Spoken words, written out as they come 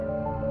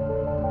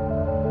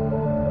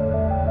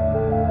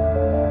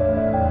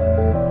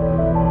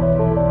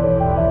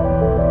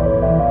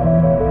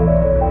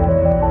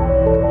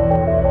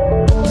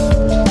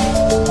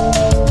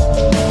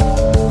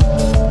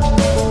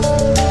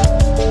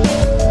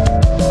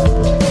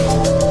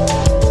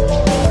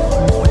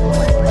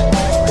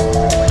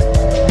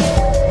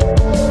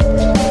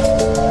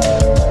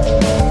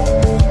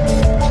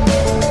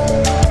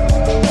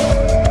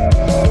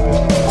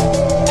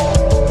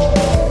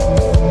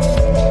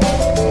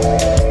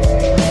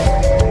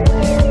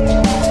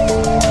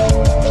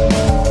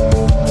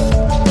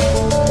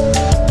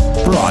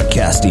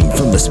Broadcasting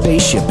from the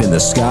spaceship in the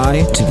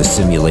sky to the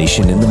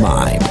simulation in the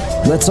mind.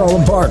 Let's all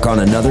embark on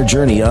another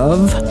journey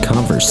of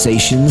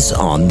Conversations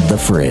on the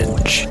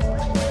Fringe.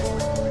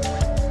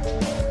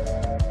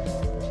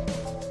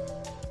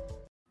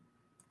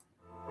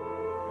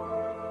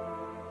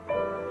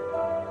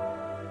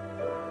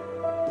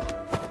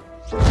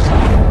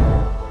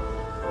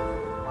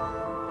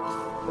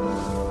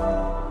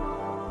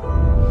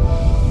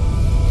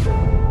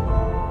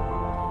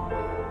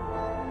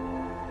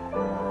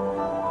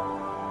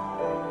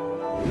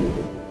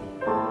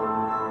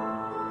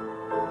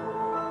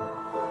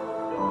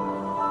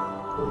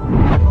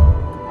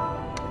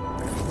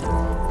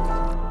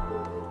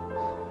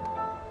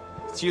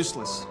 It's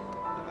useless.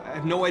 I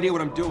have no idea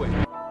what I'm doing.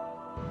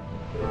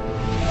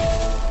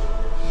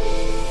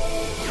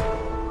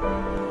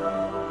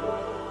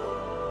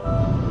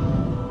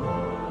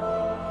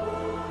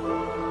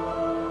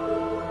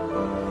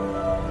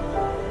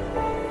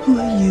 Who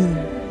are you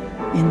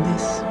in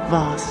this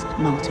vast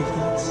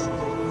multiverse?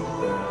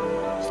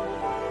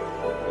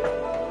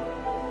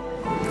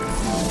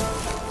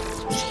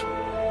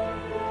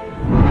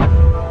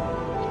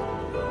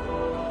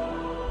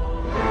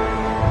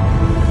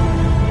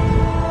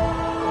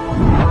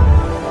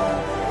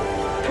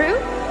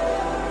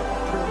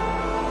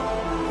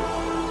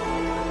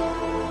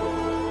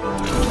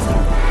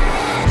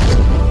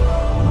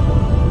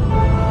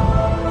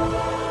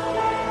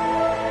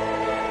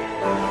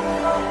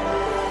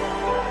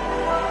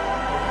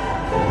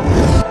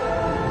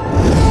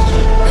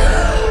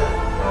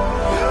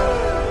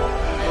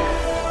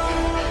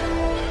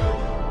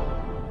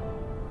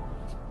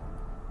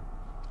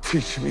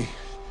 Teach me.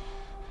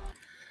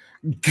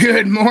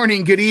 Good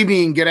morning, good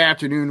evening, good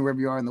afternoon, wherever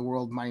you are in the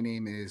world. My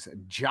name is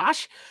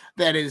Josh.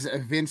 That is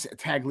Vince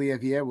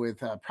Tagliavia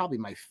with probably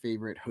my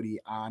favorite hoodie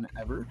on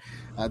ever.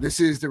 This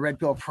is the Red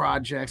Pill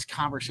Project's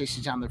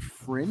Conversations on the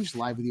Fringe,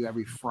 live with you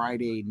every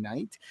Friday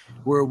night,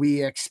 where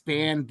we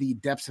expand the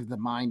depths of the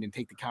mind and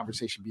take the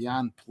conversation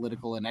beyond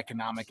political and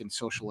economic and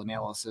social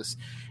analysis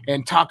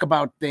and talk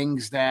about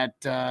things that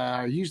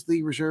are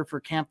usually reserved for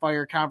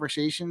campfire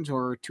conversations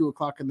or 2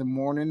 o'clock in the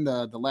morning,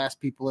 the last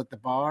people at the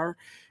bar.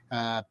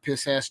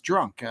 Piss ass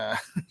drunk. At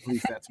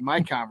least that's my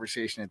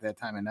conversation at that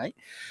time of night.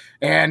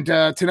 And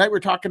tonight we're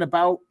talking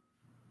about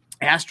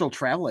astral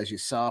travel, as you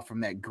saw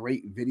from that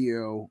great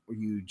video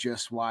you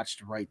just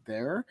watched right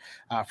there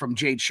from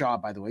Jade Shaw,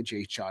 by the way,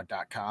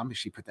 jadeshaw.com.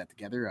 She put that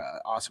together.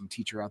 Awesome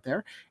teacher out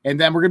there. And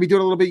then we're going to be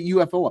doing a little bit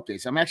of UFO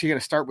updates. I'm actually going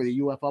to start with the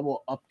UFO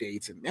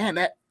updates. And man,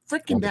 that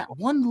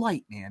one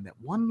light,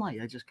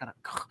 I just kind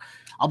of,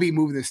 I'll be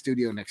moving the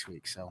studio next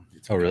week. So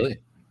it's really?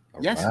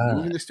 Yes,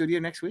 moving the studio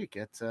next week.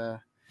 It's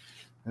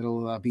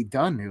it'll be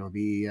done. It'll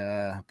be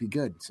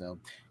good. So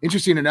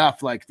interesting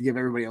enough, like to give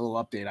everybody a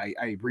little update,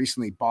 I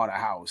recently bought a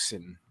house,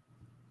 and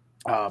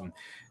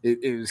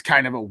it was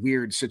kind of a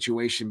weird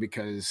situation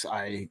because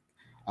I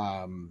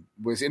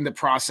was in the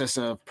process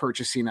of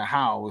purchasing a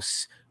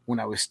house when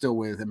I was still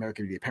with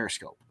American Media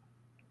Periscope.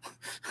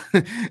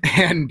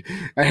 And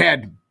I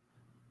had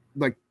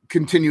like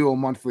continual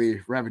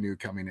monthly revenue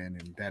coming in,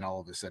 and then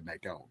all of a sudden I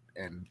don't.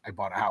 And I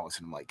bought a house,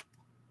 and I'm like,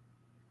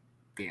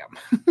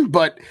 damn.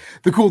 But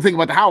the cool thing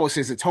about the house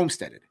is it's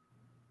homesteaded.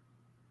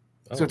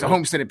 So it's a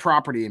homesteaded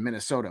property in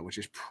Minnesota, which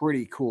is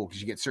pretty cool because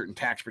you get certain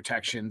tax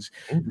protections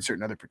and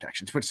certain other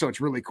protections. But so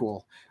it's really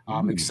cool.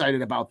 I'm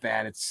excited about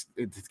that. It's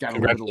got a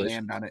little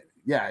land on it.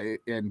 Yeah.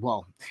 And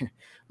well,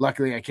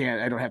 luckily I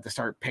don't have to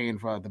start paying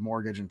for the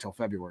mortgage until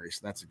February.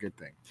 So that's a good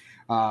thing.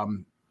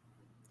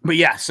 But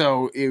yeah,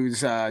 so it was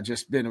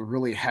just been a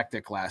really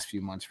hectic last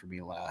few months for me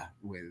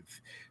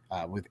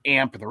with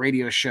AMP, the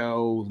radio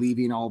show,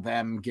 leaving all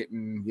them,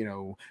 getting,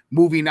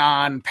 moving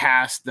on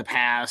past the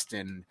past.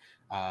 And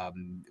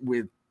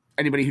with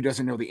anybody who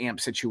doesn't know the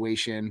AMP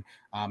situation,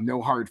 no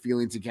hard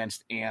feelings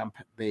against AMP.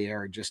 They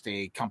are just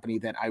a company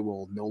that I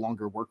will no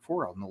longer work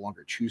for. I'll no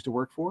longer choose to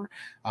work for.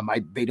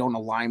 They don't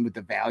align with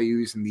the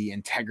values and the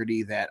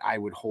integrity that I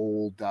would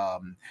hold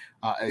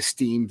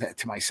esteemed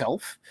to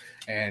myself.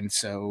 And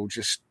so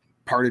just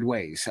parted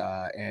ways.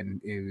 And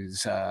it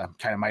was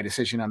kind of my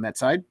decision on that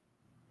side.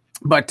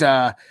 But,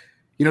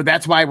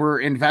 that's why we're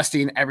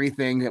investing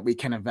everything that we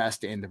can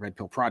invest in the Red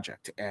Pill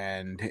Project.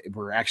 And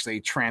we're actually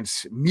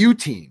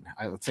transmuting,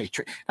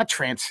 not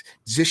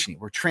transitioning,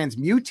 we're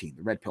transmuting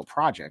the Red Pill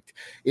Project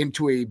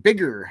into a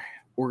bigger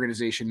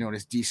organization known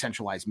as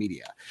decentralized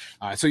media.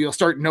 So you'll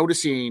start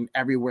noticing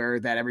everywhere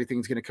that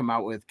everything's going to come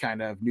out with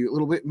kind of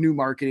little bit new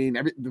marketing.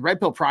 The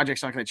Red Pill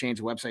Project's not going to change.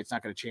 The website's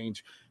not going to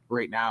change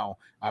right now,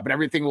 but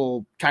everything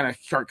will kind of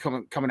start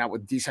coming out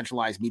with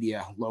decentralized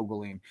media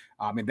logoing.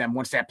 And then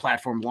once that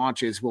platform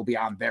launches, we'll be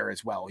on there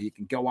as well. You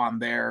can go on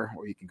there,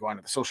 or you can go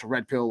onto the social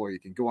Red Pill, or you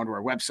can go onto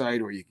our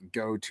website, or you can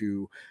go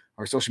to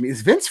our social media.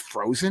 Is Vince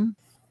frozen?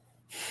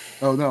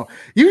 Oh no,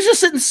 he was just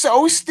sitting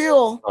so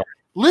still.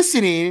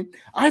 Listening,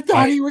 I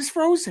thought he was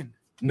frozen.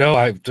 No,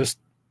 I just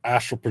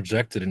astral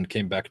projected and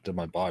came back into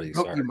my body.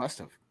 Oh, you must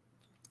have.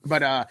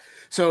 But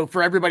so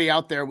for everybody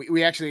out there,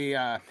 we actually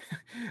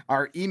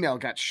our email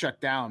got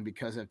shut down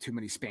because of too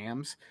many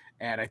spams,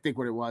 And I think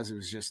what it was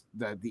just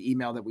the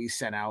email that we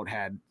sent out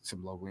had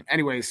some logo in.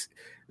 Anyways,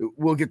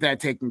 we'll get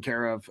that taken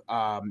care of.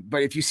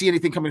 But if you see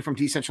anything coming from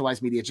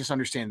Decentralized Media, just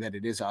understand that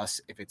it is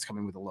us if it's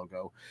coming with a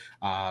logo.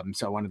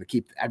 So I wanted to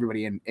keep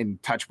everybody in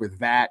touch with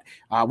that.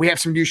 We have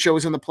some new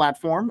shows on the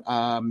platform.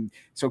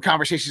 So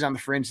Conversations on the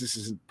Fringe, this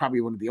is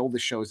probably one of the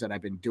oldest shows that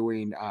I've been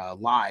doing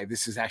live.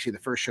 This is actually the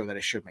first show that I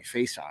showed my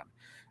face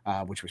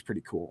on, which was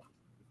pretty cool.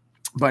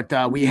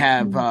 But we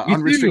have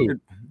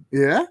Unrestricted.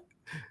 Yeah.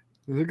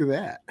 Look at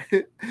that.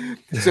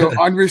 So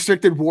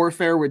Unrestricted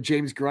Warfare with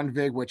James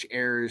Grundvig, which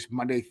airs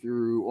Monday,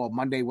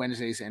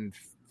 Wednesdays, and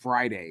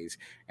Fridays.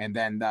 And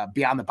then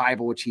Beyond the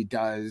Bible, which he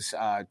does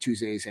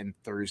Tuesdays and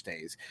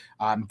Thursdays.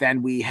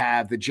 Then we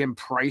have the Jim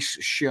Price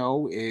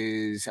show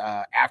is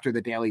after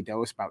the Daily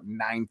Dose, about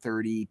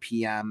 9:30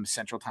 p.m.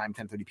 Central Time,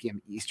 10:30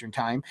 p.m. Eastern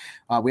Time.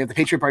 We have the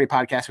Patriot Party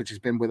podcast, which has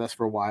been with us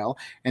for a while.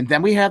 And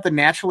then we have the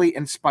Naturally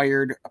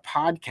Inspired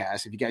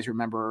podcast. If you guys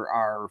remember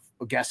our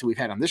guest that we've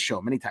had on this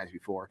show many times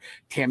before,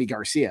 Tammy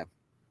Garcia.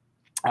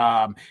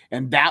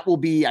 And that will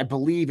be, I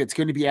believe it's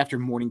going to be after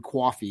Morning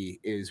Coffee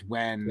is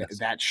when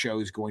that show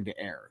is going to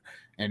air.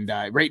 And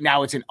right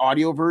now it's an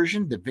audio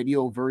version. The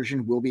video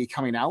version will be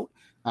coming out.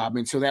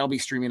 And so that'll be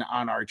streaming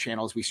on our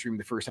channels. We streamed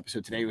the first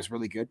episode today. It was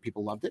really good.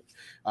 People loved it.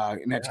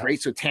 And that's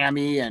great. So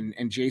Tammy and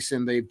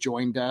Jason, they've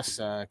joined us.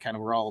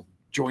 We're all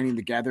joining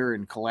together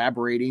and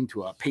collaborating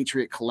to a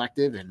Patriot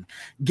collective and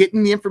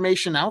getting the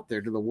information out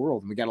there to the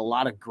world. And we got a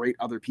lot of great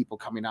other people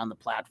coming on the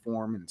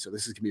platform. And so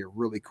this is going to be a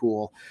really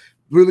cool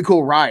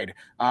ride.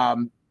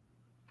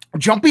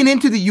 Jumping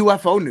into the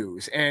UFO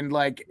news, and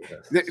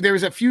there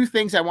was a few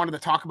things I wanted to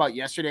talk about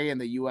yesterday in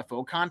the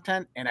UFO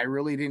content, and I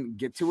really didn't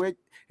get to it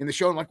in the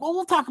show. I'm like, well,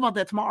 we'll talk about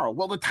that tomorrow.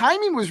 Well, the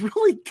timing was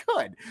really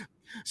good.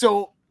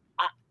 So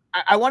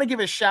I want to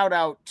give a shout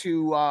out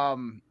to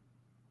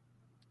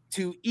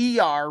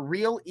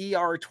Real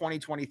ER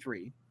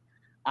 2023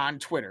 on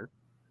Twitter.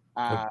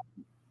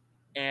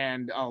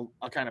 And I'll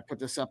kind of put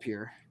this up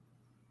here.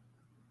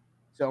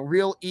 So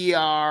Real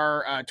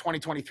ER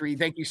 2023,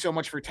 thank you so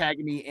much for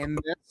tagging me in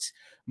this.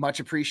 Much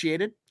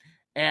appreciated.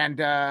 And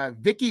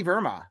Vicky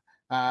Verma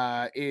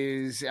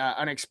is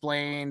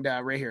Unexplained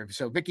right here.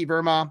 So Vicky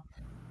Verma,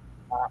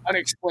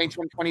 Unexplained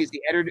 2020 is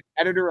the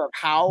editor of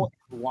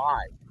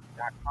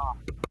howandwhy.com.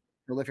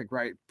 Prolific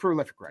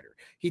writer.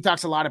 He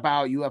talks a lot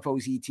about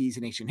UFOs, ETs,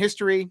 and ancient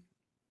history.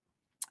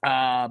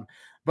 But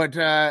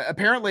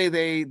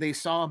apparently they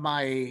saw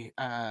my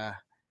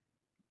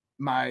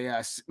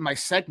my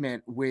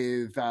segment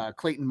with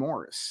Clayton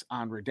Morris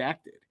on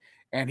Redacted,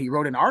 and he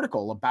wrote an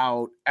article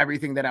about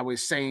everything that I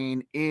was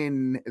saying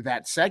in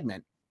that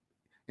segment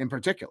in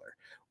particular,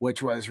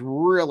 which was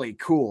really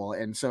cool.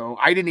 And so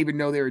I didn't even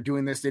know they were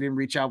doing this. They didn't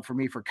reach out for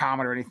me for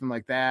comment or anything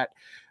like that.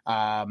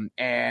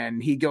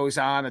 And he goes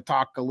on to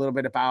talk a little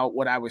bit about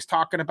what I was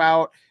talking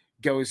about,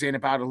 goes in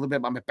about a little bit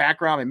about my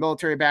background, my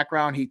military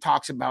background. He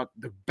talks about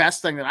the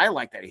best thing that I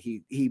like that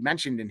he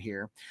mentioned in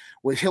here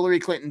was Hillary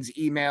Clinton's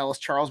emails,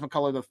 Charles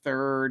McCullough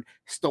III,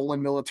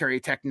 stolen military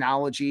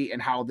technology,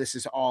 and how this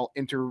is all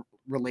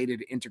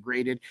interrelated,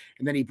 integrated.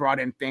 And then he brought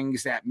in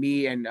things that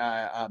me and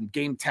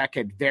Game Tech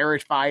had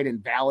verified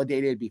and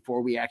validated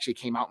before we actually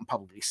came out and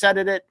publicly said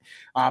it.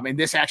 And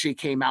this actually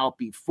came out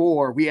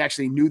before we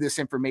actually knew this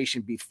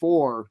information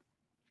before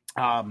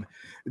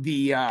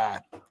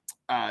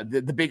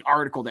the big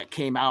article that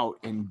came out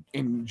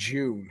in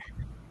June,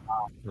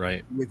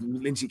 right, with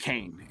Lindsay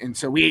Kane. And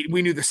so we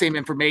knew the same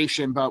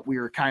information, but we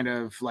were kind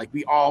of like,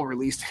 we all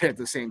released it at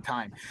the same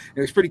time.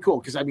 It was pretty cool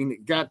because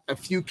it got a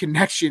few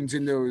connections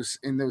in those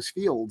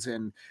fields,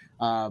 and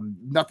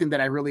nothing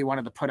that I really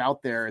wanted to put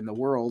out there in the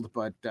world,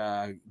 but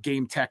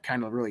Game Tech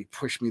kind of really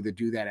pushed me to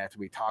do that after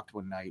we talked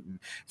one night, and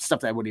stuff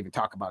that I wouldn't even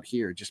talk about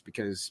here, just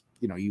because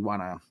you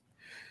want to.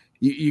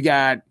 You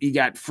got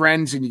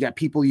friends and you got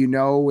people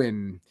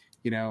and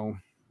you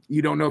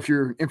don't know if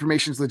your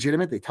information is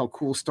legitimate. They tell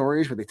cool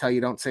stories, but they tell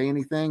you don't say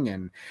anything.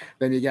 And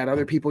then you got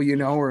other people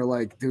are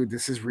like, dude,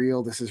 this is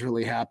real. This is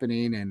really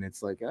happening. And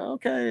it's like,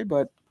 okay,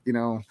 but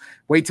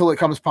wait till it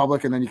comes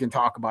public and then you can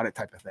talk about it,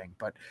 type of thing.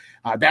 But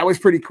that was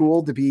pretty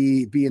cool to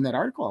be in that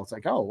article. I was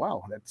like, oh,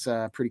 wow, that's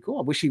pretty cool.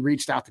 I wish he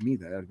reached out to me.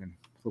 That would have been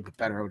a little bit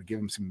better. I would give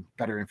him some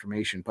better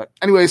information. But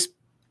anyways,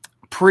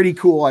 pretty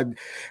cool. I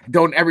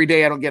don't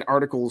get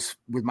articles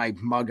with my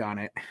mug on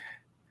it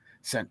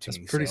sent to me.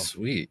 That's pretty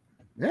sweet.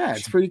 Yeah,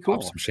 it's pretty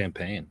cool. Some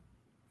champagne.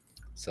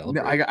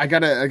 No, I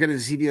got a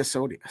Zevia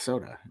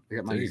soda. I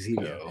got my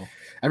Zevia.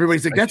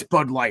 Everybody's like, that's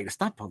Bud Light. It's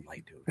not Bud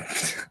Light, dude.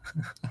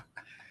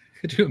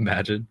 Could you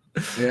imagine?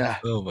 Yeah.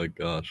 Oh my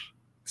gosh.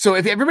 So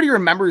if everybody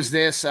remembers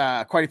this,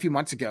 quite a few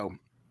months ago,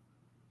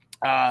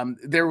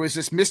 there was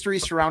this mystery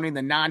surrounding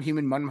the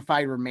non-human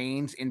mummified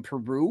remains in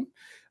Peru.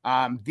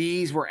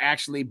 These were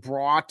actually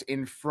brought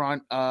in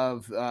front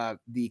of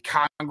the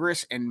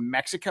Congress in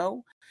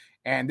Mexico.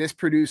 And this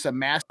produced a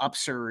mass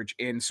upsurge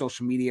in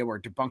social media where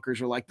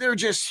debunkers were like, they're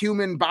just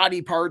human body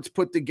parts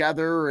put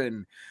together,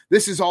 and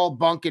this is all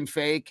bunk and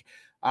fake.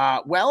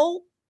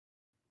 Well,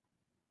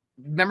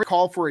 remember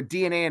call for a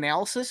DNA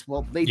analysis?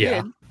 Well, they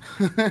Yeah.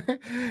 did.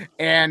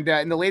 And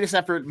in the latest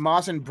effort,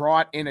 Mawson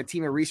brought in a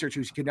team of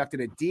researchers who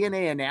conducted a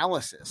DNA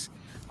analysis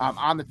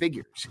on the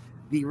figures.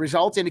 The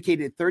results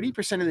indicated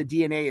 30% of the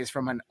DNA is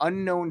from an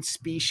unknown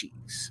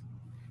species.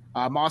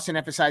 Mawson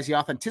emphasized the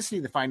authenticity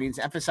of the findings,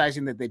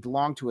 emphasizing that they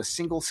belong to a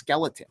single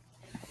skeleton.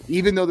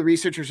 Even though the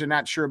researchers are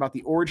not sure about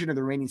the origin of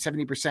the remaining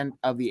 70%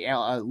 of the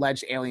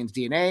alleged aliens'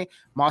 DNA,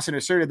 Mawson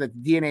asserted that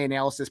the DNA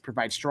analysis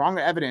provides strong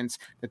evidence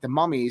that the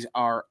mummies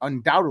are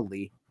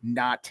undoubtedly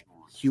not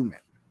human.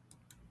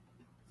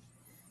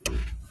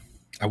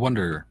 I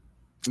wonder.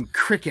 And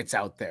crickets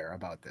out there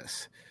about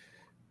this.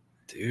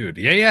 Dude,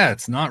 yeah,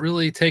 it's not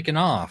really taken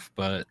off,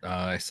 but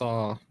I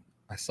saw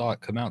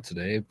it come out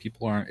today.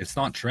 People aren't. It's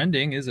not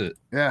trending, is it?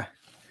 Yeah,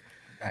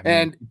 I mean,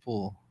 and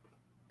people.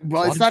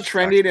 Well, it's not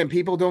trending and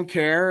people don't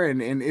care.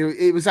 And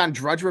it was on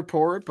Drudge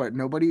Report, but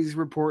nobody's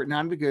reporting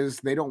on it because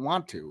they don't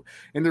want to.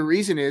 And the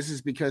reason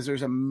is because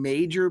there's a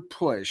major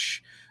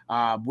push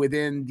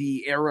within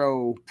the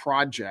Arrow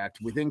project,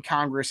 within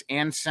Congress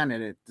and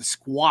Senate to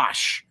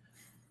squash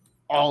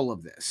all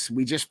of this.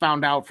 We just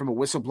found out from a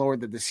whistleblower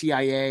that the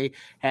CIA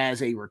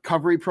has a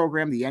recovery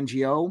program, the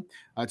NGO.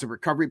 It's a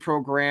recovery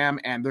program,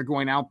 and they're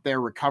going out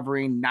there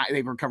recovering.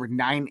 They've recovered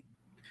 9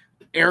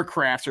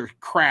 aircrafts or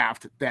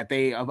craft that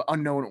they of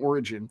unknown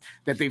origin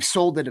that they've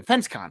sold to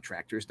defense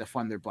contractors to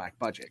fund their black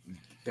budget. And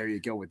there you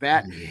go with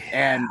that. Yeah.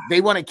 And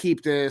they want to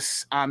keep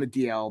this on the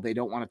DL. They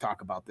don't want to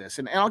talk about this.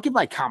 And I'll give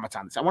my comments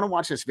on this. I want to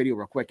watch this video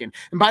real quick. And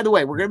by the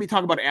way, we're going to be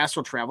talking about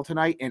astral travel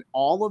tonight, and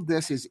all of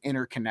this is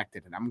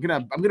interconnected. And I'm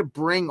gonna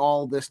bring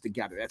all this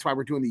together. That's why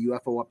we're doing the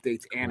UFO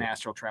updates and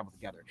astral travel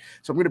together.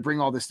 So I'm going to bring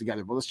all this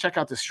together. But let's check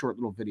out this short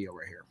little video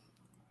right here.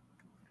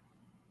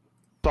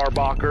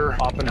 Starbacher,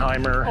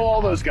 Oppenheimer, all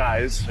those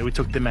guys. We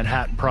took the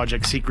Manhattan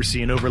Project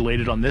secrecy and overlaid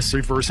it on this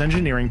reverse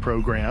engineering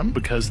program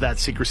because that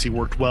secrecy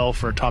worked well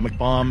for atomic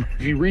bomb.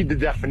 If you read the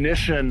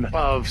definition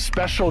of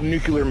special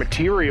nuclear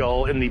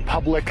material in the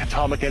Public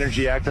Atomic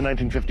Energy Act of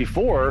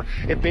 1954,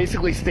 it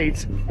basically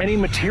states any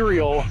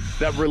material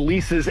that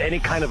releases any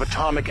kind of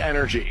atomic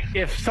energy.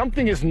 If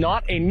something is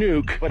not a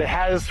nuke, but it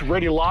has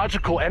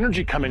radiological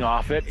energy coming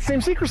off it, same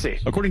secrecy.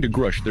 According to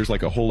Grush, there's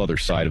like a whole other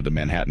side of the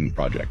Manhattan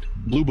Project.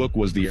 Blue Book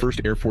was the first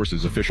Air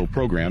Force's official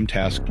program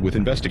tasked with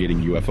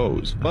investigating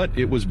UFOs, but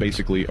it was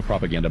basically a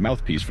propaganda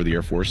mouthpiece for the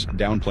Air Force,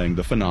 downplaying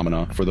the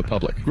phenomena for the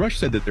public. Grush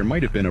said that there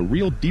might have been a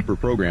real deeper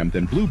program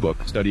than Blue Book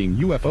studying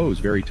UFOs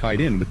very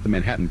tied in with the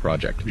Manhattan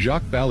Project.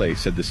 Jacques Vallée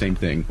said the same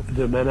thing.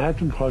 The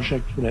Manhattan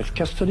Project would have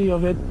custody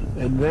of it,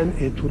 and then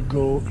it would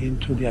go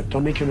into the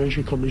Atomic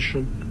Energy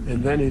Commission,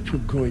 and then it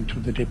would go into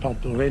the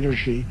Department of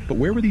Energy. But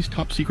where were these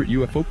top secret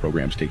UFO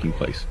programs taking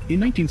place?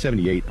 In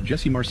 1978,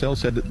 Jesse Marcel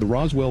said that the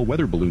Roswell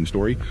weather balloon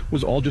story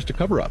was all just a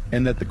cover-up,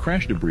 and that the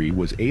crash debris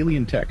was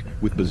alien tech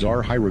with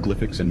bizarre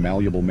hieroglyphics and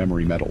malleable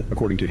memory metal.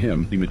 According to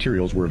him, the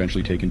materials were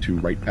eventually taken to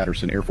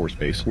Wright-Patterson Air Force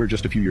Base, where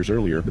just a few years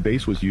earlier, the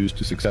base was used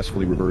to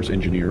successfully reverse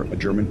engineer a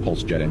German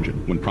pulse jet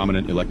engine. When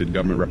prominent elected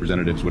government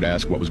representatives would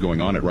ask what was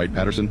going on at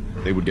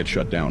Wright-Patterson, they would get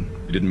shut down.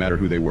 It didn't matter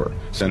who they were.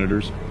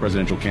 Senators,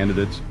 presidential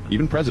candidates,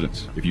 even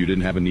presidents. If you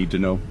didn't have a need to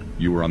know,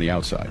 you were on the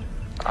outside.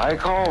 I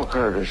called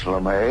Curtis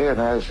LeMay and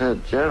I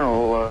said,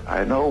 General,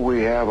 I know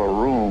we have a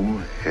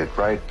room at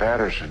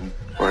Wright-Patterson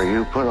where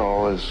you put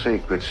all this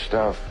secret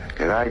stuff.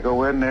 Can I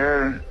go in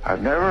there?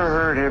 I've never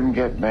heard him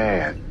get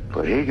mad,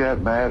 but he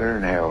got madder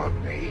than hell at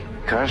me.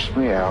 Cussed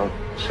me out,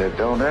 said,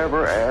 don't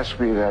ever ask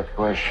me that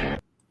question.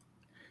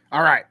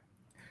 All right.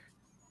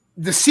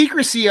 The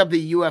secrecy of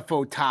the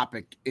UFO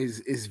topic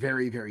is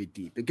very, very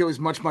deep. It goes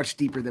much, much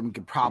deeper than we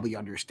could probably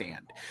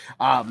understand.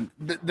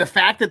 The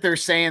fact that they're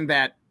saying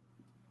that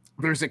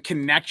there's a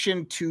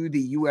connection to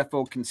the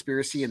UFO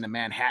conspiracy and the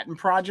Manhattan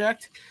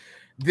Project,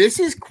 this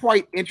is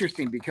quite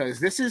interesting because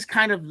this is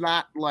kind of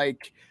not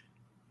like,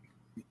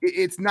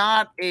 it's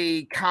not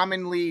a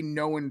commonly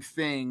known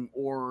thing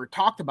or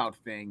talked about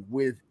thing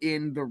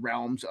within the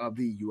realms of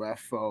the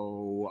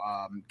UFO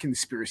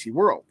conspiracy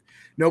world.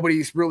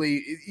 Nobody's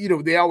really,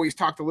 they always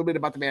talked a little bit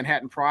about the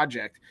Manhattan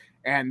Project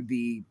and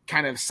the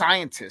kind of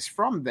scientists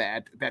from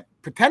that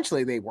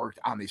potentially they worked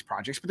on these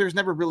projects, but there's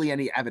never really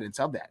any evidence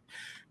of that.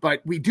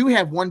 But we do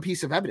have one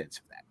piece of evidence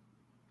of that.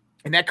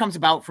 And that comes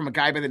about from a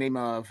guy by the name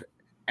of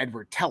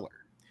Edward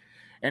Teller.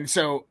 And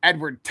so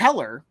Edward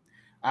Teller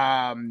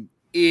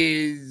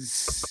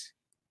is,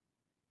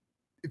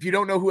 if you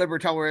don't know who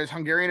Edward Teller is,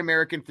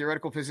 Hungarian-American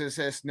theoretical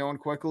physicist known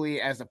quickly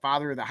as the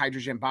father of the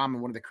hydrogen bomb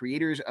and one of the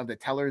creators of the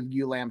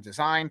Teller-Ulam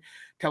design.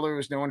 Teller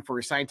was known for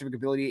his scientific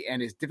ability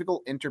and his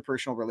difficult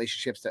interpersonal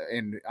relationships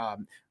and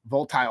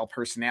volatile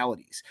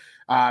personalities.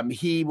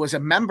 He was a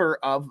member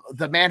of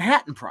the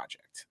Manhattan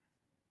Project.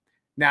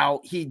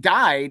 Now, he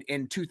died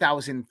in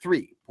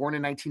 2003, born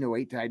in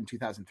 1908, died in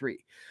 2003.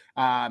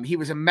 He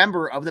was a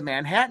member of the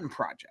Manhattan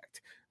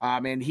Project,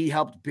 and he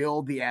helped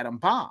build the atom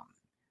bomb.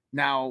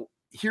 Now,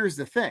 here's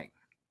the thing.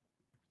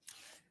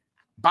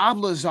 Bob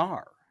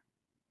Lazar,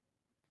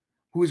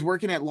 who was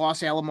working at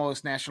Los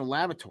Alamos National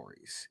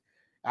Laboratories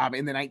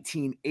in the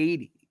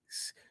 1980s,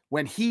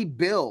 when he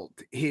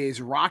built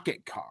his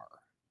rocket car,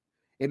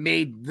 It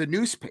made the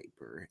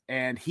newspaper,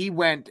 and he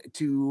went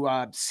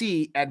to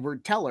see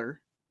Edward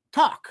Teller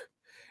talk.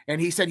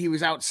 And he said he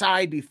was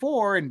outside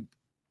before, and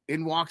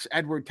in walks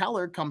Edward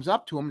Teller, comes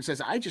up to him and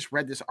says, I just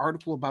read this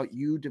article about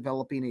you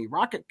developing a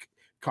rocket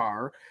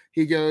car.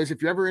 He goes,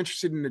 if you're ever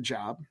interested in a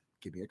job,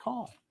 give me a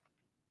call.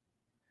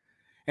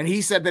 And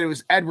he said that it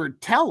was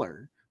Edward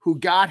Teller who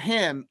got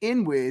him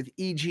in with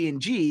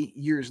EG&G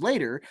years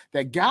later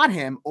that got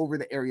him over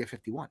the Area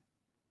 51.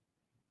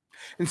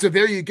 And so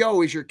there you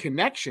go, is your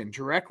connection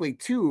directly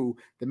to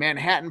the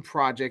Manhattan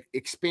Project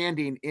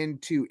expanding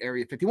into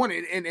Area 51.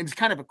 And it's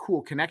kind of a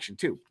cool connection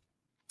too.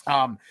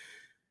 But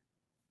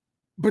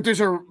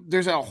there's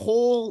a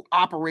whole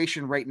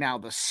operation right now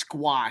to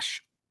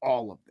squash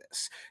all of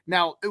this.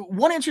 Now,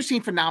 one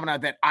interesting phenomena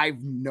that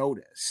I've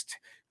noticed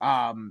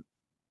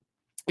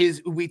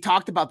is we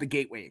talked about the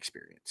Gateway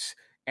experience.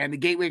 And the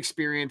Gateway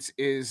experience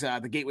is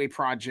the Gateway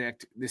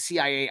Project. The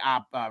CIA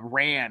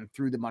ran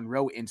through the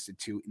Monroe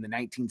Institute in the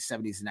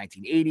 1970s and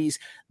 1980s.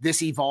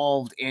 This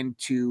evolved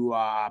into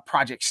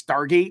Project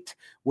Stargate,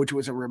 which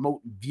was a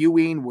remote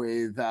viewing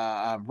with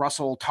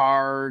Russell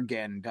Targ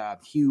and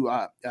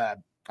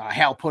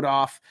Hal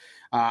Puthoff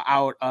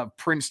out of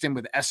Princeton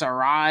with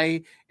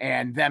SRI,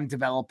 and them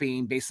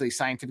developing basically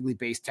scientifically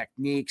based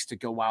techniques to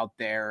go out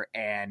there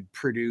and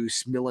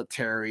produce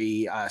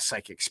military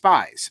psychic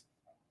spies.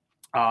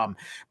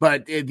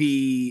 But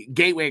the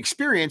Gateway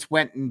experience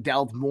went and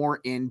delved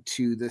more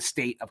into the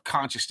state of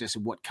consciousness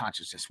and what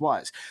consciousness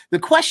was. The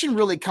question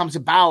really comes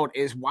about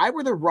is, why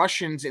were the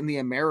Russians and the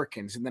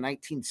Americans in the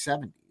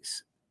 1970s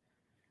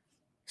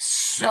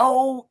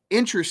so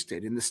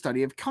interested in the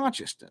study of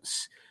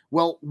consciousness?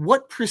 Well,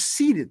 what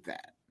preceded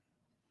that?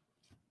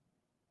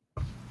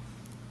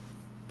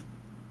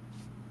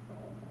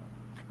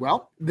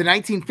 Well, the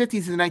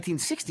 1950s and the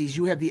 1960s,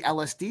 you have the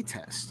LSD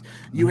test.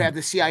 You have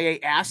the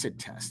CIA acid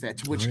test,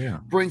 which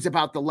brings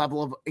about the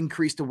level of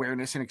increased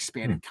awareness and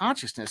expanded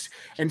consciousness.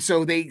 And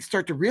so they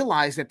start to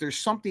realize that there's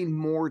something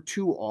more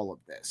to all of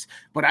this.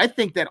 But I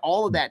think that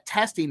all of that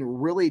testing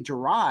really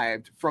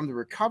derived from the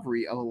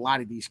recovery of a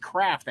lot of these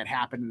craft that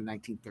happened in the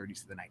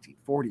 1930s to the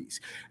 1940s.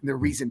 And the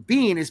reason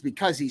being is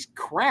because these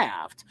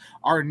craft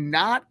are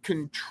not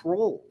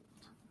controlled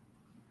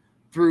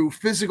through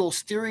physical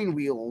steering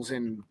wheels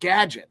and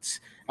gadgets.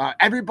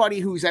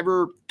 Everybody who's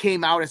ever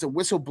came out as a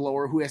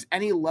whistleblower who has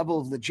any level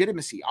of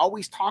legitimacy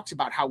always talks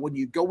about how when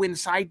you go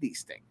inside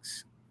these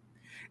things,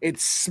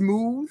 it's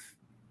smooth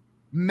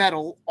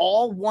metal,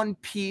 all one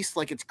piece,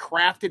 like it's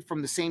crafted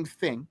from the same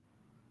thing,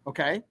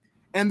 okay?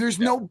 And there's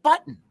no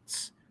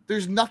buttons.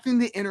 There's nothing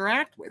to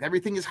interact with.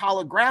 Everything is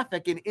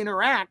holographic and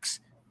interacts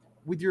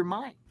with your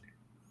mind.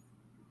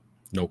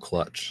 No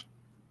clutch.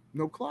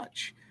 No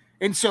clutch.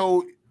 And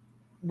so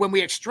when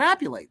we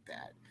extrapolate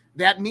that,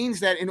 that means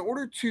that in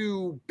order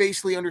to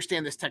basically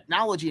understand this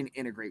technology and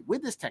integrate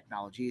with this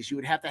technology, is you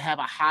would have to have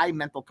a high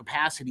mental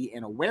capacity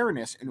and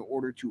awareness in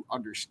order to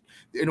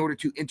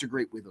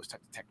integrate with those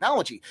types of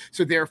technology.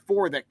 So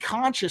therefore, the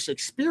conscious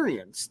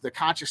experience, the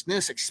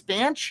consciousness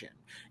expansion,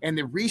 and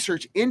the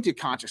research into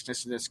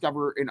consciousness to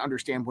discover and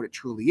understand what it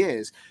truly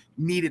is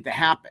needed to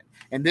happen.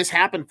 And this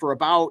happened for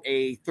about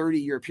a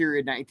 30-year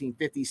period, 1950s,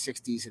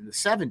 60s, and the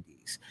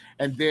 70s.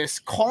 And this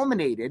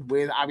culminated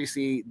with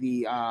obviously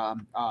the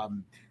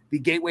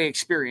Gateway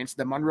experience,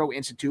 the Monroe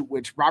Institute,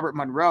 which Robert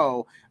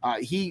Monroe,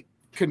 he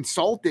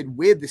consulted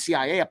with the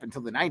CIA up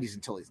until the 90s,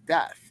 until his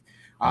death.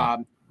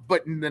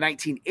 But in the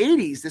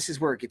 1980s, this is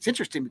where it gets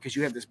interesting, because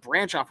you have this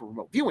branch off of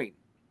remote viewing.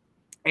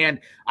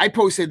 And I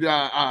posted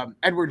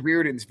Edward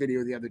Reardon's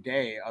video the other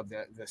day of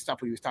the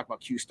stuff when he was talking about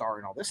Q-Star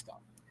and all this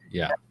stuff.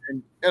 Yeah.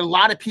 And a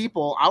lot of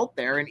people out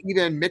there, and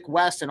even Mick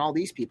West and all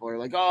these people, are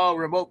like, oh,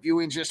 remote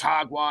viewing's just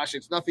hogwash.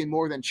 It's nothing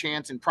more than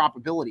chance and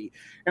probability.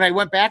 And I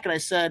went back and I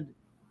said,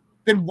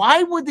 then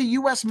why would the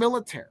U.S.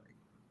 military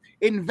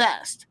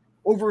invest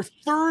over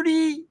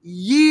 30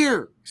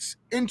 years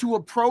into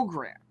a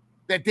program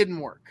that didn't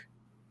work?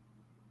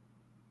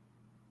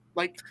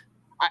 Like,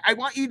 I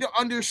want you to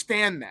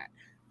understand that.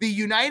 The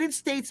United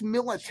States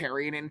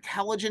military and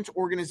intelligence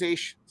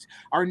organizations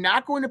are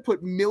not going to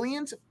put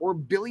millions or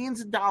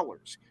billions of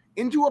dollars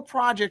into a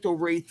project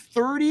over a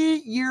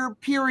 30-year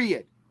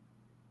period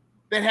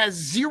that has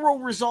zero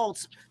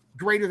results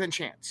greater than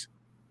chance,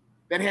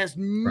 that has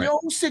no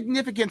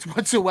significance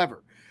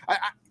whatsoever.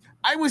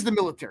 I was the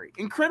military,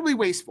 incredibly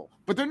wasteful,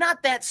 but they're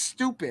not that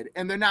stupid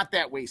and they're not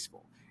that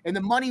wasteful. And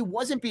the money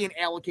wasn't being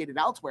allocated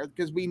elsewhere,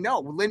 because we know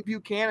Lynn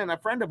Buchanan, a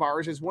friend of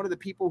ours, is one of the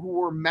people who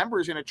were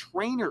members and a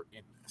trainer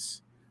in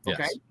this.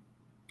 Okay. Yes.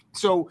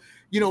 So,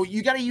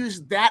 you got to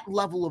use that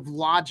level of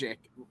logic,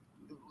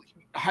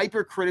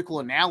 hypercritical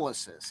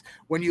analysis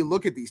when you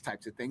look at these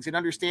types of things, and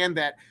understand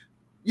that,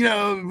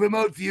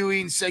 remote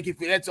viewing, psychic,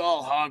 that's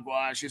all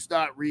hogwash. It's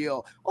not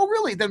real. Oh,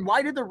 really? Then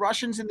why did the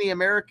Russians and the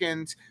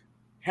Americans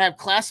have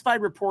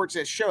classified reports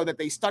that show that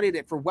they studied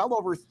it for well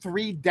over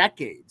 3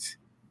 decades?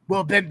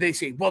 Well, then they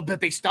say,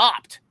 but they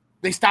stopped.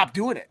 They stopped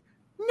doing it.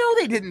 No,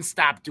 they didn't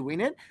stop doing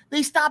it.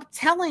 They stopped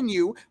telling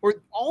you, or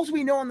all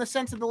we know in the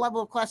sense of the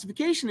level of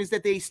classification is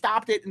that they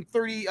stopped it in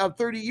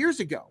 30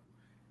 years ago.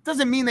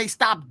 Doesn't mean they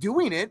stopped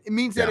doing it. It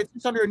means that it's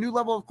just under a new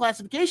level of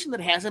classification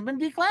that hasn't been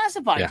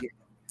declassified yet.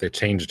 They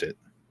changed it.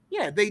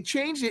 Yeah, they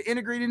changed it,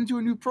 integrated into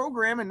a new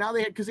program, and now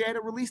because they had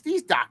to release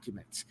these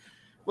documents.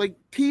 Like,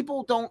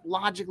 people don't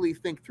logically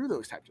think through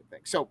those types of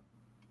things. So,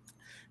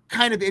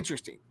 kind of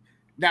interesting.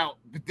 Now,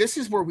 this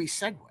is where we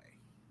segue.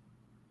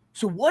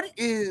 So, what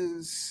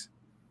is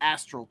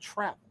astral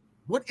travel?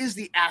 What is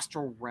the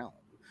astral realm?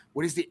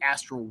 What is the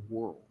astral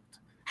world?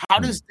 How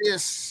does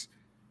this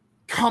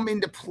come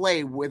into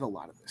play with a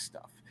lot of this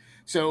stuff?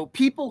 So,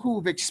 people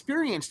who've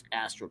experienced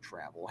astral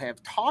travel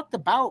have talked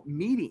about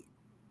meeting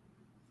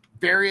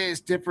various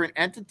different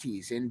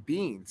entities and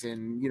beings,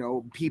 and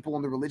people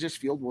in the religious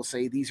field will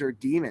say these are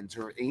demons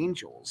or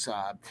angels.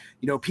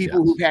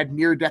 People who've had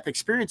near-death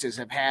experiences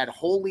have had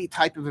holy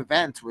type of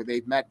events where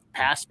they've met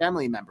past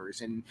family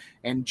members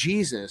and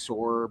Jesus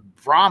or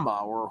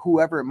Brahma or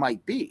whoever it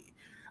might be.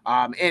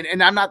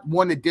 And I'm not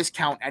one to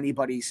discount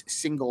anybody's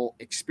single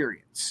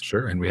experience.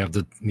 Sure, and we have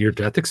the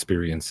near-death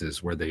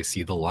experiences where they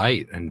see the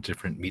light and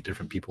meet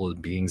different people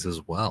and beings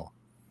as well.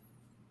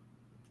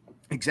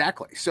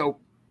 Exactly. So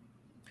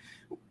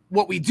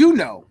what we do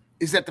know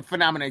is that the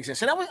phenomena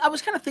exists. And I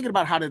was kind of thinking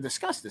about how to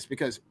discuss this,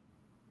 because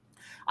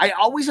I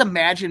always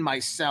imagine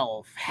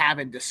myself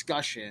having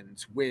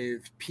discussions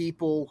with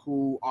people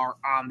who are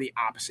on the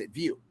opposite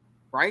view,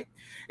 right?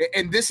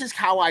 And this is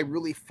how I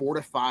really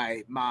fortify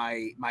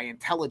my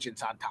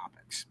intelligence on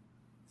topics.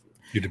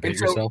 You debate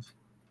yourself?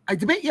 I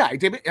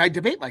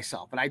debate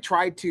myself, and I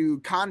try to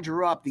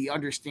conjure up the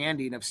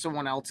understanding of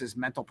someone else's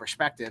mental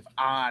perspective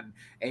on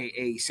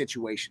a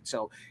situation.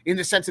 So in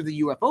the sense of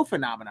the UFO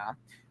phenomena,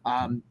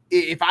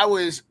 if I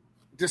was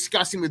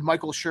discussing with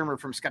Michael Shermer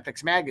from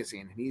Skeptics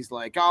Magazine, and he's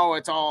like, oh,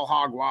 it's all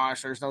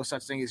hogwash, there's no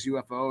such thing as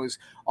UFOs,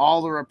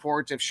 all the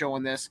reports have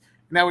shown this,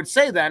 and I would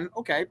say then,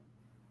 okay,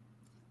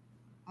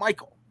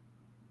 Michael,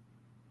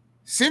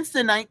 since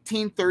the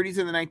 1930s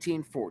and the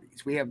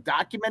 1940s, we have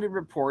documented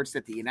reports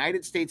that the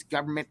United States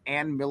government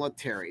and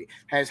military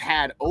has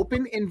had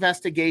open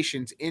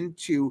investigations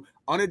into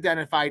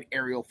unidentified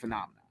aerial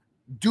phenomena.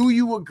 Do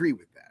you agree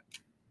with that?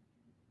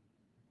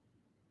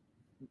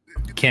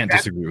 Can't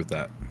disagree with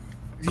that.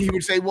 He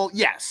would say, well,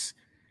 yes.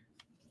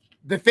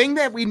 The thing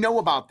that we know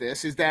about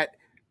this is that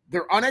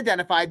they're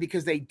unidentified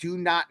because they do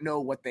not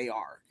know what they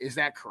are. Is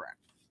that correct?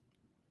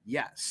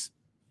 Yes.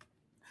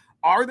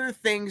 Are there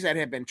things that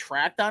have been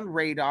tracked on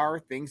radar,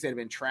 things that have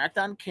been tracked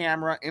on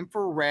camera,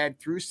 infrared,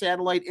 through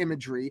satellite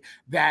imagery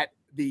that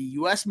the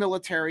U.S.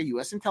 military,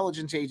 U.S.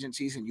 intelligence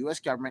agencies, and U.S.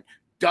 government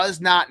does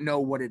not know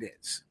what it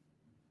is?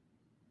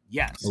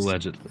 Yes.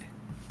 Allegedly.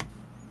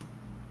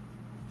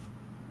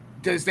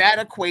 Does that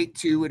equate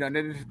to an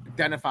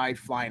unidentified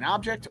flying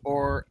object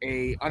or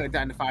a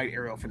unidentified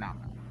aerial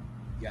phenomenon?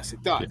 Yes,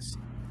 it does.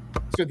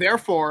 So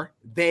therefore,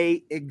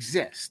 they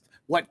exist.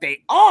 What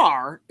they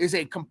are is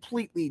a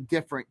completely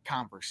different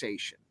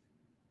conversation.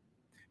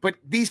 But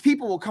these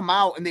people will come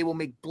out and they will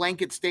make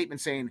blanket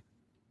statements saying,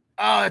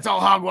 oh, it's all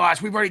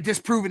hogwash. We've already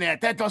disproven that.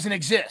 That doesn't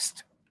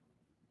exist.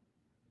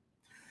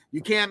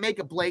 You can't make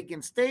a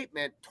blanket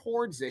statement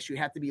towards this. You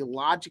have to be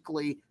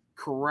logically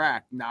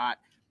correct, not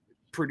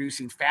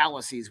producing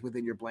fallacies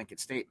within your blanket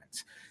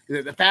statements.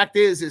 The fact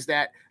is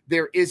that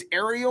there is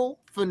aerial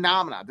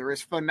phenomena. There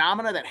is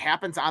phenomena that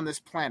happens on this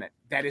planet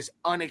that is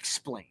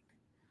unexplained,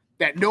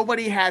 that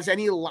nobody has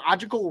any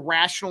logical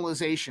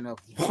rationalization of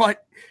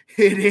what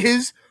it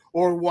is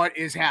or what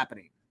is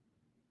happening.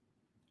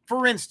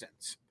 For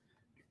instance,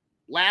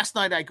 last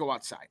night I go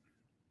outside.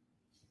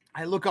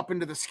 I look up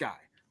into the sky.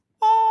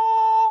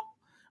 Oh,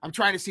 I'm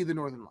trying to see the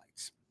northern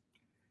lights.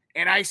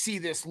 And I see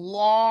this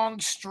long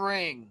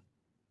string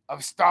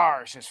of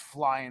stars just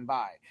flying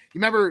by. You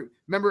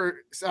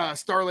remember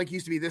Starlink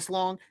used to be this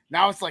long?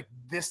 Now it's like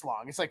this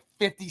long. It's like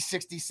 50,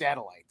 60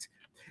 satellites.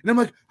 And I'm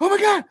like, oh my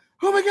God,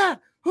 oh my God,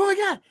 oh my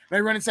God. And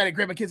I run inside and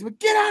grab my kids. I'm like,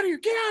 get out of here,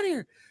 get out of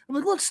here. I'm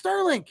like, look,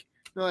 Starlink.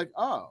 They're like,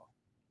 oh,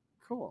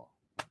 cool.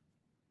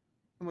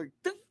 I'm like,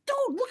 dude,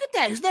 look at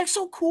that. Isn't that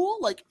so cool?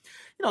 Like,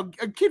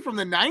 a kid from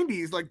the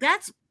 90s, like,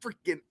 that's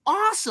freaking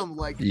awesome.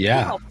 Like,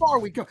 yeah, how far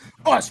we go.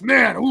 Us,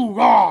 man. Ooh,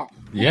 ah.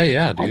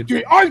 Yeah,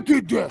 dude. I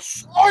did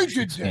this.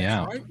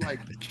 Yeah. Right? Like,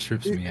 it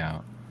trips me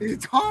out.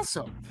 It's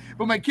awesome.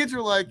 But my kids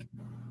are like,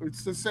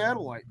 it's the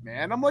satellite,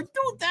 man. I'm like,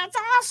 dude, that's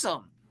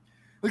awesome.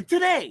 Like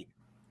today,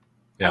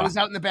 I was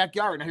out in the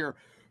backyard and I hear,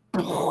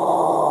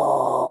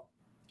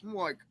 I'm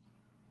like,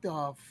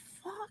 the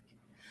fuck?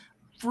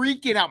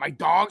 Freaking out. My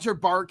dogs are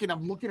barking.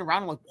 I'm looking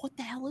around. I'm like, what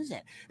the hell is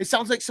that? It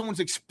sounds like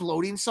someone's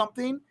exploding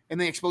something and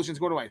the explosion's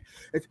going away.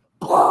 It's,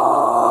 and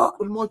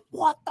I'm like,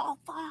 what the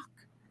fuck?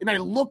 And I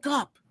look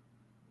up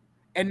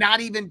and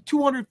not even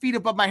 200 feet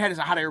above my head is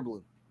a hot air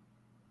balloon.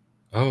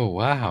 Oh,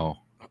 wow.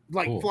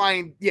 Like cool.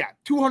 Flying,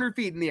 200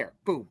 feet in the air.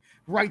 Boom.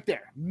 Right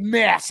there.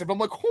 Massive. I'm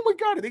like, oh my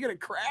God, are they going to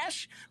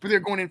crash? But they're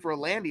going in for a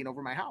landing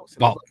over my house.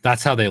 And well, like,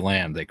 that's how they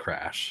land. They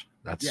crash.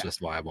 That's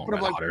just why I won't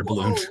ride hot air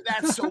balloons.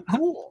 That's so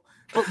cool.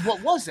 But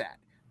what was that?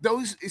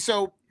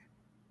 So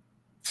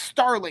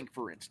Starlink,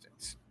 for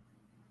instance.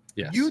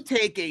 Yes. You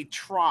take a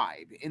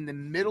tribe in the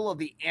middle of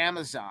the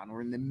Amazon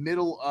or in the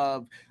middle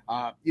of,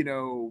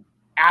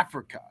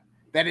 Africa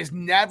that has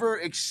never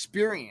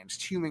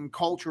experienced human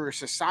culture or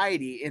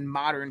society in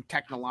modern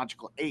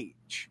technological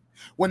age.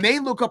 When they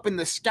look up in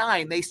the sky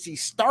and they see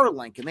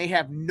Starlink and they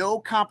have no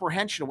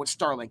comprehension of what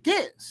Starlink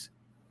is,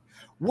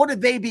 what do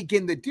they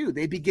begin to do?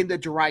 They begin to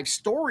derive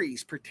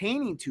stories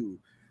pertaining to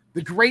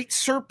the great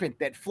serpent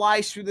that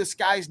flies through the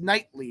skies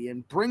nightly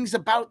and brings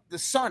about the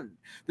sun.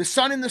 The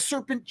sun and the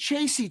serpent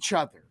chase each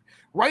other.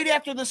 Right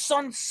after the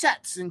sun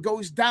sets and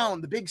goes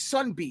down, the big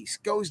sun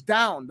beast goes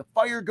down, the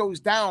fire goes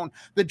down,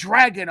 the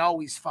dragon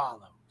always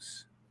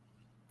follows.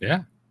 Yeah.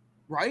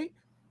 Right?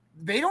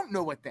 They don't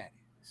know what that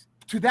is.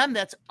 To them,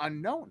 that's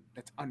unknown.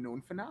 That's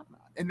unknown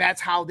phenomenon. And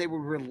that's how they would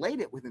relate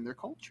it within their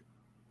culture.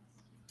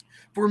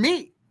 For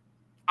me,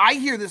 I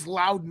hear this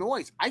loud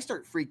noise. I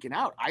start freaking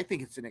out. I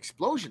think it's an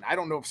explosion. I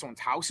don't know if someone's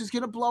house is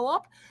going to blow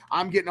up.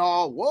 I'm getting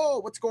all,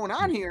 whoa, what's going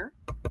on here?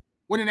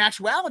 When in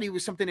actuality, it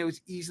was something that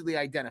was easily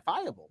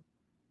identifiable.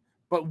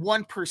 But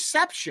one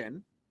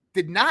perception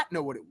did not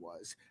know what it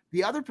was.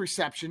 The other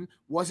perception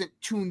wasn't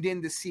tuned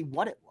in to see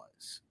what it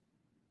was.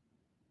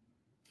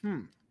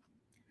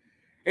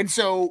 And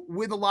so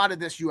with a lot of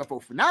this UFO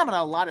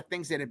phenomena, a lot of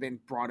things that have been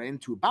brought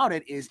into about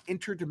it is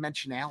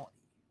interdimensionality.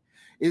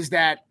 Is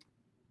that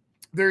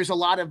there's a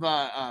lot of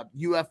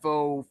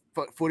UFO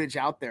footage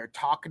out there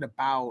talking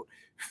about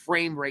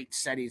frame rate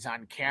settings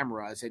on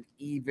cameras and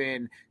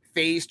even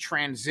phase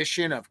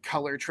transition of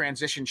color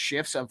transition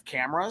shifts of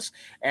cameras.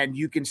 And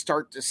you can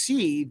start to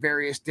see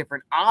various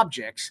different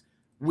objects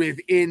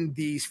within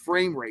these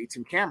frame rates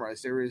and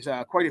cameras. There is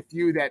quite a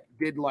few that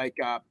did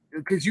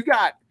because you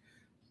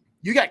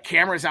got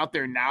cameras out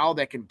there now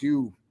that can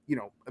do,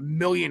 1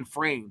 million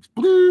frames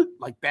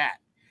like that.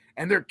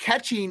 And they're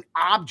catching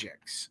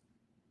objects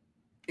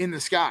in the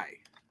sky.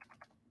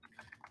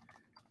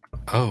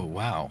 Oh,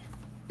 wow.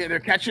 Yeah, they're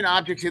catching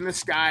objects in the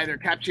sky. They're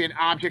catching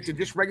objects in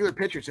just regular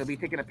pictures. They'll be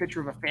taking a picture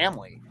of a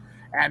family,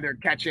 and they're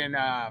catching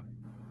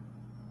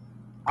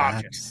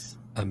objects.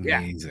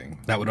 Amazing. Yeah.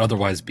 That would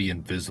otherwise be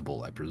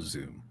invisible, I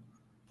presume.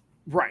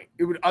 Right.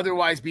 It would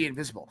otherwise be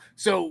invisible.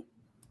 So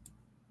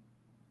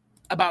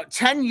about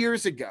 10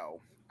 years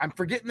ago, I'm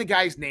forgetting the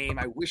guy's name.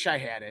 I wish I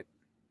had it.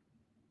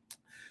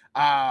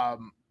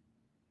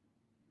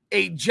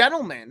 A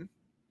gentleman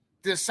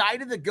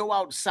decided to go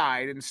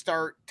outside and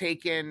start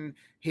taking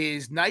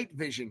his night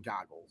vision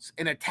goggles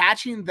and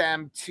attaching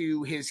them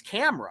to his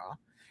camera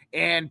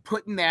and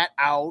putting that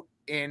out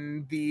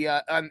in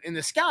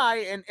the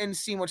sky and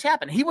seeing what's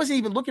happening. He wasn't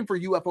even looking for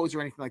UFOs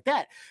or anything like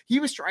that. He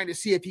was trying to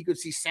see if he could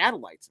see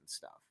satellites and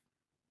stuff.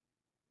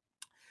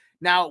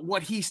 Now,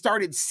 what he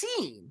started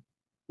seeing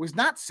was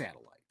not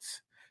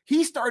satellites.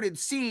 He started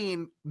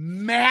seeing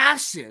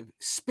massive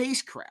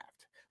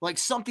spacecraft, like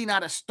something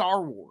out of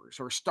Star Wars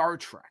or Star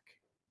Trek.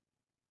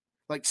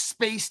 Like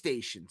space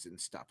stations and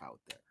stuff out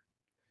there.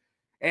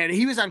 And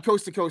he was on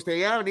Coast to Coast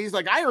AM, and he's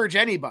like, I urge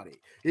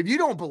anybody, if you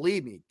don't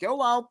believe me,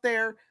 go out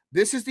there.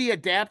 This is the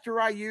adapter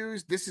I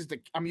use.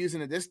 I'm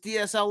using this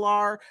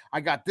DSLR. I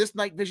got this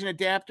night vision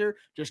adapter.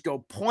 Just go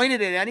point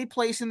it at any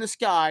place in the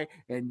sky,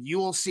 and you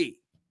will see.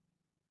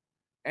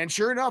 And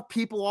sure enough,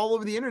 people all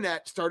over the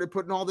internet started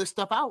putting all this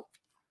stuff out.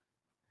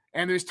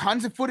 And there's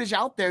tons of footage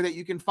out there that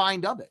you can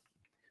find of it,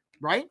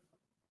 right?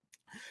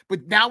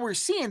 But now we're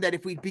seeing that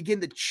if we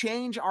begin to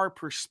change our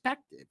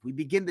perspective, we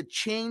begin to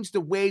change the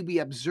way we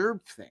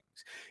observe things.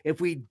 If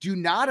we do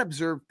not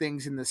observe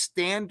things in the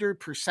standard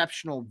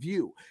perceptional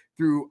view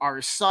through our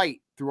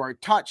sight, through our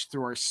touch,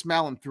 through our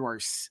smell, and through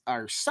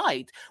our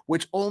sight,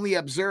 which only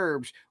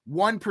observes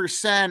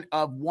 1%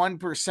 of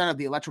 1% of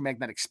the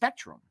electromagnetic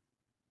spectrum,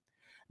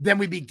 then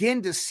we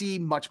begin to see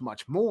much,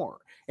 much more.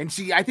 And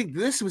see, I think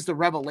this was the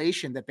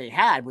revelation that they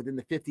had within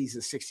the 50s, the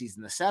 60s,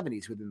 and the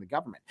 70s within the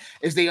government,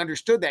 is they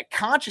understood that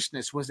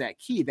consciousness was that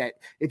key, that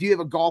if you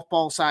have a golf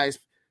ball size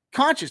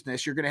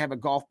consciousness, you're going to have a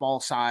golf ball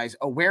size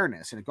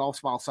awareness. And a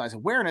golf ball size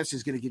awareness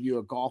is going to give you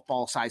a golf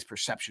ball size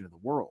perception of the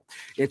world.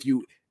 If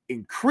you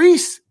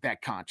increase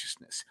that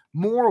consciousness,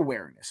 more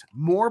awareness,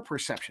 more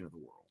perception of the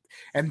world.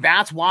 And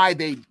that's why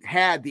they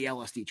had the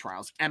LSD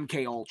trials,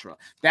 MK Ultra.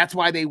 That's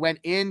why they went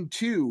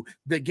into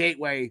the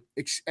Gateway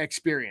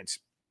experience,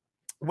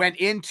 went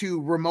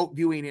into remote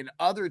viewing and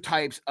other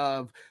types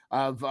of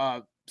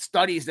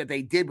studies that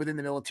they did within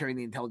the military and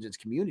the intelligence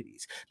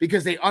communities,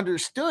 because they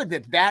understood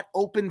that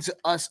opens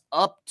us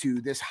up to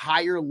this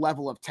higher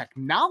level of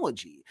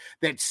technology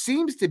that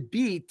seems to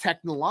be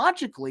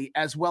technologically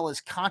as well as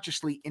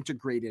consciously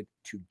integrated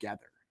together.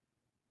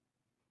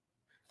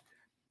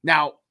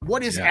 Now,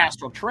 what is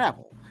astral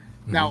travel?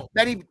 Now,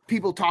 many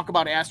people talk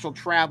about astral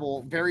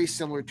travel very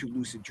similar to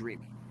lucid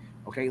dreaming.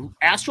 Okay,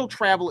 astral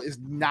travel is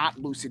not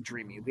lucid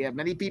dreaming. We have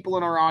many people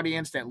in our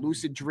audience that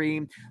lucid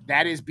dream.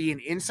 That is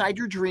being inside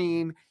your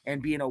dream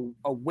and being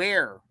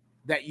aware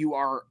that you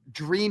are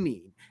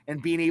dreaming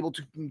and being able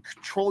to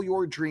control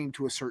your dream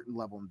to a certain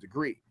level and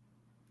degree.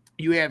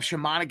 You have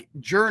shamanic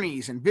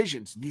journeys and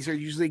visions. These are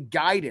usually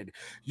guided,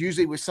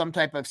 usually with some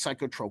type of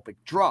psychotropic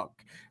drug.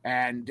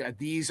 And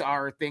these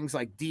are things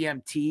like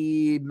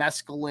DMT,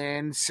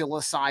 mescaline,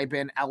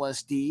 psilocybin,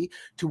 LSD,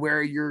 to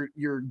where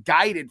you're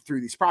guided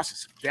through these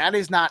processes. That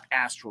is not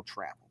astral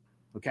travel.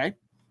 Okay.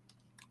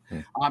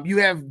 You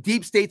have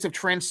deep states of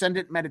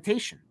transcendent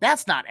meditation.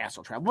 That's not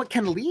astral travel. What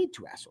can lead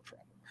to astral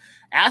travel?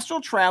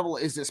 Astral travel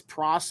is this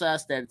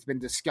process that's been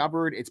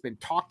discovered. It's been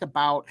talked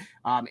about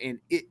in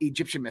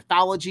Egyptian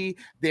mythology.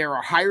 There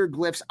are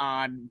hieroglyphs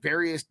on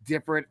various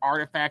different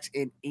artifacts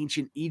in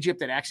ancient Egypt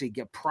that actually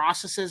give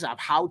processes of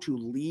how to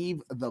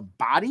leave the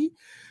body.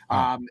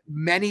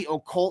 Many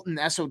occult and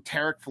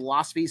esoteric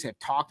philosophies have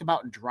talked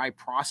about and derived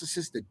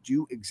processes that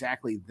do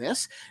exactly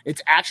this.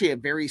 It's actually a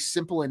very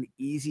simple and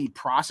easy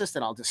process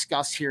that I'll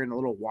discuss here in a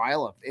little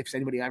while if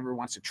anybody ever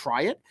wants to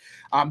try it.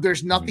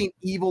 There's nothing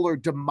evil or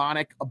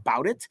demonic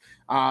about it.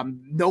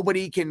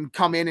 Nobody can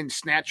come in and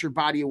snatch your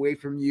body away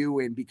from you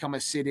and become a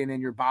sit-in in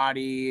your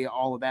body,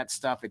 all of that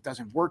stuff. It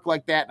doesn't work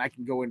like that. And I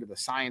can go into the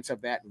science of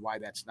that and why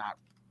that's not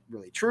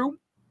really true.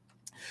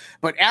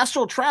 But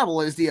astral travel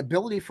is the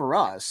ability for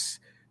us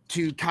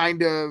to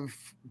kind of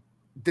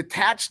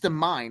detach the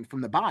mind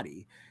from the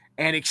body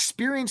and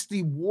experience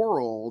the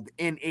world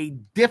in a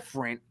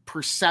different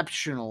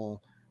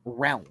perceptual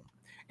realm.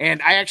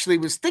 And I actually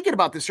was thinking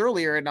about this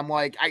earlier, and I'm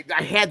like,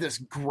 I had this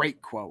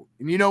great quote.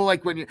 And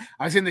like when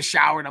I was in the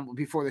shower and I'm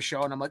before the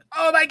show, and I'm like,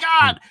 oh my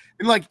God.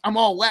 And like, I'm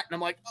all wet. And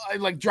I'm like, I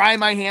like drying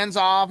my hands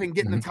off and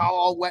getting the towel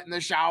all wet in the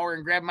shower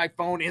and grabbing my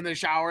phone in the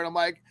shower. And I'm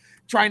like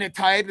trying to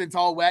type and it's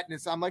all wet. And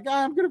I'm like,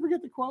 I'm going to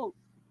forget the quote.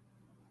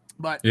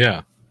 But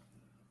yeah.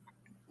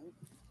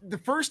 The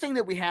first thing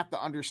that we have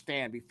to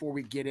understand before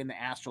we get into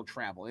astral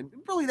travel, and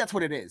really that's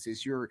what it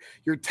is you're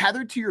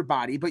tethered to your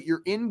body, but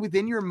you're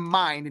within your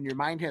mind, and your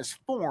mind has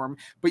form,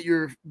 but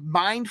your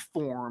mind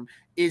form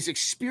is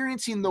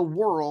experiencing the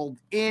world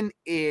in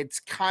its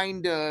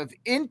kind of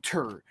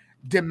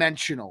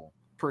interdimensional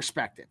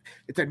perspective.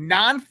 It's a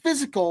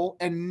non-physical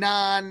and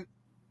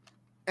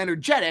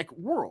non-energetic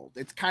world.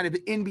 It's kind of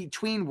in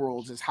between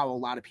worlds is how a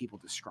lot of people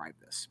describe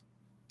this.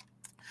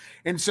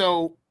 And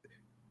so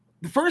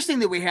the first thing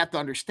that we have to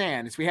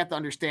understand is we have to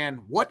understand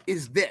what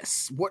is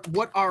this? What is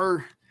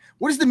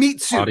the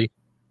meat suit? Body.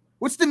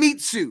 What's the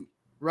meat suit,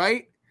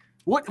 right?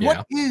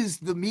 What is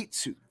the meat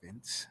suit,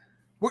 Vince?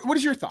 What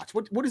is your thoughts?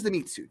 What is the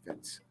meat suit,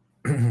 Vince?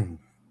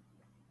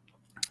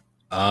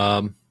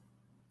 Lost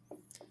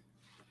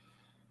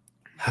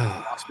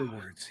for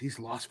words. He's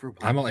lost for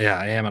words.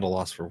 I am at a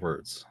loss for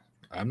words.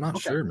 I'm not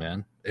sure,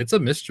 man. It's a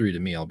mystery to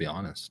me, I'll be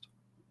honest.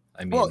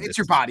 I mean, it's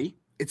your body.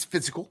 It's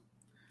physical,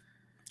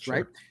 sure.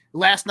 Right?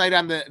 Last night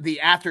on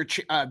the after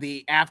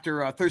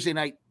Thursday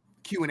night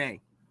Q&A,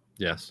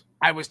 yes,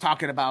 I was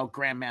talking about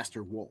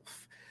Grandmaster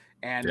Wolf,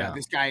 and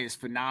this guy is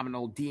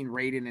phenomenal. Dean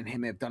Radin and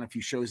him have done a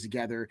few shows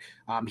together.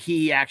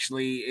 He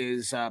actually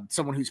is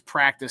someone who's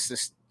practiced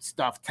this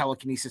stuff,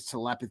 telekinesis,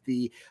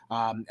 telepathy,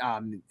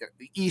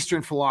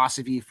 Eastern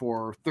philosophy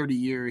for 30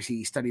 years.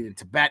 He studied in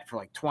Tibet for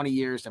like 20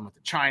 years, then went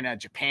to China,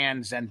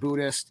 Japan, Zen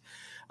Buddhist,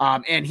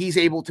 and he's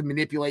able to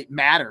manipulate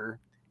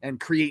matter and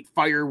create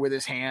fire with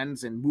his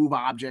hands and move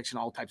objects and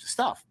all types of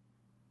stuff.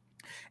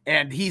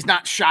 And he's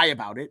not shy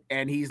about it.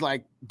 And he's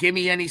like, give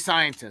me any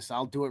scientist.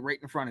 I'll do it right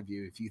in front of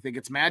you. If you think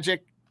it's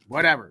magic,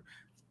 whatever.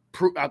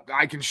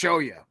 I can show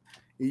you.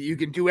 You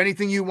can do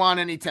anything you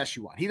want, any test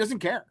you want. He doesn't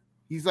care.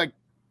 He's like,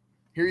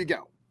 here you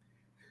go.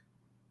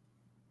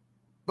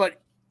 But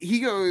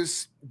he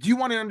goes, do you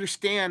want to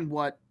understand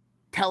what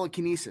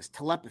telekinesis,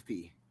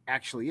 telepathy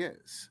actually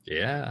is?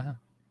 Yeah.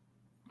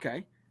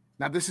 Okay.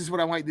 Now, this is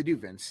what I want you to do,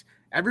 Vince.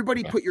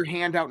 Everybody put your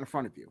hand out in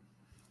front of you.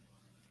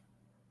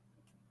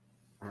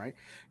 All right.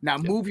 Now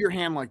move your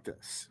hand like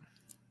this.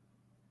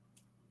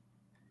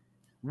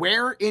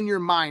 Where in your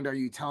mind are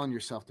you telling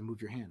yourself to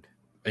move your hand?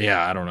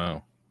 Yeah, I don't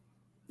know.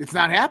 It's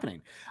not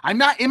happening. I'm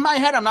not in my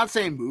head. I'm not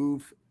saying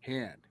move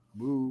hand,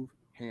 move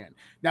hand.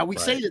 Now we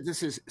say that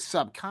this is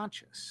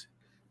subconscious,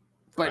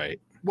 but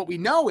what we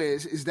know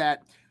is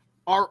that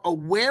our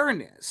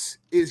awareness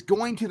is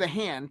going to the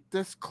hand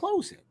to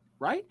close it,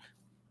 right?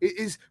 It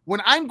is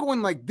when I'm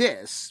going like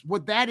this,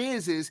 what that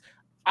is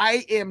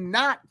I am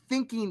not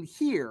thinking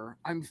here.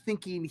 I'm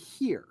thinking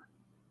here.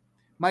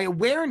 My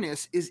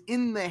awareness is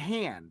in the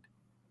hand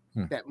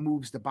that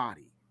moves the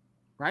body,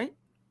 right?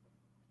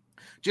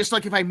 Just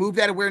like if I move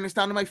that awareness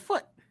down to my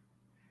foot,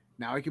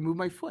 now I can move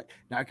my foot.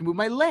 Now I can move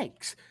my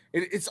legs.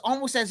 It's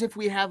almost as if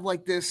we have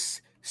like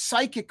this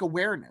psychic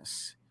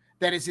awareness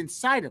that is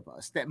inside of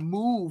us that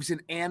moves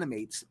and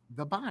animates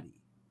the body.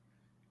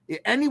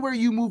 Anywhere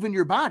you move in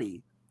your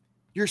body,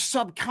 you're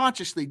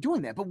subconsciously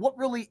doing that. But what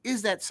really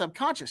is that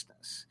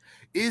subconsciousness?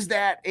 Is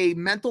that a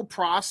mental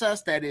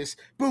process that is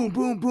boom,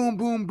 boom, boom,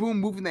 boom, boom,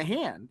 moving the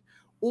hand?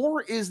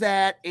 Or is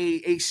that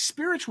a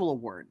spiritual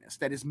awareness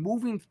that is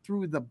moving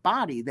through the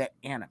body that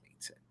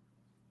animates it?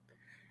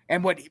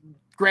 And what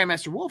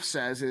Grandmaster Wolf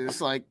says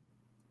is like,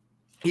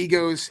 he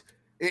goes,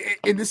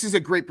 and this is a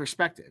great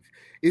perspective,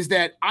 is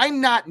that I'm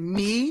not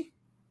me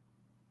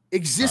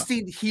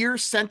existing here,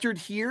 centered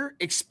here,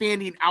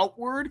 expanding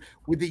outward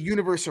with the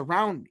universe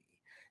around me.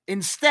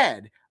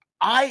 Instead,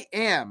 I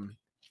am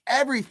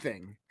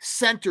everything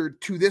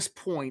centered to this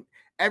point,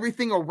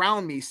 everything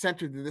around me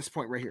centered to this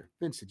point right here.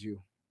 Vince, did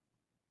you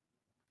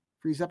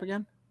freeze up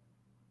again?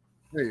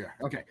 There you are.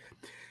 Okay.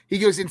 He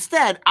goes,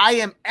 instead, I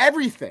am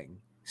everything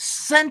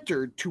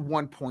centered to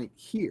one point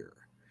here.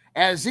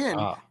 As in,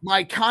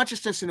 my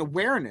consciousness and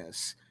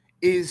awareness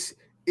is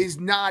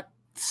not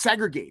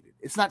segregated.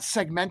 It's not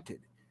segmented.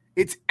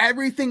 It's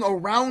everything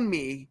around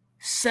me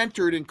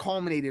centered and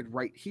culminated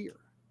right here.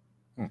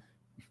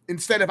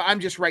 Instead of I'm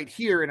just right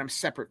here and I'm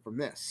separate from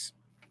this.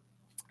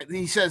 And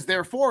he says,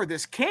 therefore,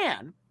 this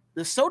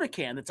soda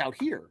can that's out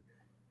here,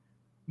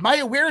 my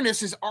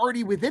awareness is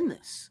already within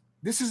this.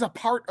 This is a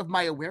part of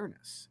my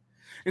awareness.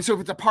 And so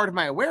if it's a part of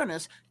my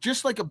awareness,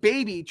 just like a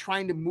baby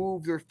trying to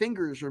move their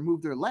fingers or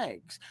move their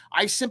legs,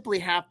 I simply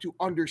have to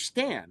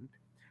understand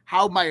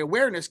how my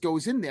awareness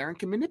goes in there and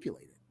can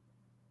manipulate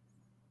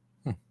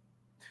it.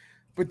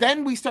 But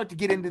then we start to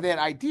get into that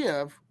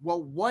idea of,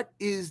 well, what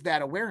is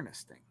that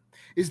awareness thing?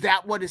 Is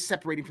that what is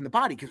separating from the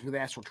body? Because with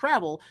astral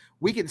travel,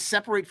 we can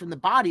separate from the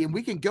body and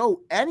we can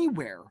go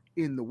anywhere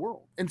in the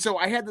world. And so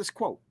I had this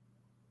quote.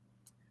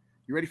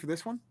 You ready for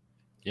this one?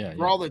 Yeah.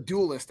 For all the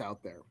dualists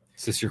out there.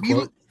 Is this your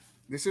quote?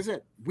 This is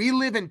it. We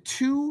live in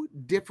two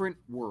different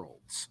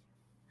worlds.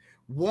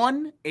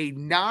 One, a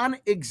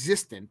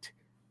non-existent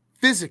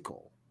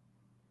physical,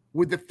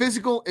 with the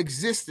physical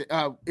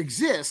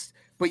exists,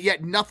 but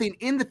yet nothing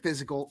in the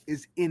physical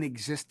is in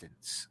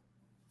existence.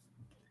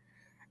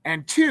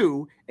 And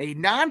two, a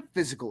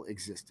non-physical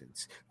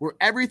existence, where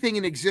everything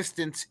in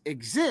existence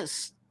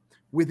exists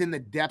within the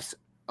depths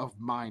of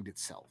mind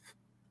itself.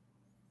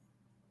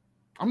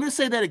 I'm going to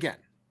say that again.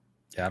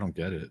 Yeah, I don't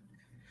get it.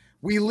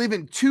 We live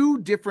in two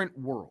different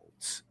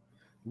worlds.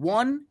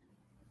 One,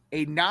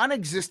 a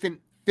non-existent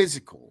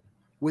physical,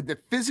 where the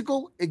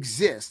physical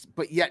exists,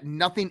 but yet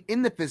nothing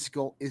in the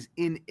physical is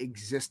in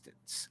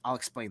existence. I'll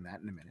explain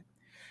that in a minute.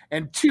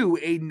 And two,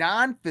 a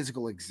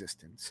non-physical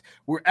existence,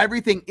 where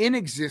everything in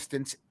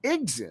existence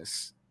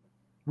exists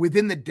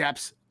within the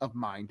depths of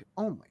mind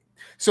only.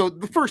 So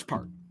the first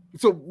part.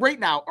 So right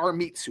now, our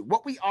meat suit,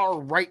 what we are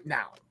right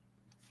now,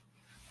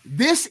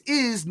 this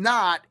is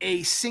not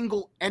a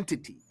single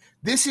entity.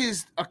 This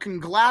is a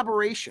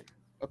conglomeration,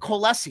 a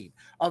coalescing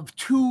of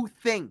two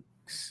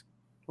things.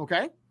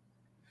 Okay?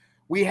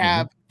 We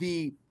have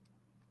the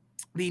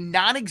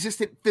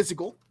non-existent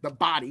physical, the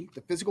body,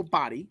 the physical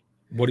body.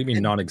 What do you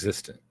mean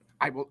non-existent?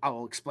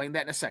 I'll explain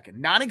that in a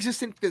second.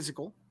 Non-existent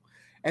physical.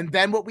 And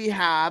then what we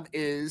have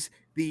is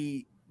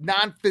the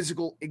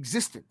non-physical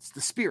existence,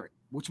 the spirit,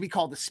 which we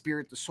call the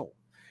spirit, the soul.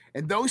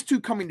 And those two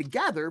coming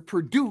together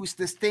produce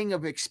this thing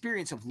of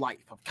experience of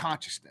life, of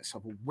consciousness,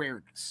 of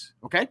awareness.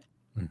 Okay?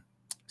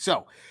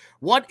 So,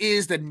 what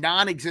is the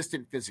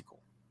non-existent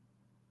physical?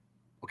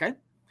 Okay?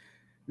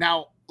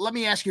 Now, let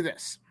me ask you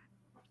this.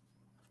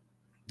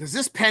 Does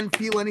this pen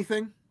feel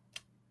anything?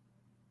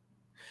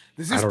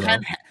 Does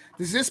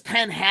this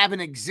pen have an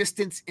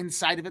existence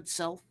inside of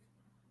itself?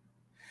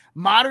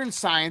 Modern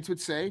science would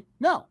say,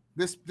 no,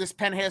 this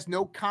pen has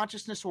no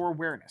consciousness or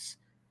awareness.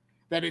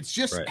 That it's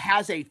just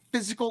has a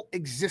physical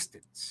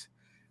existence,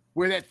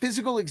 where that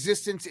physical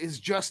existence is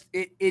just,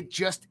 it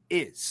just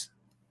is.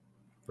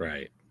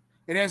 Right.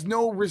 It has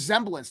no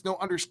resemblance, no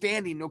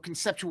understanding, no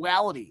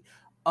conceptuality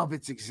of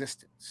its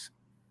existence.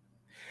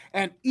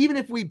 And even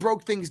if we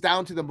broke things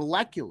down to the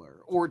molecular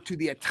or to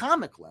the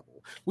atomic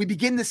level, we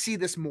begin to see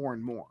this more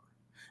and more.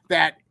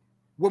 That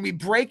when we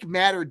break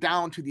matter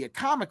down to the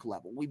atomic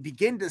level, we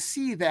begin to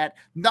see that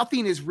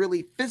nothing is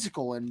really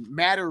physical and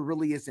matter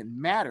really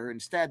isn't matter.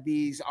 Instead,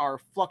 these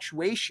are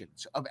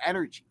fluctuations of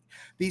energy.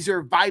 These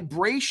are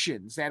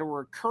vibrations that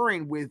are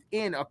occurring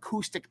within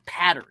acoustic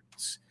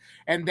patterns.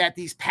 And that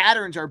these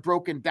patterns are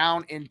broken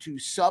down into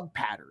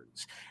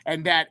sub-patterns.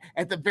 And that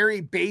at the very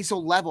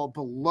basal level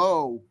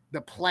below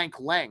the Planck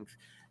length,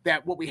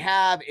 that what we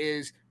have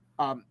is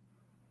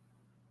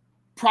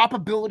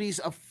probabilities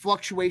of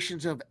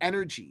fluctuations of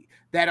energy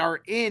that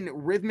are in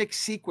rhythmic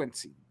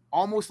sequencing,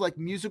 almost like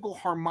musical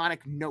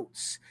harmonic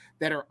notes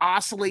that are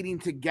oscillating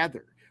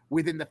together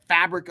within the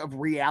fabric of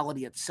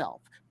reality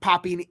itself,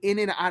 popping in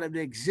and out of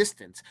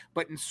existence,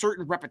 but in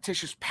certain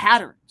repetitious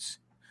patterns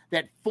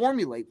that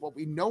formulate what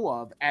we know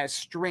of as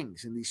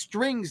strings. And these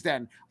strings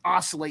then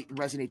oscillate and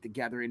resonate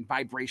together in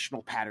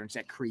vibrational patterns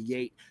that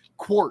create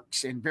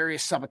quarks and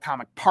various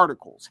subatomic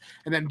particles.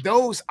 And then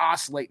those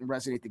oscillate and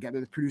resonate together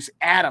to produce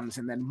atoms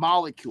and then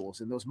molecules.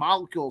 And those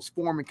molecules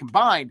form and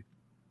combine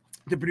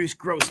to produce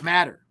gross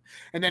matter.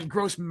 And then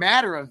gross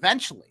matter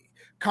eventually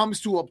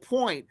comes to a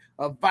point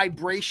of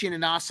vibration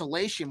and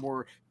oscillation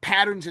where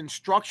patterns and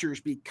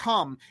structures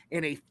become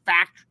in a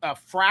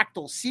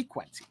fractal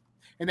sequencing.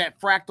 And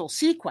that fractal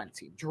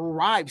sequencing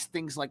derives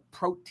things like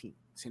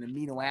proteins and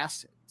amino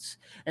acids.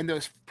 And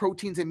those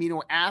proteins and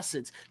amino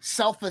acids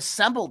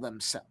self-assemble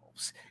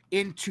themselves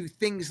into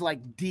things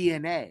like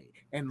DNA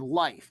and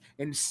life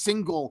and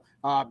single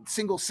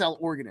cell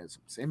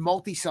organisms and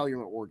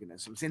multicellular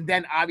organisms, and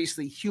then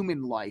obviously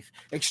human life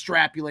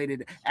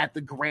extrapolated at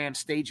the grand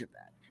stage of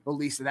that. Or at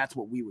least that's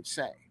what we would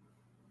say.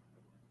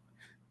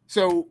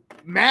 So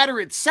matter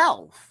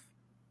itself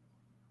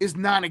is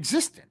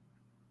non-existent.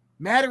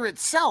 Matter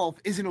itself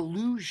is an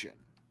illusion.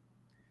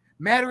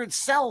 Matter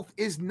itself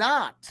is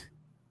not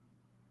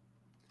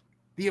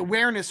the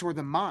awareness or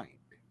the mind.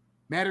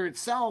 Matter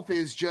itself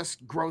is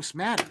just gross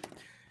matter.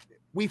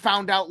 We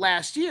found out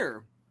last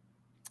year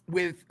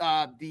with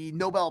the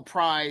Nobel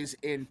Prize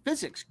in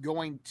Physics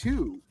going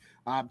to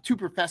two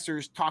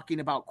professors talking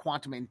about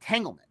quantum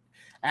entanglement.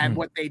 And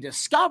what they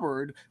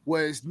discovered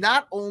was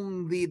not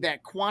only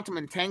that quantum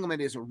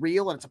entanglement is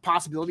real and it's a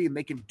possibility and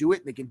they can do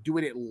it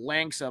at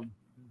lengths of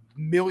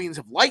millions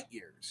of light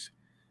years,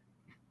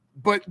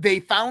 but they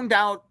found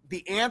out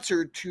the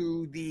answer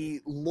to the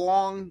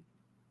long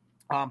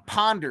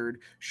pondered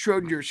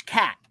Schrodinger's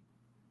cat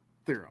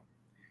theorem.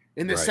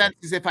 In the sense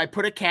is if I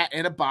put a cat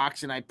in a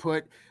box and I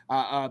put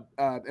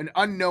an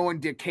unknown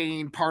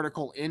decaying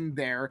particle in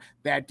there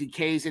that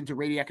decays into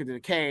radioactive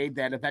decay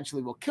that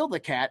eventually will kill the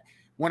cat,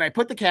 when I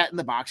put the cat in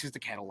the box, is the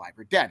cat alive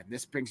or dead? And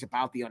this brings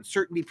about the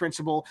uncertainty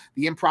principle,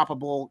 the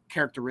improbable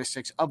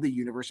characteristics of the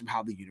universe and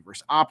how the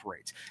universe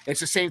operates.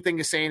 It's the same thing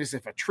as saying is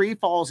if a tree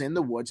falls in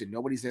the woods and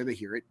nobody's there to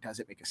hear it, does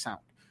it make a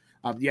sound?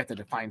 You have to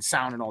define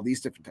sound and all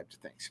these different types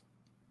of things.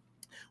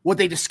 What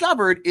they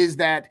discovered is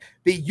that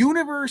the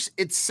universe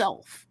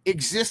itself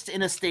exists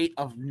in a state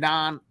of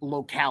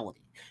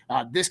non-locality.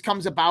 This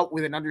comes about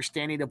with an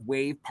understanding of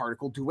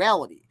wave-particle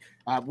duality.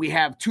 We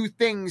have two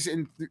things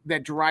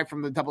that derive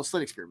from the double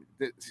slit experiment.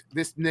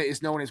 This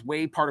is known as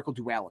wave-particle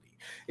duality,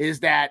 is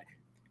that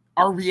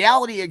our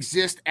reality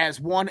exists as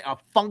a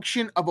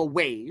function of a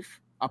wave,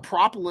 a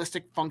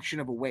probabilistic function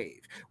of a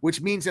wave,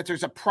 which means that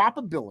there's a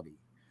probability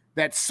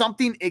that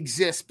something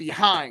exists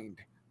behind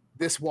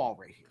this wall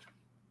right here.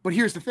 But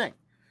here's the thing.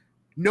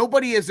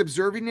 Nobody is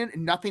observing it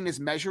and nothing is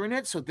measuring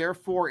it, so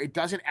therefore it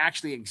doesn't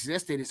actually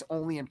exist. It is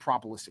only in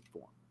probabilistic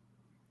form.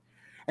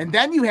 And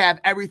then you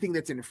have everything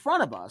that's in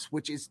front of us,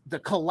 which is the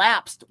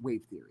collapsed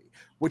wave theory,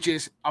 which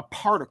is a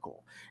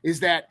particle,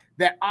 is that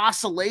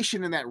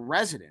oscillation and that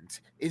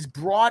resonance is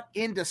brought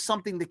into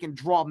something that can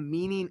draw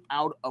meaning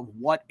out of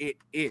what it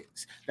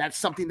is. That's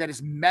something that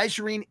is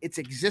measuring its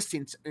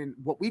existence and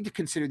what we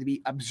consider to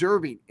be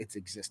observing its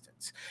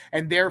existence.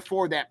 And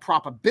therefore that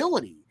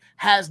probability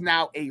has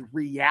now a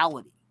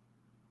reality.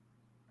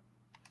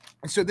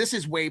 And so this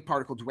is wave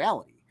particle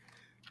duality.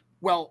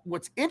 Well,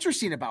 what's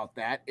interesting about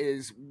that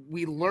is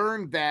we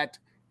learned that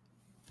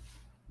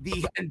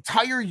the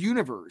entire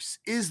universe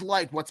is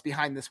like what's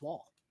behind this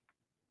wall.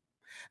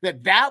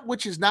 That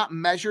which is not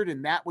measured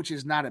and that which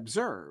is not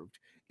observed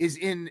is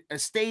in a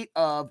state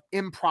of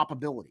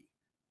improbability,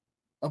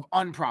 of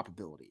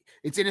unprobability.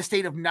 It's in a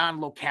state of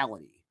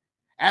non-locality.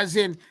 As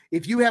in,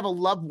 if you have a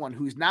loved one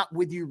who's not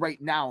with you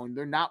right now and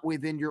they're not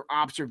within your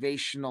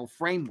observational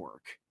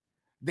framework,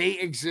 they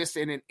exist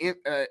in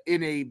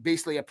a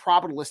basically a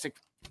probabilistic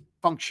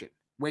function,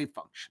 wave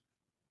function.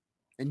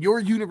 And your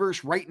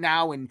universe right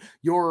now and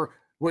your,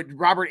 what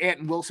Robert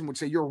Anton Wilson would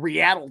say, your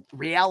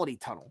reality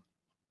tunnel,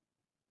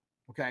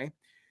 okay,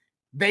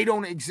 they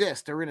don't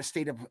exist. They're in a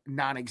state of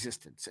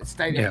non-existence, a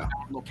state of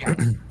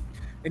non-locality.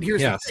 And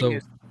here's the thing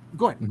is,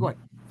 go ahead.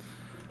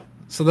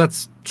 So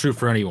that's true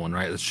for anyone,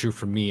 right? That's true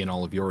for me and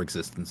all of your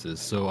existences.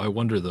 So I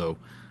wonder though,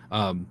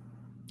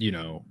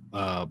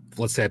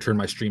 let's say I turn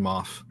my stream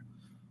off.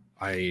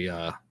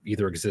 I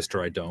either exist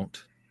or I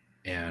don't.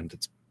 And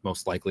it's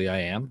most likely I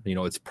am.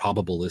 It's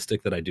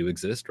probabilistic that I do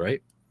exist,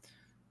 right?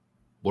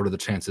 What are the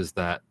chances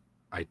that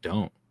I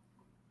don't,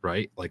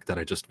 right? Like that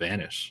I just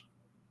vanish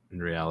in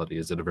reality?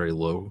 Is it a very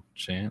low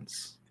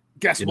chance?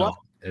 Guess what?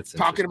 It's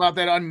talking about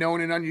that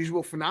unknown and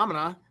unusual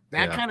phenomena.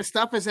 That kind of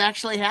stuff has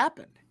actually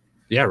happened.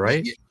 Yeah,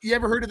 right. You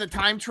ever heard of the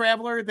time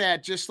traveler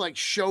that just like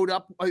showed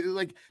up?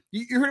 Like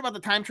you heard about the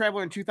time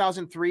traveler in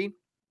 2003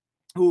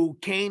 who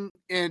came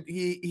and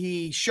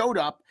he showed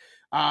up.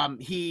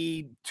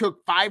 He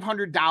took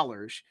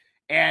 $500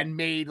 and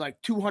made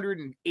like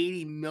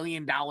 $280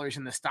 million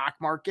in the stock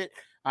market.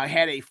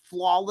 Had a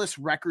flawless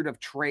record of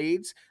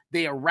trades.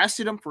 They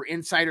arrested him for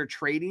insider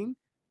trading.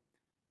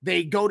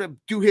 They go to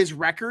do his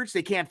records.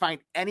 They can't find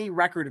any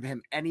record of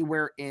him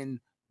anywhere in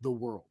the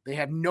world. They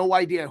have no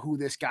idea who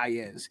this guy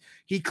is.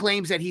 He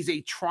claims that he's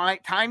a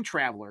time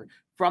traveler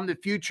from the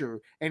future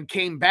and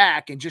came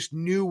back and just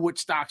knew what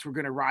stocks were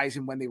going to rise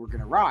and when they were going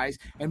to rise.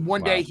 And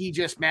one day he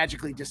just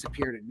magically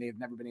disappeared and they have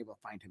never been able to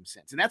find him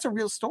since. And that's a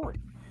real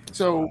story.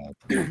 So,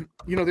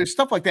 there's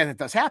stuff like that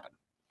does happen.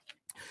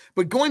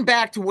 But going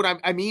back to what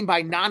I mean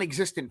by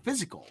non-existent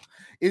physical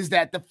is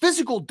that the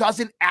physical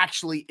doesn't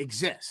actually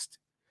exist.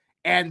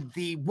 And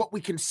what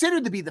we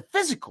consider to be the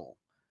physical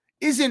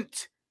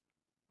isn't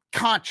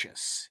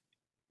conscious.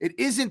 It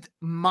isn't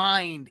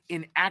mind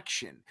in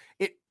action.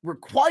 It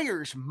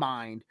requires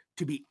mind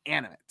to be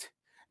animate.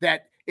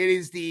 That it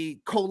is the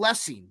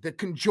coalescing, the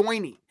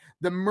conjoining,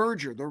 the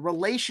merger, the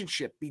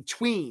relationship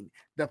between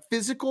the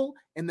physical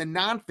and the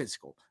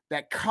non-physical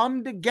that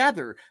come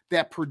together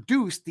that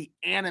produce the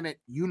animate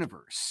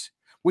universe,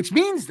 which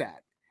means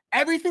that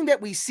everything that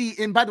we see,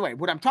 and by the way,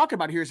 what I'm talking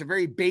about here is a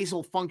very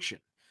basal function.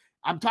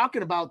 I'm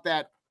talking about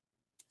that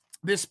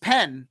this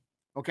pen,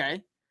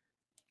 okay,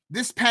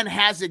 this pen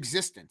has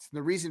existence.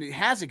 The reason it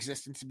has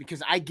existence is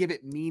because I give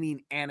it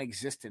meaning and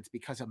existence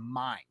because of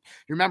mine.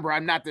 Remember,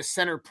 I'm not the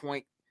center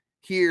point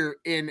here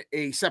in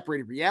a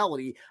separated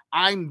reality.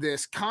 I'm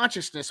this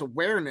consciousness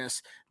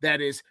awareness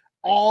that is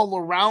all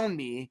around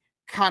me,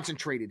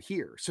 concentrated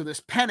here. So this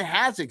pen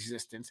has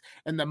existence,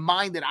 and the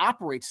mind that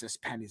operates this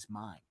pen is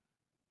mine,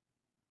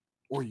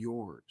 or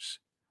yours,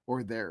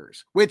 or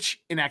theirs,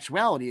 which in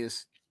actuality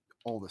is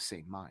all the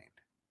same mind,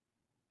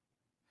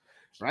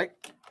 right?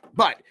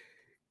 But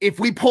if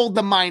we pulled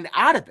the mind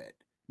out of it,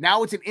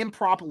 now it's an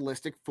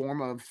improbabilistic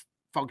form of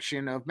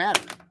function of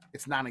matter.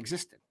 It's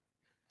non-existent.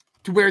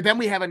 To where then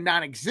we have a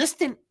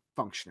non-existent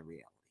function of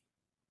reality.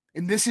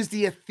 And this is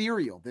the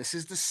ethereal. This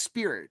is the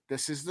spirit.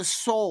 This is the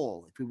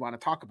soul, if we want to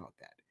talk about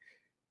that.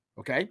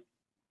 Okay?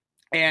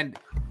 And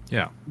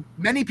yeah,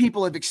 many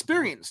people have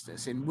experienced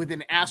this. And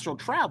within astral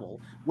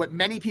travel, what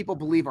many people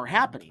believe are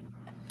happening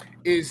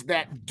is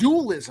that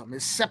dualism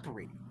is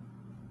separating.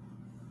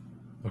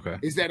 Okay.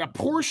 Is that a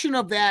portion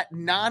of that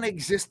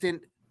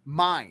non-existent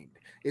mind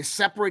is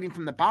separating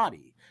from the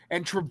body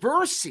and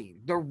traversing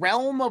the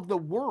realm of the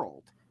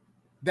world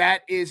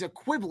that is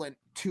equivalent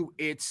to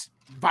its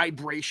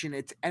vibration,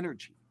 its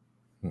energy.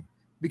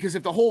 Because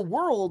if the whole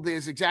world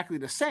is exactly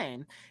the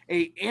same,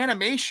 an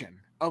animation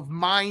of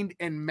mind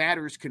and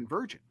matter's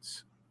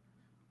convergence,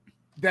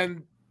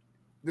 then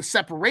the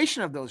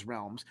separation of those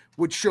realms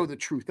would show the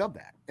truth of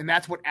that. And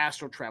that's what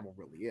astral travel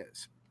really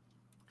is.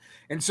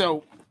 And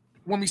so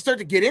when we start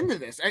to get into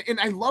this, and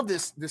I love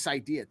this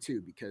idea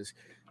too, because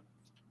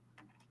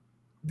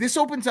this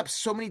opens up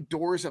so many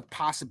doors of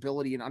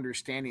possibility and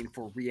understanding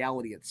for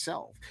reality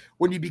itself.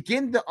 When you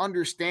begin to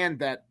understand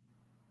that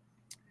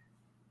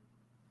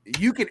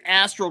you can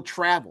astral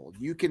travel,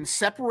 you can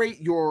separate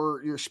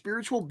your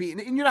spiritual being,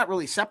 and you're not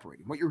really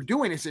separating. What you're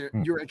doing is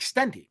you're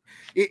extending.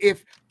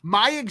 If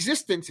my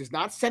existence is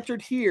not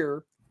centered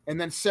here and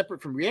then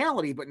separate from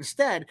reality, but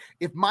instead,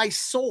 if my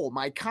soul,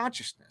 my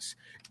consciousness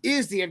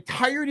is the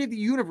entirety of the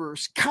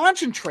universe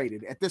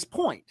concentrated at this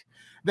point,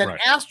 then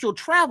astral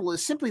travel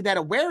is simply that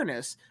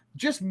awareness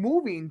just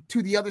moving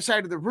to the other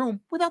side of the room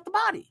without the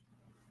body.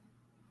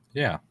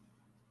 Yeah.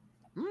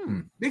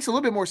 Makes a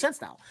little bit more sense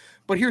now.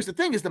 But here's the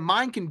thing is the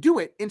mind can do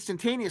it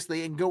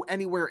instantaneously and go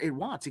anywhere it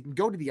wants. It can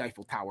go to the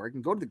Eiffel Tower. It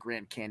can go to the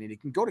Grand Canyon.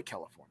 It can go to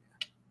California.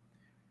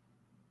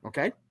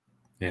 Okay?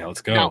 Yeah,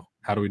 let's go. Now,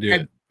 how do we do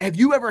it? Have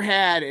you ever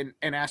had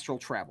an astral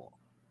travel?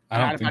 I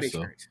don't think so.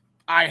 Experience?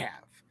 I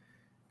have.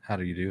 How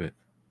do you do it?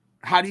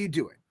 How do you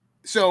do it?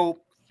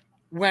 So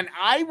when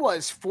I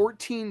was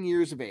 14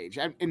 years of age,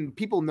 and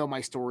people know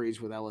my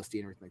stories with LSD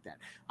and everything like that,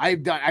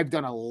 I've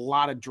done a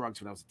lot of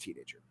drugs when I was a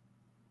teenager.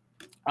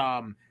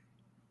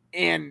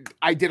 And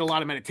I did a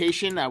lot of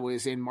meditation. I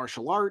was in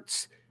martial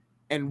arts.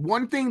 And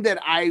one thing that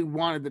I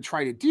wanted to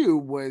try to do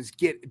was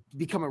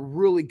become a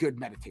really good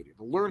meditator,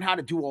 to learn how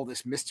to do all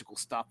this mystical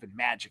stuff and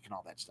magic and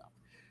all that stuff.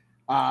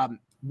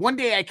 One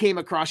day I came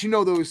across,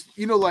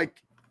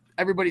 like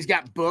everybody's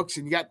got books,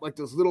 and you got like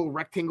those little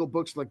rectangle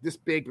books like this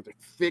big with the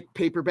thick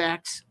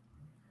paperbacks.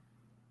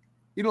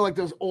 Like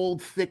those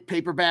old thick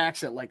paperbacks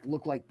that like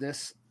look like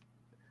this.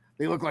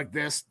 They look like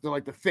this. They're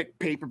like the thick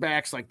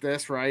paperbacks like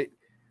this, right?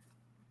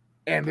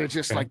 And they're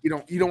just like, you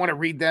don't want to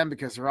read them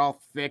because they're all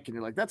thick, and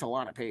you're like, that's a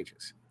lot of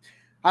pages.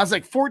 I was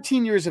like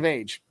 14 years of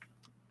age,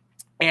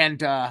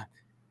 and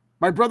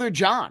my brother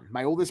John,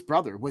 my oldest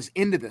brother, was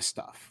into this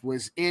stuff,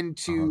 was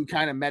into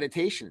kind of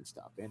meditation and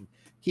stuff. And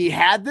he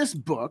had this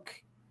book,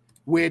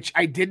 which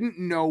I didn't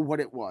know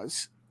what it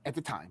was at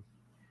the time.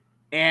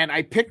 And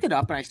I picked it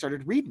up and I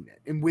started reading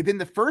it. And within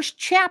the first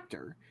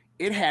chapter,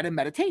 it had a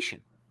meditation.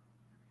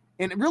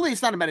 And really,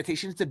 it's not a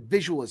meditation, it's a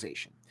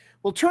visualization.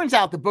 Well, it turns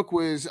out the book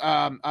was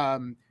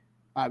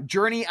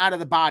Journey Out of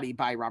the Body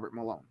by Robert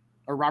Monroe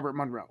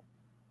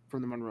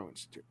from the Monroe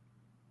Institute.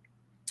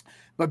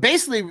 But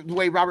basically, the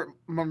way Robert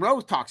Monroe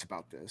talks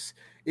about this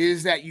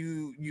is that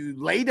you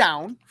lay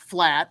down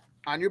flat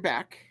on your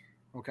back,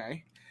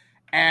 okay?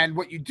 And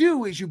what you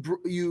do is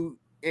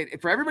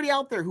for everybody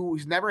out there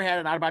who's never had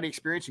an out-of-body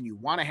experience and you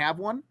want to have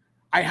one,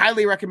 I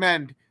highly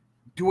recommend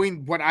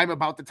doing what I'm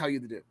about to tell you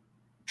to do.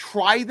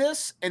 Try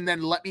this and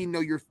then let me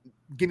know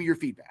give me your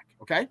feedback,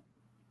 okay?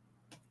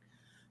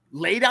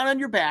 Lay down on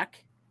your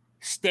back,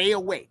 stay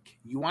awake.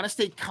 You want to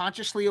stay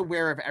consciously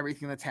aware of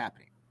everything that's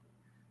happening.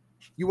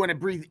 You want to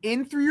breathe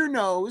in through your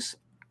nose,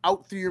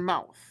 out through your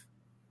mouth,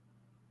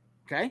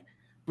 okay?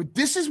 But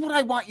this is what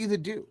I want you to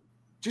do.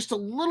 Just a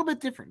little bit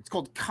different. It's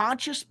called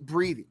conscious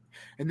breathing.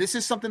 And this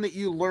is something that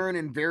you learn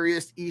in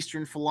various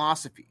Eastern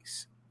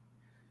philosophies.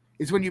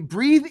 Is when you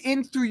breathe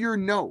in through your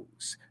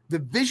nose,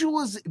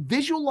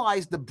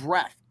 visualize the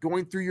breath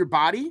going through your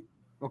body,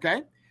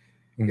 okay?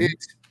 Mm-hmm.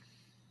 It's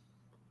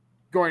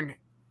going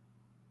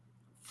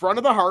front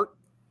of the heart,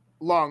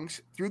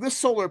 lungs through the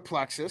solar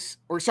plexus,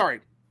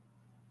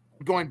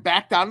 going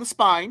back down the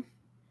spine,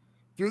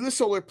 through the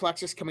solar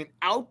plexus, coming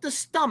out the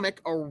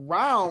stomach,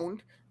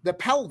 around the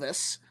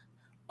pelvis,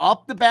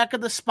 up the back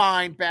of the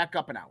spine, back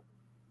up and out.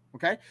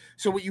 Okay?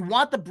 So what you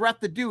want the breath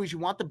to do is you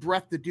want the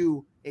breath to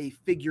do a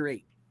figure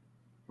 8.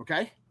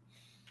 Okay?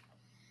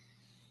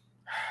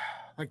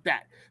 Like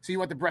that. So you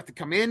want the breath to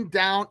come in,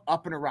 down,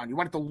 up, and around. You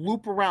want it to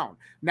loop around.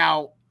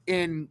 Now,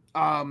 in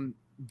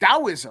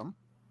Taoism,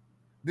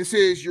 this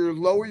is your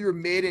lower, your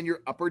mid, and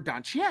your upper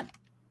dantian.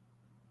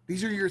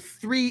 These are your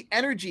 3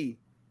 energy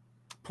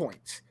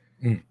points.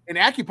 In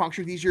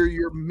acupuncture, these are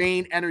your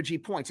main energy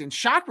points. In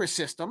chakra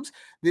systems,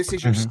 this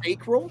is your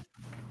sacral.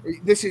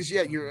 This is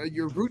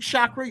your root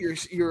chakra, your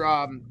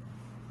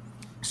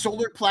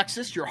solar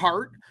plexus, your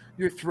heart,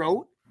 your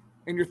throat,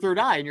 and your third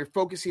eye, and you're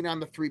focusing on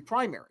the 3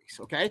 primaries,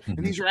 okay?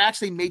 And these are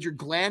actually major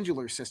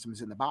glandular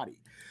systems in the body.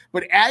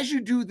 But as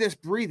you do this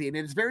breathing,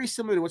 it's very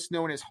similar to what's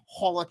known as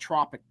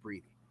holotropic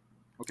breathing,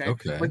 okay?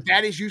 But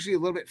that is usually a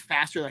little bit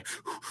faster, like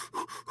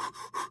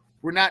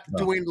we're not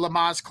doing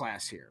Lamaze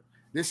class here.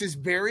 This is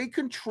very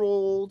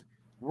controlled,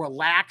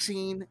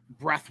 relaxing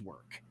breath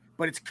work,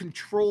 but it's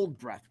controlled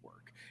breath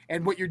work.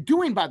 And what you're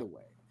doing, by the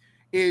way,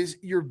 is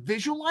you're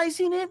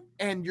visualizing it,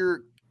 and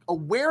your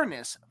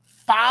awareness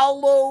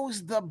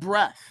follows the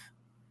breath.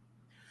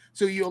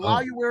 So you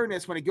allow your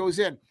awareness when it goes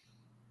in.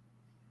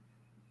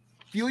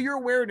 Feel your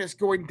awareness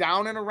going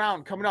down and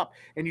around, coming up,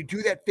 and you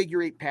do that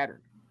figure 8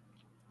 pattern.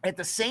 At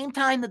the same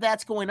time that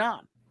that's going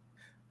on,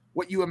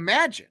 what you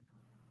imagine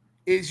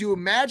is you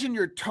imagine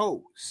your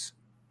toes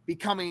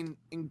becoming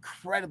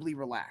incredibly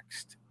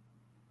relaxed.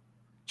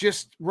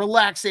 Just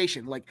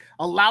relaxation, like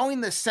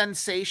allowing the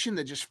sensation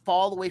to just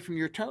fall away from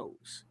your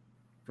toes,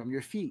 from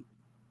your feet,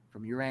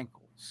 from your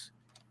ankles,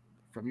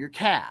 from your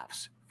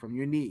calves, from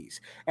your knees.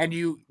 And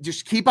you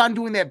just keep on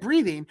doing that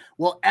breathing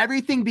while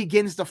everything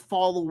begins to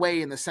fall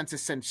away in the sense of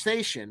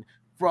sensation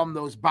from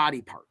those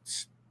body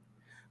parts.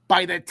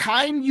 By the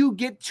time you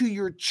get to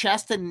your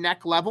chest and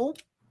neck level,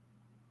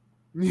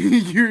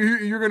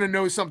 you're going to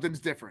know something's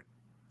different.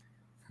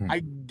 I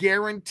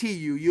guarantee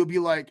you'll be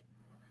like,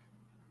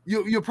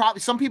 you'll probably,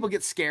 some people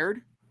get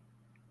scared,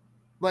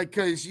 like,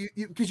 because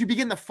you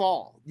begin to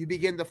fall. You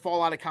begin to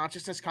fall out of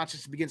consciousness.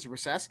 Consciousness begins to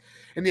recess.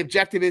 And the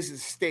objective is to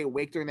stay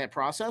awake during that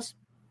process.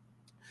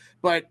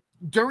 But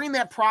during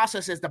that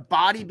process, as the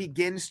body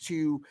begins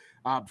to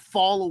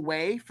fall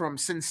away from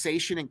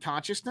sensation and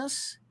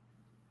consciousness,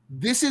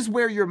 this is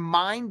where your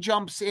mind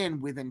jumps in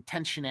with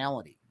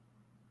intentionality.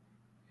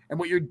 And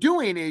what you're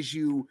doing is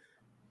you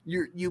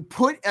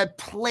put a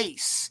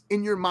place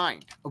in your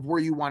mind of where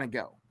you want to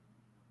go.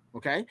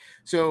 Okay.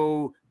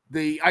 So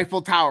the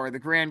Eiffel Tower, the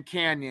Grand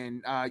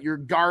Canyon, your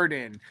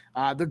garden,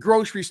 the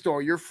grocery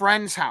store, your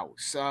friend's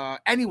house,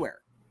 anywhere.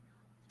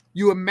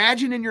 You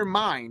imagine in your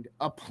mind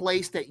a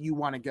place that you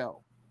want to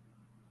go.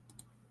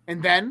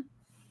 And then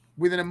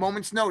within a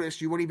moment's notice,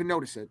 you won't even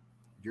notice it.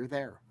 You're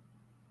there.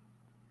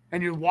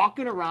 And you're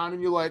walking around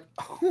and you're like,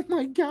 oh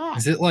my God.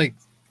 Is it like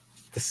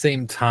the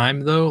same time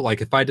though?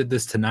 Like if I did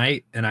this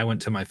tonight and I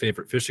went to my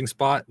favorite fishing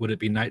spot, would it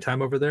be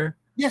nighttime over there?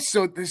 Yes.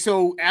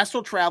 So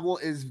astral travel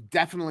is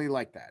definitely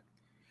like that.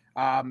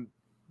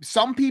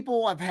 Some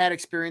people have had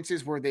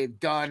experiences where they've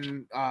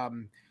done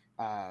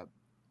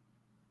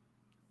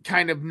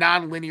kind of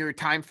non-linear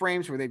time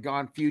frames where they've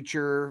gone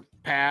future,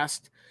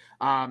 past.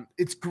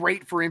 It's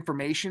great for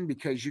information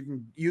because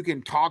you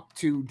can talk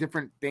to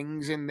different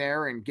things in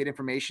there and get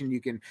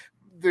information.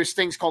 There's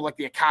things called like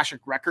the Akashic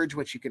records,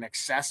 which you can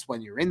access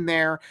when you're in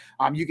there.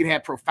 You can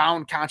have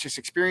profound conscious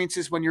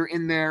experiences when you're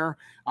in there.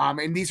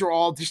 And these are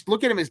all, just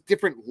look at them as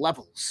different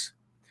levels,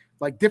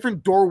 like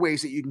different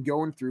doorways that you can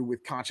go in through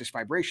with conscious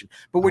vibration.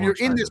 But when you're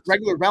in this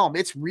regular realm,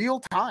 it's real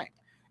time.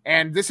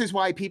 And this is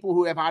why people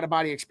who have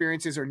out-of-body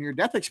experiences or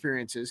near-death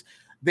experiences,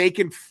 they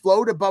can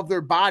float above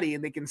their body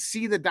and they can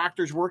see the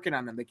doctors working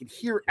on them. They can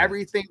hear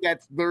everything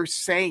that they're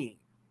saying.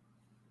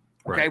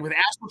 Okay. Right. With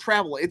astral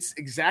travel, it's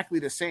exactly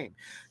the same.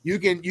 You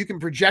can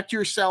project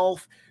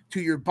yourself to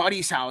your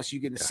buddy's house.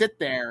 You can sit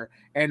there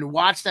and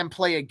watch them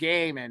play a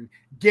game and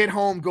get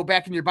home, go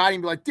back in your body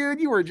and be like, dude,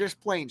 you were just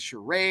playing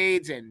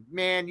charades. And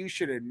man, you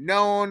should have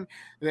known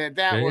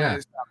that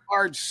was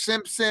Marge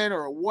Simpson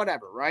or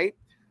whatever. Right.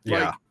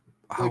 Yeah. Like,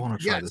 I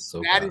want to try this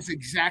so bad. That is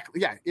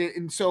exactly,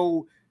 and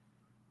so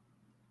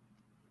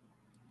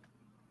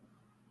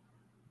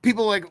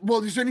people are like,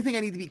 well, is there anything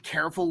I need to be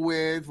careful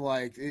with?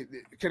 Like,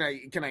 can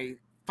I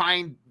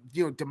find,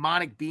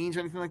 demonic beings or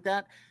anything like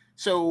that?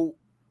 So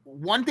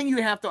one thing you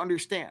have to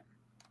understand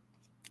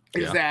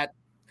is that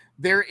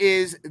there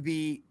is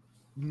the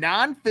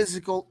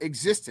non-physical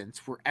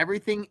existence where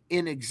everything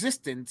in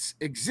existence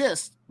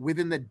exists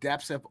within the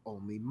depths of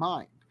only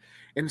mind.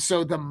 And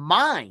so the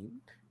mind,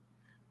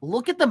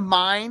 look at the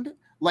mind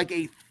like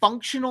a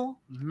functional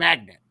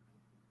magnet,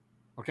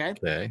 okay?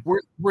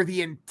 Where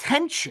the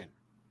intention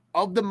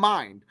of the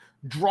mind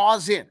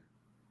draws in,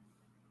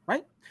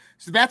 right?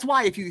 So that's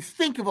why if you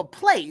think of a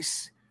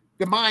place,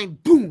 the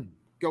mind, boom,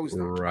 goes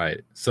there.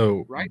 Right.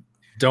 So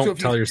don't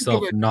tell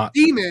yourself not.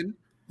 Demon,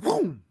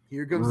 boom,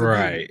 Here comes the demon.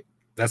 Right.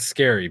 That's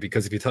scary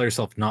because if you tell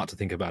yourself not to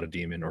think about a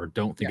demon or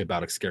don't think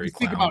about a scary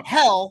clown, think about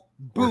hell,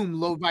 boom,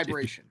 low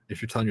vibration.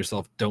 If you're telling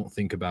yourself don't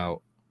think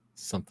about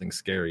something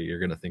scary, you're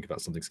going to think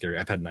about something scary.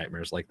 I've had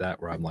nightmares like that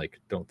where I'm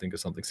like, don't think of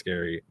something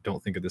scary,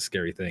 don't think of this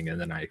scary thing,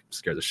 and then I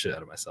scare the shit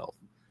out of myself.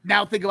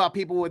 Now think about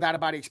people with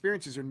out-of-body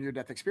experiences or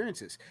near-death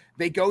experiences.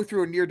 They go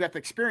through a near-death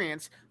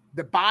experience,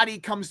 the body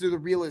comes to the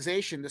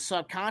realization, the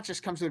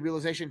subconscious comes to the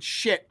realization,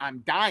 shit,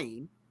 I'm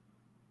dying.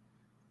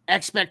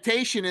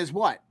 Expectation is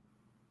what?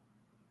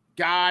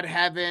 God,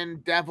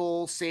 heaven,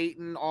 devil,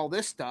 Satan, all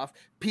this stuff.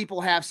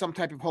 People have some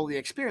type of holy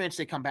experience.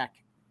 They come back.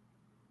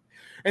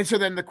 And so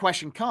then the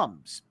question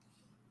comes,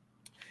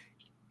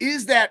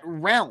 is that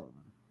realm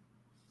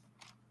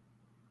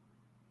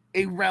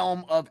a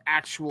realm of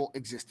actual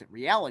existent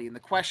reality? And the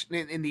question,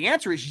 and the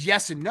answer is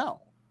yes and no,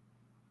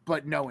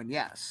 but no and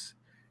yes.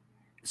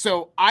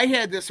 So I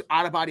had this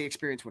out-of-body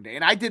experience one day,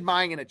 and I did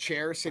mine in a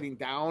chair sitting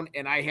down,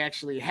 and I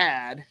actually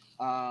had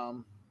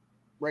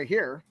right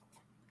here,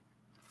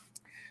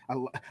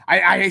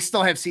 I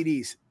still have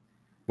CDs.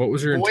 What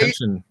was your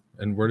intention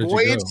and where did you go?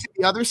 Voyage to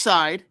the other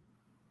side.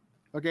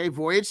 Okay,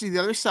 Voyage to the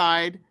Other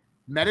Side,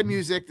 Meta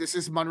Music. This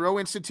is Monroe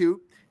Institute,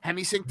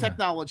 Hemisync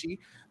Technology.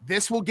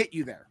 This will get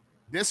you there.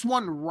 This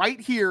one right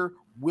here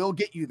will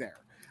get you there.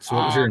 So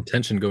what was your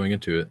intention going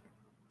into it?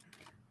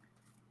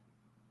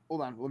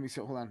 Hold on. Let me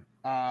see. Hold on.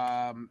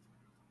 I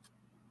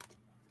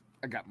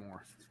got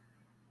more.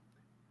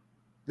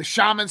 The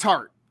Shaman's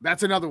Heart.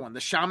 That's another one.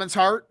 The Shaman's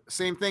Heart.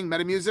 Same thing.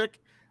 Meta Music.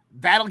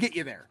 That'll get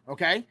you there.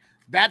 Okay.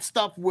 That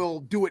stuff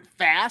will do it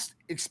fast,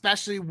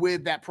 especially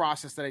with that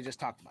process that I just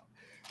talked about.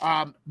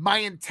 My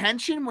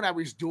intention when I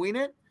was doing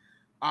it,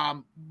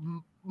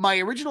 my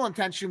original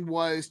intention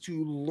was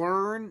to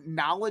learn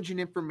knowledge and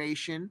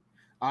information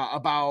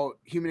about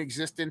human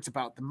existence,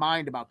 about the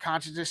mind, about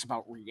consciousness,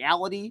 about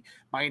reality.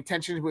 My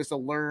intention was to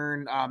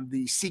learn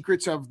the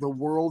secrets of the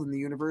world and the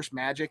universe,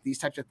 magic, these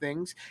types of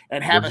things,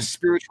 and have a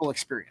spiritual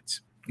experience.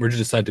 Where'd you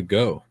decide to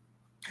go?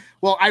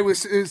 Well, I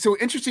was so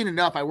interesting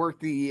enough. I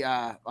worked the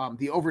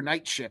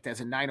overnight shift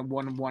as a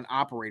 911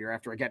 operator.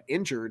 After I got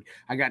injured,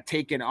 I got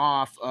taken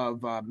off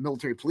of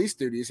military police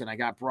duties, and I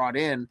got brought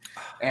in.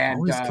 And I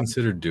always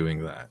considered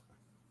doing that.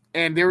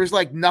 And there was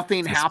like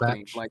nothing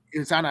happening. Like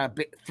it's on a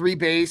 3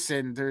 base,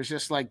 and there's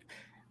just like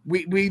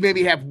we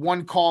maybe have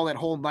one call that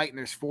whole night, and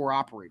there's 4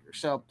 operators.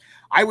 So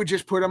I would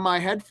just put on my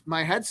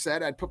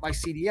headset. I'd put my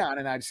CD on,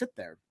 and I'd sit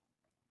there.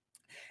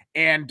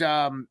 And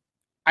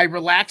I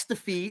relaxed the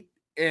feet.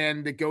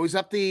 And it goes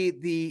up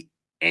the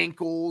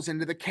ankles,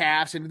 into the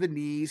calves, into the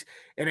knees.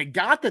 And it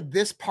got to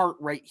this part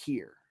right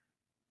here.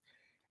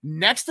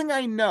 Next thing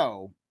I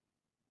know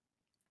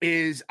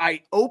is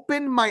I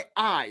opened my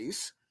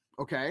eyes,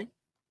 okay?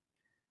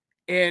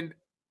 And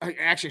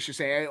I should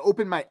say I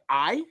opened my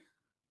eye,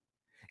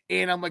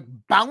 and I'm like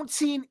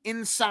bouncing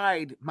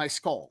inside my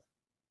skull.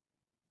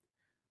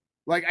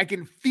 Like I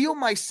can feel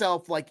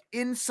myself like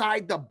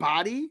inside the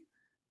body,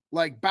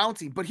 like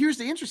bouncing. But here's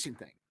the interesting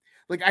thing.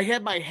 Like I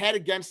had my head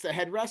against the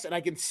headrest and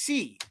I can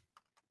see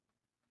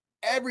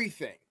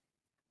everything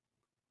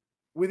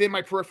within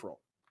my peripheral,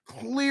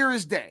 clear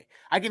as day.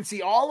 I can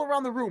see all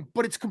around the room,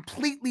 but it's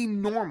completely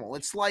normal.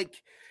 It's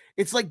like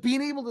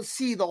being able to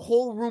see the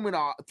whole room in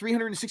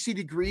 360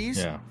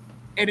 degrees and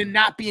it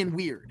not being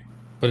weird.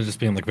 But it just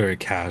being like very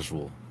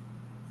casual.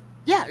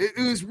 Yeah, it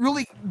was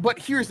really, but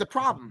here's the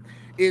problem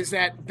is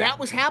that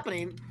was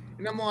happening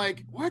and I'm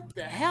like, what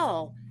the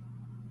hell?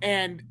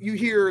 And you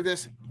hear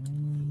this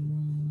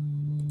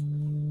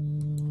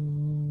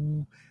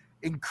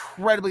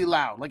incredibly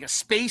loud, like a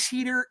space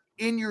heater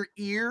in your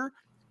ear,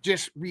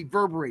 just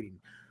reverberating.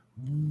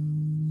 I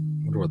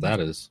wonder what that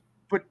is.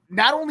 But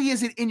not only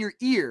is it in your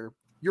ear,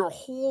 your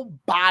whole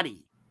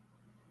body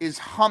is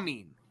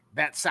humming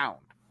that sound.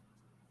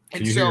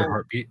 Can you hear your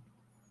heartbeat?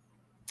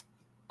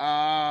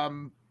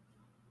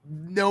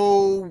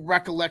 No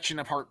recollection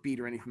of heartbeat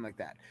or anything like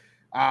that.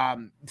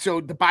 So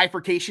the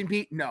bifurcation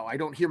beat, no, I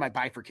don't hear my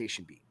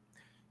bifurcation beat.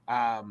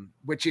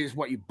 Which is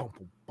what you boom,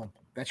 boom, boom, boom.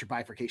 That's your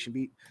bifurcation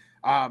beat.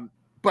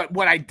 But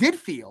what I did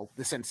feel,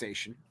 the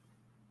sensation,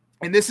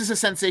 and this is a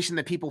sensation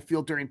that people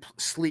feel during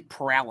sleep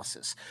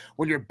paralysis,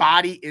 when your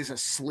body is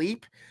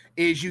asleep,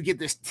 is you get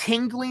this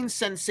tingling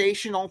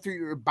sensation all through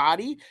your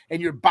body,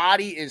 and your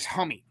body is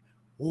humming.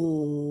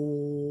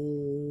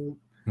 Ooh.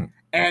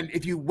 And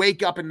if you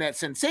wake up in that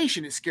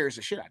sensation, it scares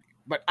the shit out of you.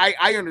 But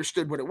I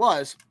understood what it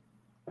was,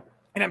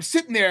 and I'm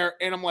sitting there,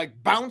 and I'm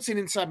like bouncing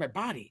inside my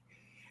body.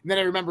 And then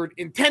I remembered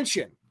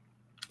intention.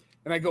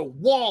 And I go,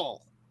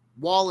 wall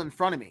in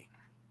front of me.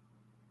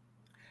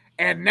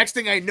 And next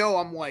thing I know,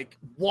 I'm like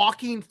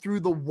walking through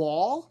the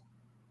wall.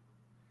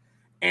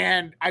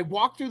 And I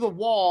walk through the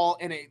wall,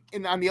 and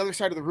on the other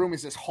side of the room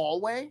is this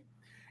hallway.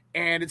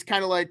 And it's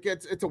kind of like,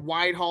 it's a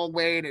wide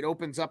hallway, and it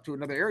opens up to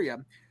another area.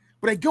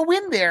 But I go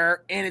in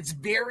there, and it's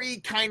very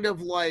kind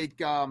of like,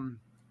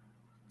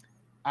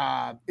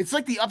 it's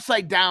like the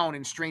Upside Down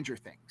in Stranger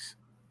Things.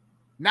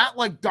 Not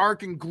like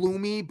dark and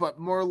gloomy, but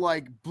more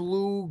like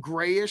blue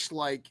grayish,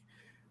 like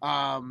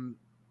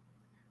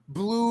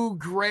blue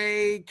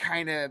gray,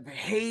 kind of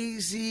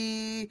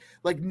hazy,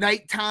 like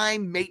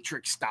nighttime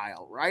Matrix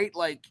style, right?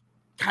 Like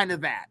kind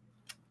of that.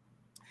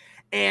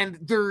 And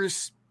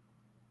there's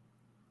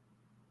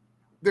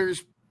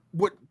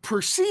what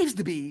perceives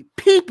to be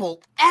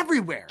people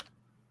everywhere.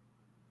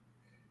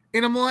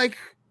 And I'm like,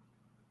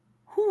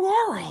 who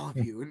are all of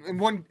you? And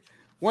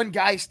one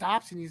guy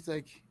stops and he's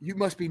like, you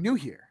must be new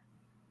here.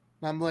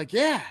 And I'm like,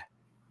 yeah.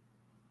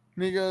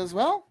 And he goes,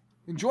 well,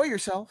 enjoy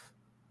yourself.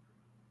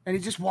 And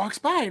he just walks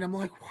by and I'm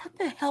like, what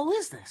the hell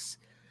is this?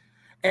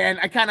 And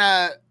I kind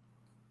of,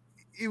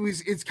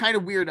 it's kind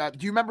of weird.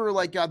 Do you remember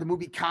like the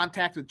movie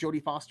Contact with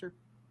Jodie Foster?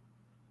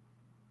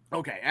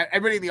 Okay.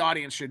 Everybody in the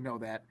audience should know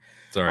that.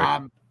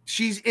 Sorry.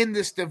 She's in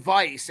this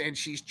device and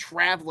she's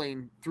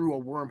traveling through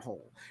a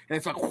wormhole. And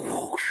it's like,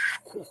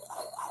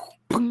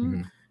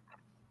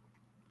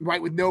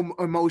 right, with no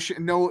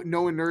emotion,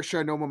 no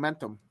inertia, no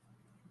momentum.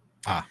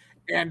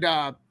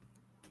 And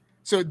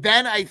so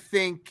then I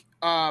think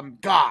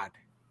God.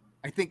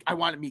 I think I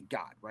want to meet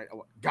God, right?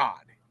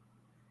 God.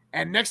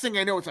 And next thing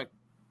I know, it's like,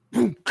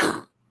 boom,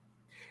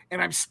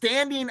 and I'm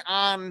standing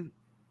on,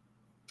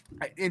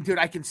 and dude,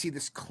 I can see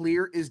this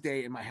clear as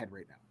day in my head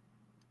right now.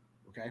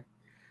 Okay.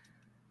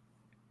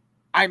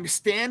 I'm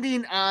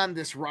standing on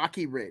this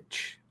rocky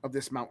ridge of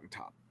this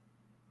mountaintop.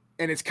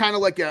 And it's kind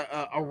of like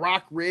a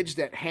rock ridge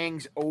that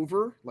hangs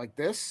over like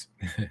this.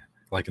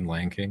 Like in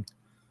Lion King?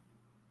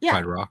 Yeah.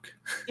 Pride Rock?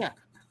 Yeah.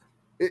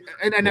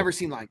 And I never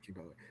seen Lion King,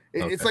 by the way.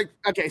 It's like,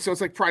 okay, so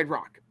it's like Pride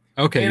Rock.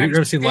 Okay, you've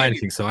never seen Lion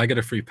King, so I get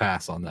a free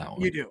pass on that one.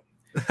 You do.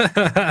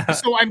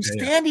 So I'm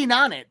standing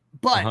on it,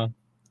 but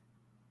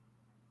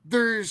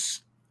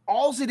there's,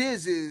 all it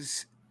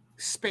is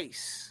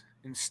space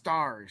and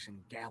stars and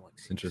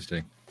galaxies.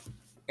 Interesting.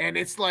 And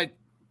it's like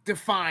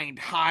defined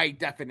high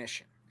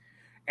definition.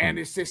 And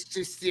it's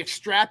just the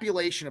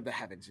extrapolation of the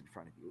heavens in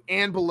front of you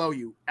and below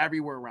you,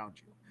 everywhere around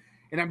you.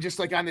 And I'm just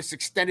like on this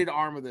extended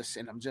arm of this,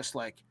 and I'm just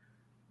like,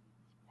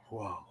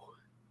 whoa.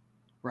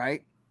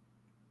 Right?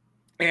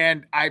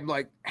 And I'm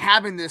like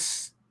having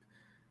this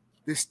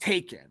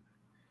taken,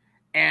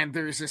 and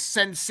there's a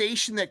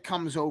sensation that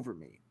comes over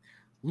me,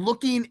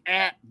 looking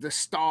at the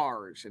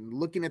stars and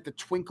looking at the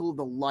twinkle of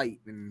the light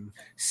and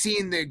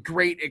seeing the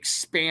great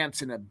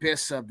expanse and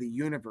abyss of the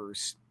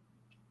universe.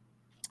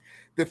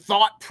 The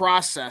thought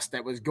process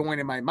that was going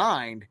in my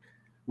mind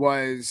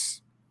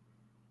was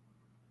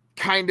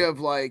kind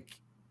of like,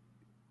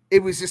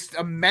 it was just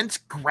immense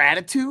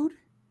gratitude.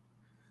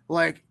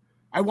 Like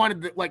I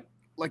wanted to, like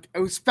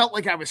it felt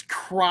like I was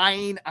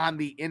crying on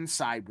the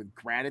inside with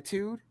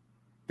gratitude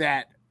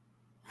that,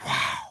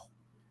 wow,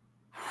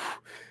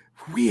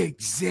 we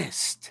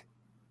exist.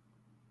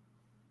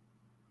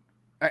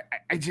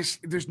 I just,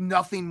 there's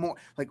nothing more,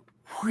 like,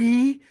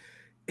 we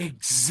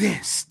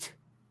exist.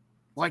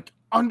 Like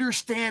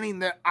understanding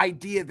the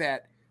idea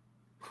that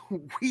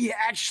we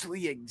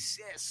actually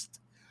exist.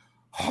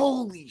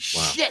 Holy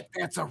shit,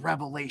 that's a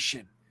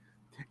revelation.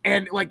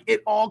 And like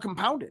it all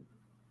compounded.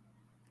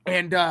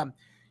 And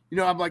you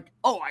know, I'm like,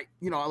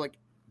 like,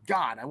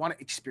 God, I want to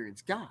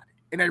experience God.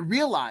 And I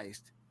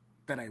realized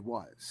that I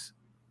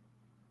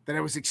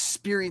was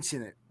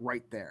experiencing it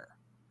right there.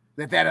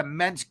 That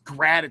immense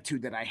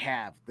gratitude that I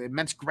have, the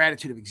immense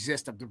gratitude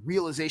of the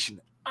realization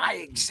that I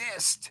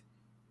exist.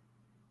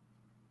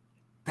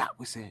 That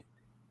was it.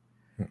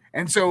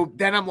 And so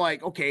then I'm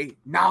like, okay,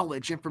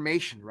 knowledge,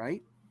 information,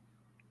 right?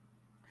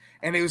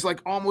 And it was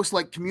like almost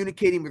like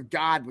communicating with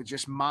God with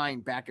just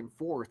mind back and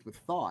forth with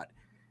thought.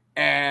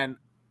 And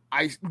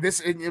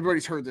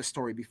everybody's heard this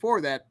story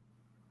before, that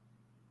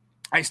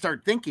I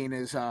start thinking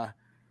is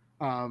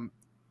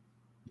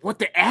what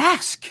to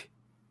ask.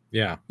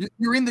 Yeah.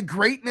 You're in the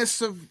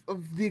greatness of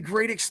the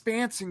great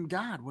expanse in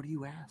God. What do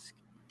you ask?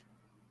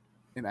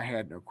 And I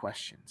had no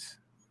questions.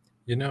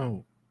 You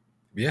know,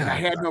 yeah. And I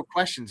had no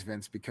questions,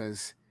 Vince,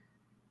 because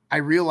I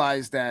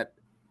realized that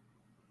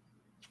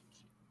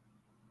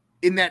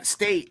in that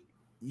state,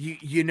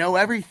 you know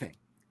everything.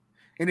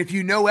 And if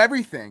you know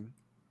everything,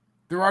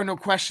 there are no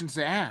questions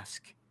to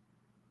ask.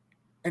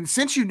 And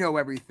since you know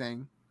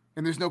everything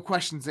and there's no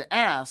questions to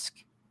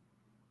ask,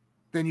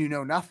 then you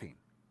know nothing.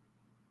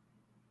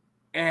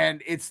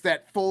 And it's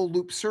that full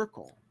loop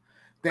circle.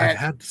 That, I've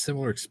had a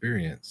similar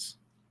experience.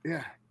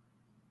 Yeah.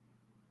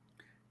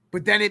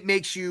 But then it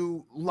makes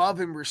you love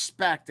and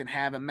respect and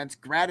have immense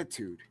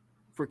gratitude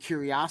for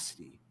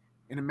curiosity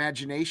and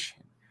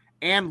imagination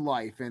and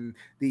life and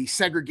the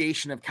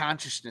segregation of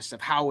consciousness, of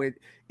how it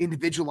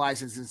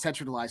individualizes and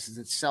centralizes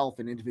itself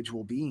in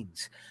individual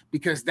beings,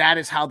 because that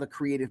is how the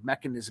creative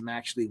mechanism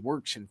actually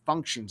works and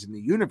functions in the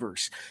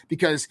universe.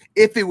 Because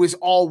if it was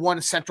all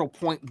one central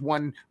point,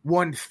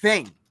 one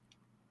thing,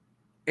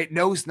 it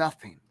knows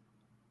nothing.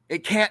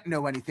 It can't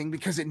know anything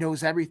because it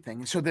knows everything.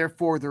 And so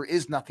therefore there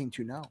is nothing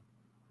to know.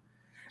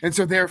 And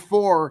so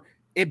therefore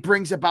it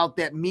brings about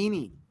that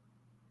meaning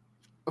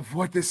of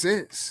what this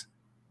is,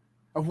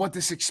 of what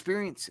this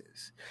experience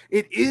is.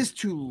 It is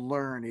to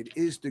learn. It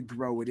is to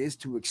grow. It is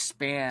to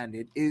expand.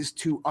 It is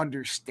to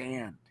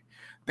understand.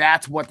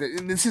 That's what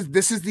this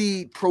is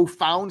the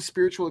profound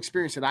spiritual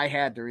experience that I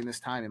had during this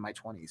time in my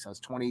 20s. I was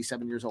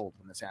 27 years old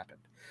when this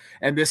happened.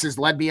 And this has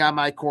led me on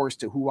my course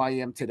to who I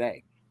am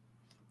today.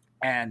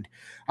 And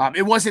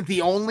it wasn't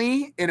the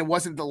only, and it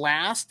wasn't the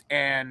last.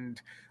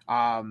 And,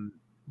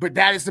 but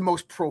that is the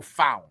most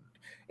profound.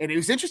 And it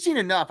was interesting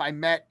enough. I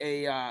met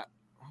a,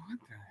 what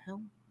the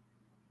hell?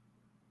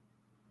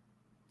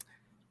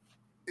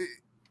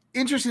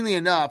 Interestingly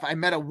enough, I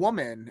met a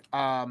woman,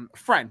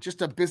 friend,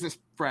 just a business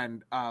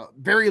friend,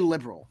 very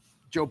liberal,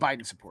 Joe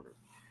Biden supporter.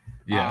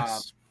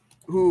 Yes.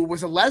 Who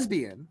was a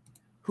lesbian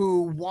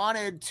who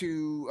wanted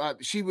to,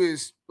 she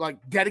was like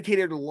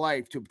dedicated her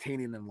life to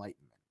obtaining enlightenment.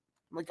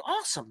 I'm like,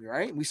 awesome,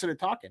 right? And we started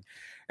talking.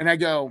 And I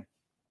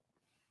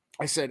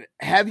said,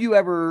 have you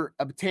ever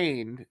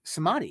obtained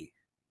samadhi?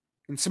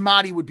 And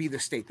samadhi would be the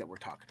state that we're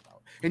talking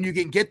about. And you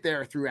can get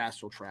there through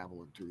astral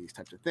travel and through these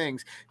types of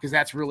things, because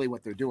that's really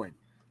what they're doing.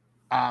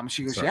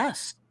 She goes, sorry.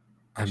 Yes.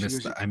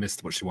 I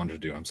missed what she wanted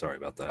to do. I'm sorry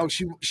about that. Oh,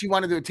 she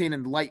wanted to attain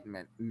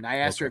enlightenment. And I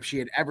asked her if she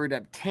had ever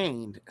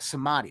obtained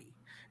samadhi.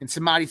 And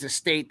samadhi is a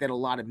state that a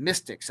lot of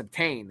mystics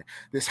obtain,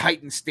 this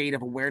heightened state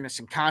of awareness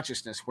and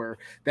consciousness where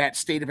that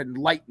state of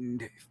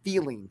enlightened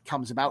feeling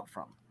comes about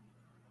from.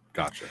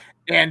 Gotcha.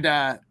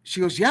 And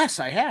she goes, yes,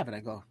 I have. And I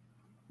go,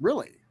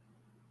 really?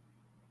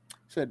 I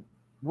said,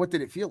 what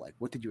did it feel like?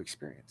 What did you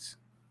experience?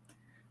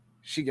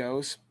 She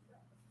goes,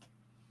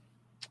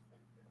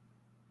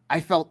 I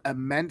felt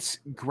immense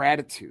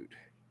gratitude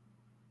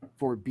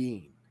for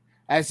being,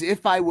 as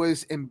if I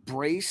was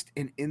embraced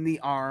and in the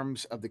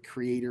arms of the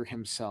Creator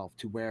himself,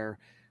 to where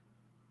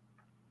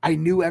I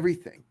knew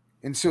everything.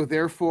 And so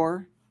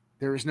therefore,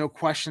 there is no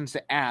questions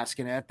to ask.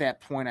 And at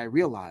that point, I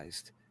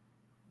realized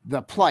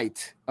the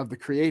plight of the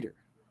Creator,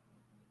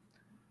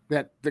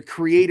 that the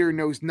Creator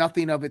knows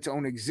nothing of its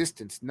own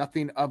existence,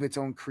 nothing of its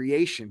own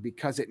creation,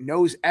 because it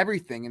knows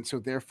everything. And so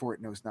therefore,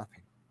 it knows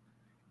nothing.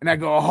 And I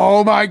go,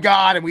 oh my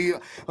God.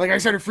 And I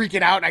started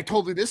freaking out, and I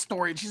told her this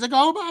story, and she's like,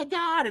 oh my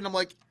God. And I'm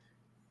like,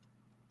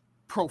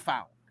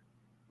 profound.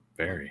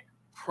 Very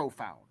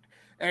profound.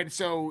 And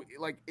so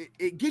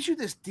it gives you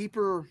this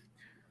deeper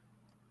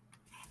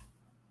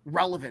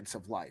relevance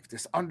of life,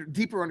 this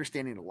deeper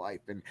understanding of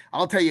life. And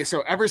I'll tell you,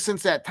 so ever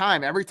since that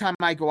time, every time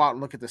I go out and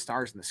look at the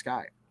stars in the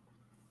sky,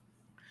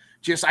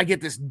 I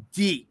get this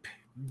deep,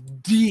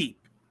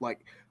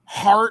 like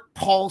heart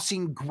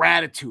pulsing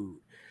gratitude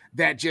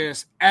that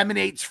just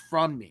emanates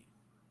from me.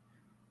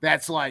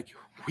 That's like,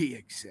 we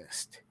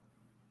exist.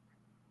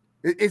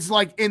 It's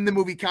like in the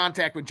movie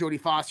Contact when Jodie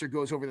Foster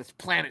goes over this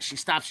planet. She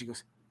stops. She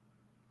goes,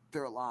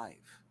 they're alive.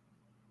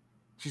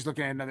 She's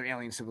looking at another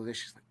alien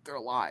civilization. She's like, they're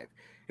alive.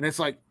 And it's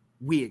like,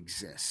 we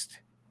exist.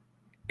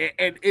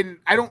 And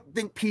I don't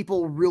think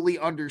people really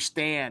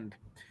understand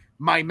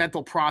my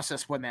mental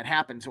process when that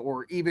happens,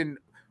 or even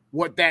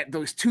what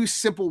those two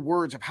simple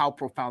words of how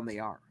profound they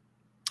are.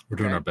 We're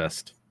doing our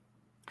best.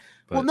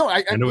 Well, no,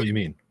 I know what you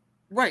mean.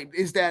 Right.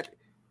 Is that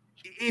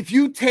if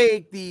you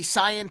take the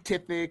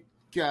scientific,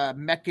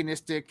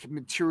 mechanistic,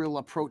 material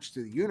approach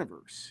to the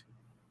universe,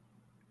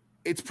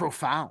 it's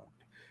profound.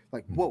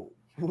 Like, whoa,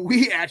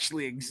 we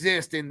actually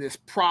exist in this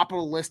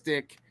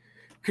probabilistic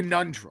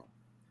conundrum.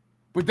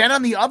 But then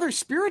on the other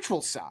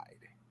spiritual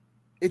side,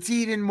 it's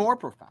even more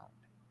profound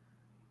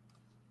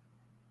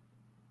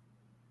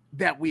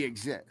that we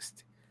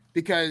exist.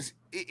 Because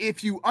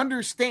if you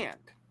understand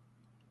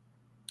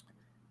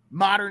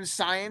modern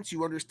science,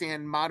 you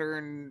understand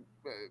modern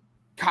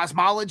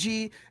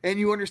cosmology, and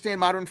you understand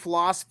modern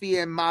philosophy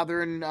and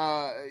modern,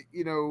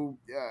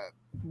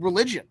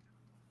 religion.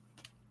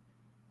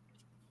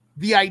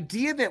 The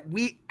idea that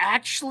we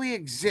actually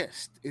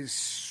exist is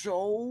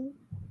so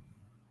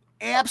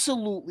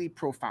absolutely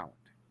profound.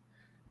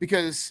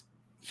 Because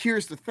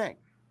here's the thing.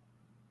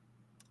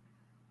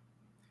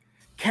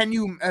 Can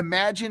you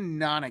imagine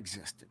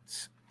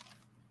non-existence?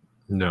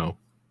 No.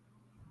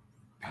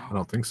 I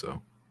don't think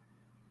so.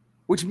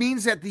 Which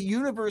means that the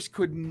universe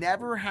could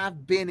never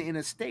have been in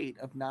a state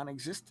of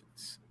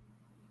non-existence.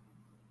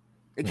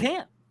 It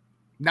can't.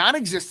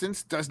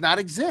 Non-existence does not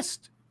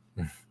exist.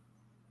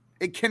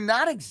 It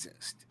cannot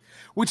exist.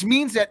 Which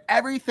means that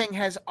everything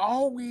has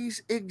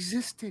always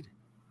existed.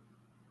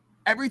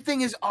 Everything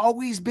has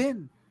always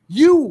been.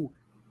 You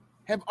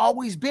have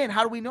always been.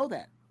 How do we know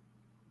that?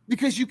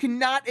 Because you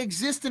cannot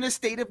exist in a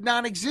state of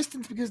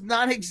non-existence, because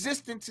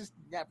non-existence has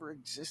never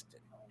existed.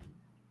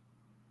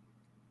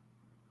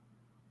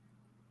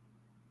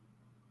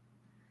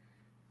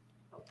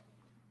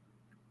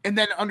 And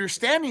then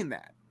understanding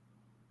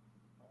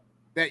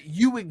that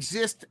you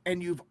exist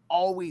and you've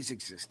always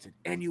existed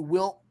and you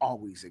will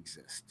always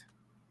exist,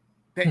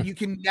 that you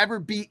can never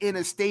be in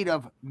a state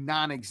of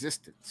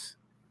non-existence.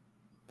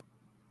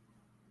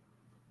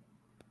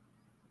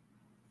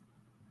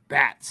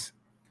 That's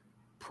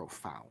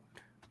profound.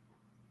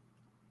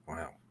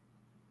 Wow.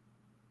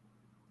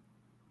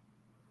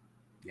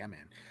 Yeah,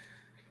 man.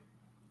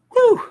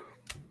 Whew.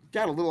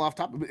 Got a little off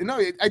topic. No,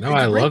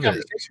 I love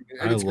it.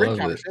 It's a great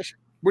conversation.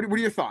 What are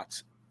your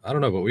thoughts? I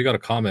don't know, but we got a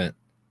comment.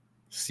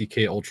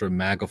 CK Ultra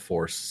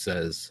Magaforce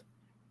says,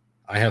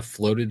 I have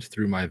floated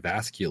through my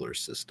vascular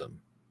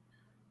system.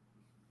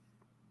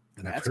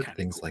 And I've That's heard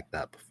things cool. like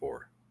that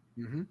before.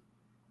 Mm-hmm.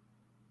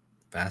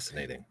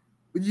 Fascinating.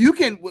 You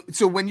can,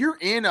 so when you're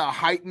in a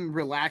heightened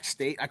relaxed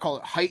state, I call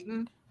it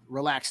heightened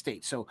relaxed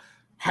state. So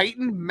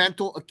heightened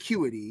mental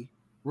acuity,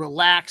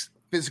 relaxed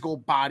physical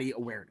body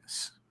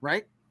awareness,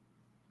 right?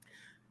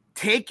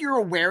 Take your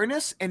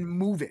awareness and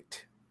move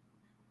it.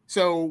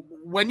 So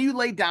when you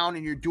lay down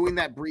and you're doing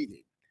that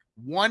breathing,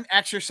 one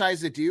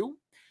exercise to do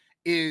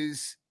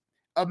is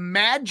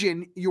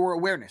imagine your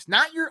awareness,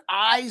 not your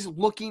eyes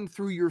looking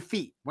through your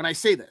feet. When I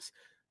say this,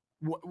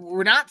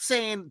 we're not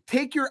saying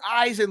take your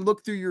eyes and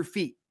look through your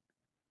feet.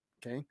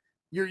 Okay.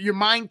 Your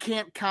mind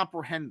can't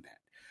comprehend that,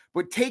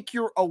 but take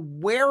your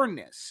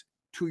awareness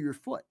to your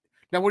foot.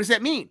 Now, what does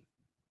that mean?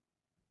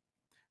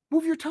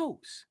 Move your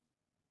toes.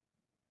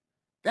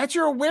 That's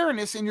your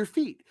awareness in your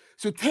feet.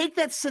 So take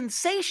that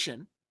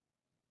sensation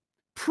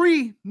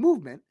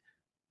pre-movement,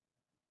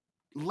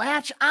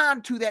 latch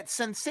on to that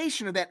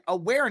sensation of that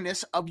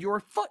awareness of your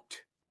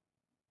foot,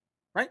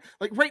 right?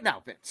 Like right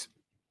now, Vince,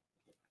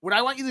 what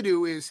I want you to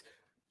do is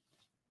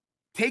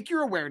take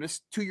your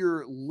awareness to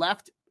your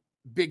left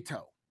big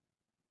toe.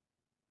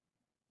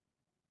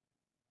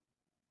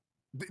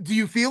 Do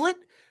you feel it?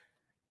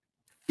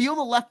 Feel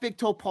the left big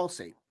toe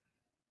pulsate.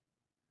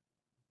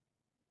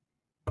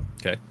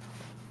 Okay.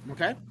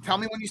 Okay. Tell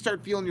me when you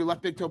start feeling your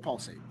left big toe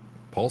pulsate.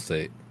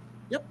 Pulsate.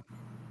 Yep.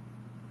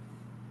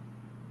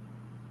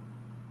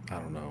 I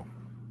don't know.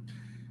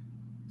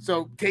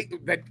 So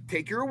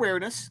take your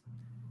awareness,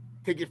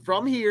 take it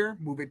from here,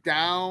 move it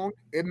down.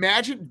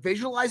 Imagine,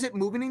 visualize it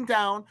moving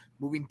down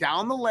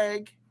the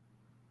leg,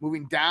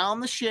 moving down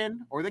the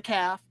shin or the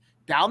calf,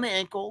 down the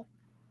ankle,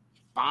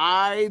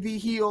 by the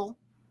heel,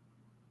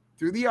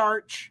 through the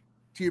arch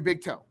to your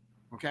big toe.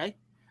 Okay.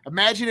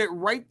 Imagine it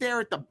right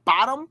there at the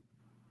bottom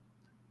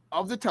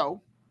of the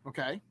toe.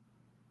 Okay.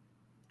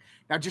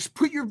 Now just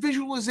put your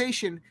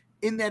visualization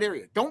in that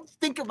area. Don't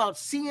think about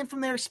seeing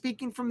from there,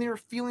 speaking from there,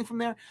 feeling from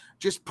there.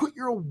 Just put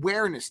your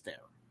awareness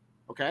there.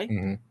 Okay.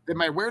 Mm-hmm. Then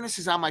my awareness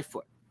is on my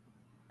foot.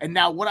 And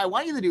now what I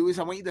want you to do is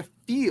I want you to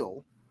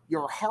feel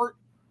your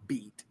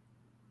heartbeat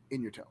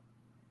in your toe.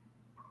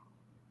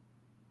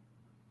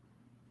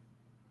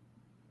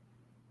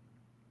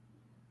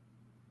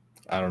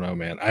 I don't know,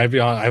 man. I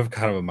have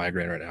kind of a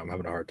migraine right now. I'm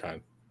having a hard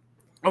time.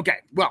 Okay.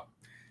 Well,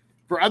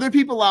 for other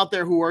people out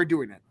there who are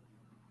doing it,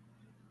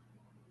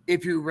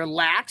 if you're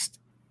relaxed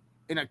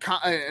in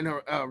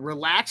a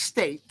relaxed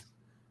state,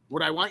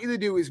 what I want you to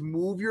do is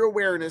move your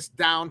awareness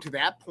down to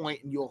that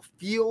point, and you'll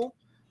feel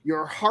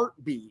your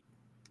heartbeat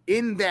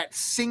in that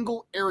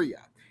single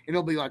area, and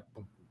it'll be like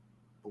boom,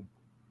 boom,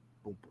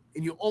 boom, boom,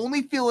 and you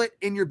only feel it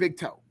in your big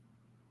toe.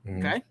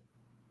 Mm-hmm. Okay,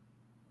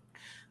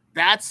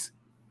 that's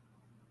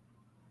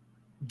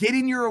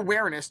getting your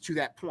awareness to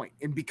that point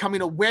and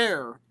becoming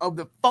aware of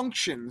the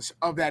functions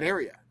of that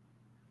area.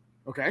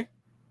 Okay,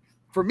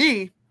 for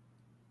me,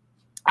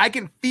 I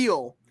can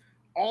feel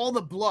all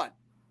the blood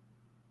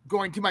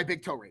going to my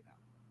big toe right now,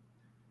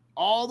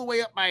 all the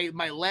way up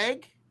my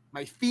leg,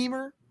 my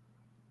femur,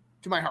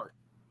 to my heart.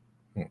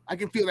 I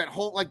can feel that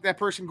whole, like that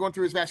person going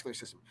through his vascular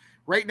system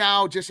right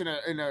now, just in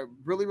a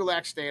really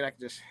relaxed state.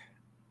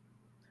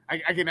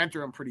 I can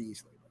enter them pretty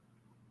easily.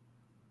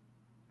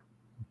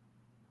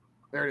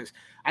 There it is.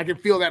 I can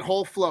feel that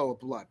whole flow of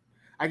blood.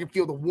 I can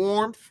feel the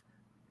warmth,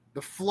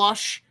 the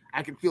flush.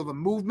 I can feel the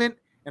movement,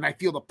 and I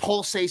feel the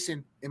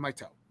pulsation in my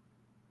toe.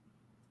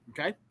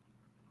 Okay.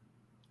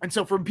 And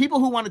so for people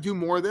who want to do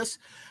more of this,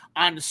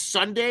 on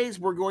Sundays,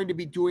 we're going to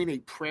be doing a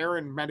prayer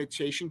and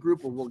meditation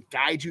group where we'll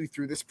guide you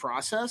through this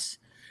process.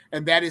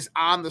 And that is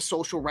on the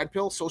Social Red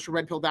Pill,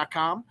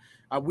 socialredpill.com.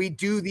 We're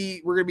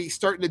going to be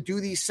starting to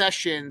do these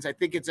sessions. I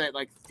think it's at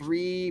like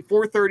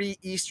 4:30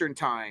 Eastern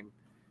time,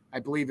 I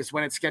believe is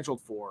when it's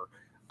scheduled for,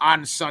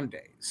 on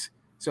Sundays.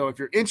 So if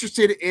you're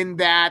interested in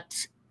that,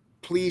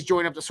 please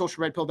join up to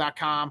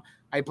socialredpill.com.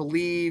 I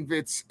believe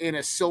it's in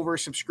a silver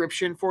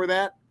subscription for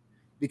that,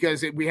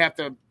 because we have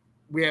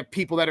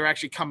people that are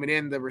actually coming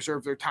in that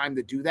reserve their time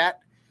to do that.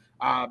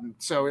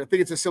 So I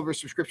think it's a silver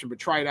subscription, but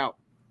try it out.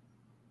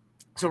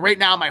 So right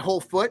now, my whole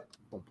foot,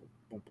 boom, boom,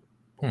 boom,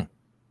 boom, boom,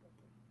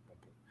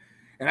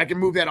 and I can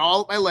move that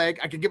all up my leg.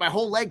 I can get my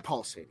whole leg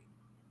pulsating.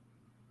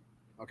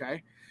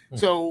 Okay.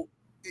 So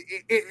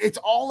it's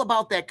all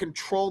about that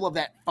control of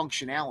that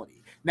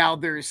functionality. Now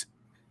there's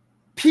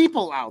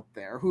people out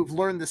there who've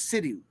learned the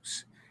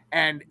sinews,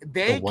 and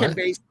they can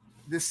base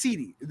the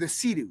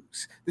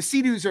sinews. The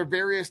sinews are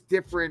various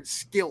different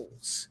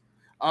skills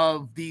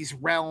of these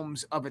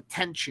realms of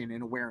attention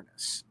and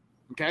awareness.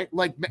 Okay.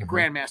 Like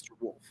Grandmaster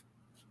Wolf.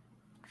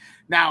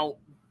 Now,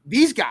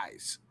 these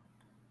guys,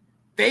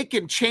 they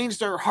can change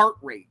their heart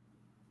rate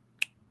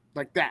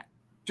like that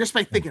just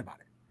by thinking about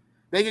it.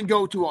 They can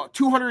go to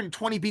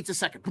 220 beats a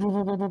second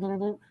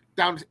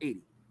down to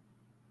 80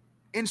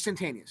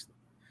 instantaneously.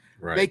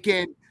 Right.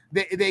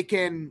 They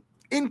can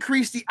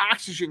increase the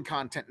oxygen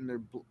content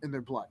in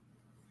their blood.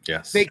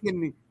 Yes. They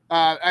can.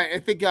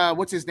 I think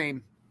what's his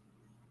name?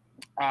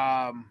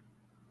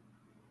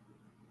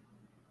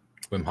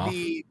 Wim Hof.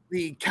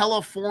 the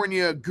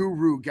California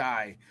guru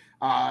guy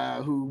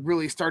who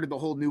really started the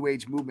whole New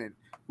Age movement,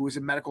 who was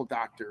a medical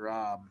doctor,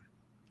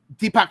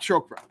 Deepak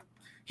Chopra.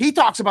 He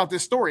talks about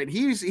this story, and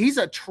he's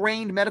a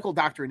trained medical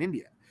doctor in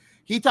India.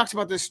 He talks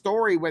about this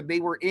story when they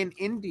were in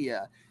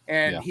India,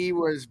 and he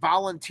was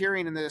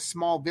volunteering in this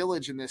small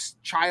village, and this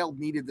child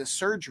needed the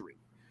surgery.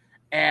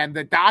 And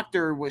the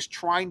doctor was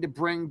trying to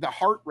bring the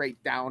heart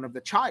rate down of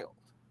the child.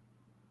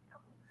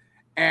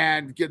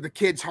 And the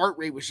kid's heart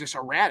rate was just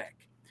erratic.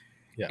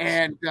 Yes.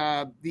 And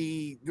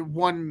the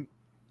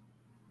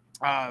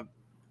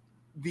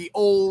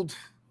old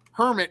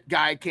hermit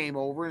guy came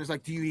over and was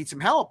like, "Do you need some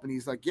help?" And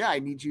he's like, "Yeah, I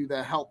need you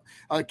to help.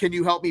 Can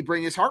you help me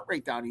bring his heart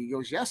rate down?" And he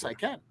goes, "Yes, I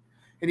can."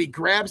 And he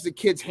grabs the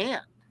kid's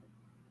hand.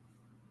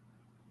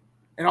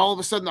 And all of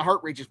a sudden the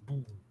heart rate just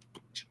boom.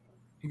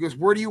 He goes,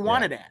 "Where do you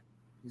want it at?"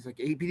 He's like,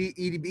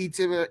 80 beats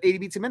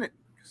a minute.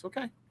 It's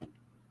okay.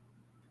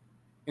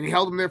 And he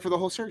held him there for the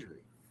whole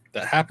surgery.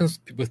 That happens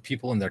with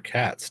people and their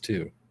cats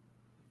too.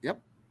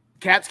 Yep.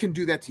 Cats can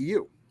do that to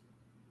you.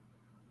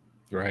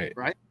 Right.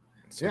 Right?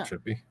 So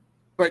trippy.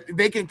 But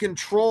they can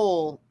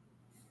control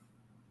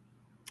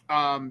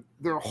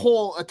their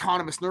whole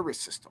autonomous nervous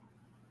system.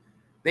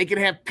 They can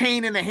have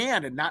pain in the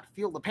hand and not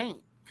feel the pain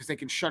because they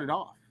can shut it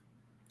off.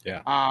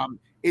 Yeah.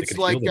 It's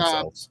like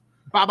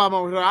Baba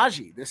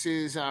Maharaji. This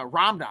is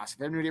Ram Dass.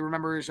 If anybody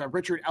remembers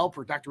Richard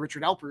Alpert, Dr.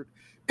 Richard Alpert,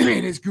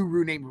 and his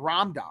guru named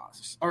Ram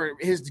Dass, or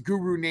his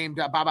guru named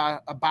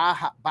Baba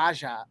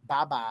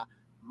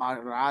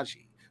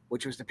Maharaji,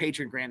 which was the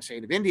patron grand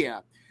saint of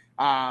India.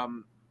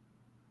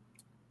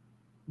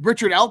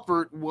 Richard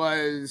Alpert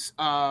was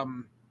a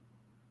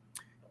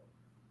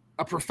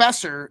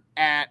professor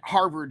at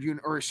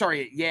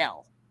at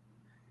Yale.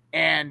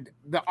 And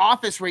the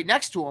office right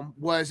next to him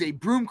was a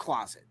broom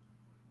closet.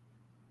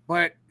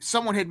 But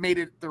someone had made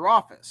it their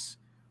office.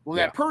 Well,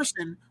 that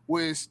person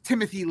was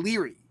Timothy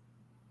Leary.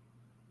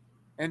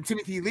 And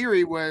Timothy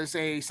Leary was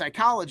a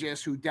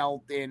psychologist who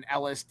dealt in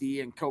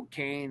LSD and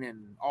cocaine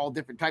and all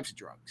different types of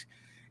drugs.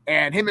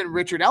 And him and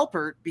Richard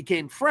Alpert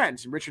became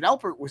friends. And Richard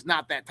Alpert was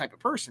not that type of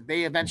person.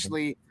 They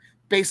eventually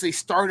basically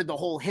started the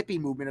whole hippie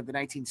movement of the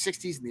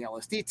 1960s and the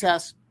LSD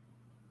tests.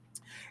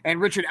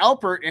 And Richard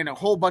Alpert and a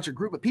whole bunch of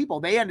group of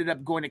people, they ended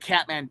up going to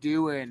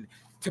Kathmandu and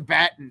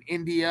Tibet and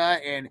India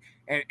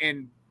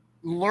and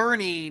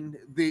learning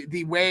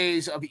the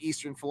ways of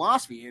Eastern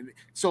philosophy. And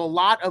so a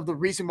lot of the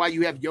reason why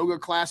you have yoga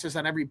classes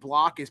on every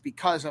block is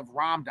because of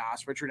Ram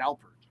Dass, Richard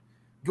Alpert,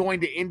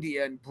 going to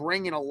India and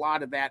bringing a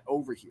lot of that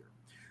over here.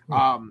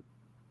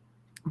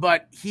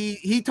 But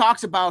he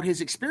talks about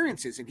his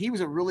experiences, and he was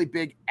a really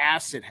big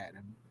acid head,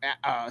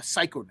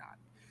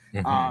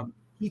 psychonaut.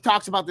 He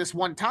talks about this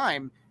one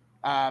time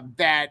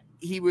that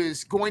he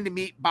was going to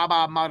meet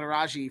Baba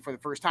Maharaji for the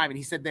first time. And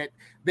he said that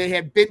they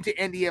had been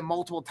to India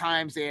multiple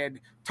times. They had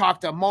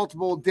talked to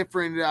multiple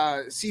different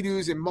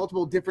sadhus and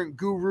multiple different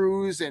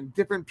gurus and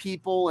different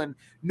people, and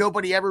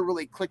nobody ever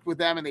really clicked with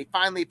them. And they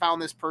finally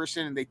found this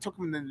person, and they took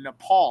him to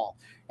Nepal,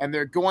 and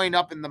they're going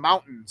up in the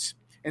mountains.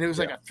 And it was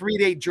like a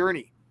 3-day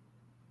journey.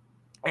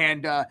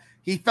 And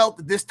he felt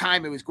that this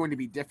time it was going to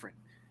be different.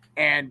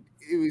 And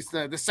it was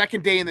the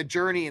second day in the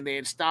journey, and they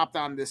had stopped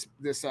on this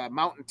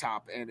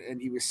mountaintop,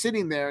 and he was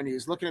sitting there, and he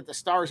was looking at the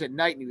stars at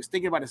night, and he was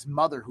thinking about his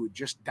mother who had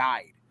just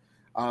died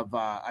of,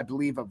 I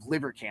believe, of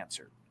liver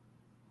cancer.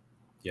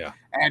 Yeah.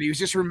 And he was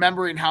just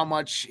remembering how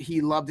much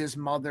he loved his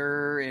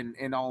mother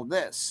and all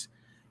this.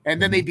 And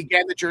then they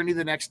began the journey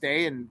the next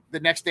day, and the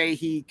next day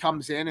he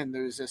comes in, and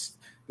there's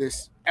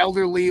this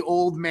elderly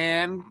old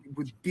man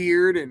with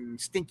beard and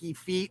stinky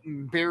feet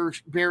and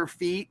bare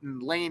feet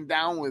and laying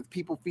down with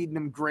people feeding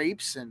him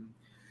grapes. And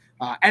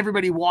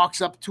everybody walks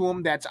up to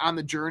him that's on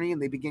the journey,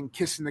 and they begin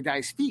kissing the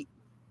guy's feet.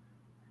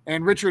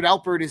 And Richard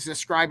Alpert is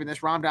describing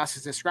this. Ram Dass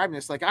is describing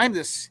this like,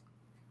 he's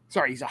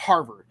a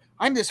Harvard.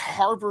 I'm this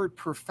Harvard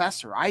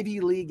professor,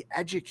 Ivy League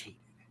educated,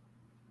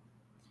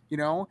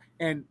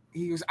 and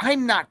he goes,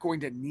 I'm not going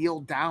to kneel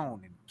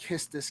down and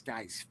kiss this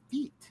guy's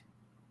feet.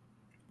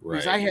 Right.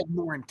 Because I have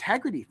more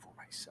integrity for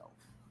myself.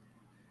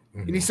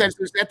 And he says,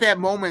 there's at that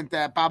moment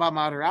that Baba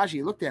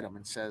Maharaji looked at him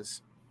and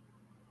says,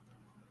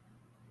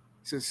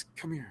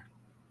 come here.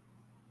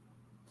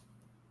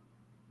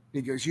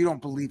 And he goes, you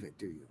don't believe it,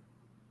 do you?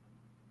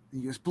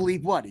 And he goes,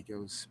 believe what? He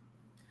goes,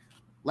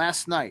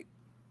 last night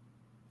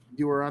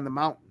you were on the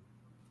mountain.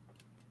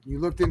 You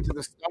looked into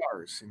the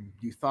stars and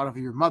you thought of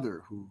your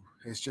mother who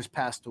has just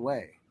passed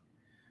away.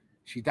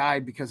 She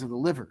died because of the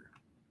liver.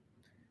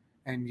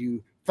 And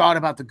you thought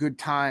about the good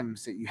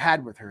times that you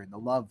had with her and the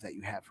love that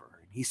you had for her.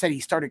 And he said he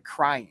started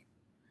crying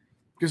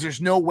because there's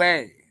no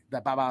way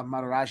that Baba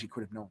Maharaji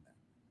could have known that.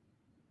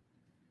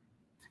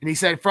 And he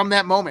said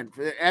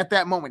at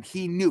that moment,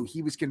 he knew,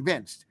 he was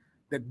convinced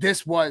that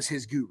this was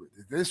his guru,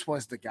 that this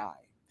was the guy.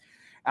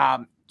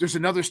 There's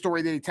another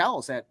story that he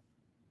tells that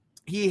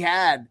he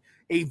had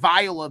a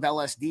vial of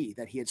LSD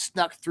that he had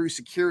snuck through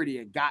security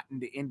and gotten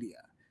to India.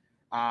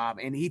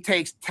 And he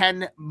takes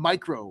 10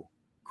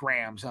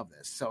 micrograms of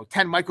this. So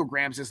 10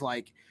 micrograms is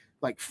like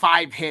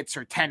 5 hits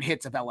or 10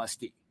 hits of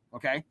LSD.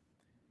 Okay.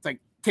 It's like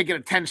taken a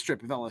 10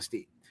 strip of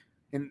LSD,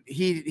 and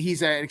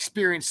he's an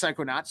experienced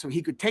psychonaut, so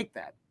he could take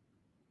that.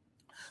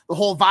 The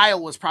whole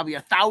vial was probably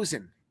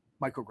 1,000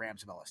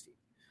 micrograms of LSD.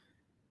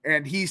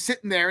 And he's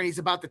sitting there and he's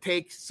about to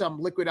take some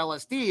liquid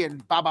LSD,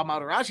 and Baba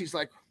Maharaji's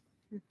like,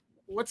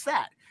 what's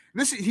that?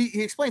 And this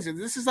he explains it.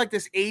 This is like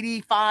this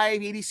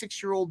 85,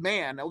 86-year-old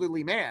man,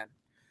 elderly man,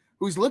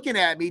 who's looking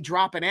at me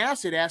dropping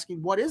acid,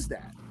 asking, what is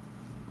that?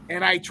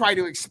 And I try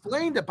to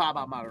explain to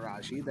Baba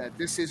Maharaji that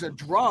this is a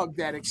drug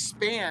that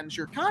expands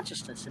your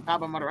consciousness. And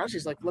Baba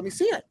Maharaji's like, let me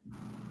see it.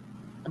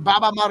 And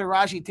Baba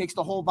Maharaji takes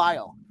the whole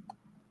vial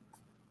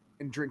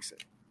and drinks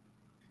it.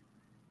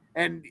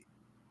 And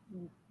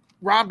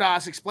Ram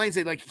Dass explains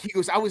it, like, he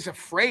goes, I was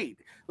afraid.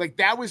 Like,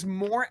 that was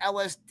more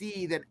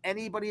LSD than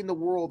anybody in the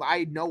world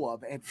I know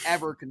of had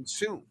ever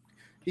consumed.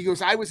 He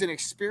goes, I was an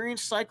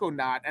experienced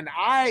psychonaut, and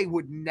I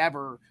would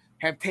never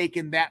have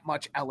taken that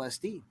much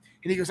LSD.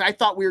 And he goes, I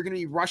thought we were going to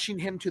be rushing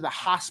him to the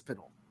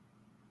hospital.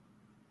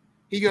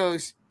 He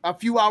goes, a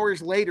few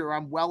hours later,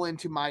 I'm well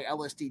into my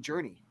LSD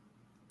journey.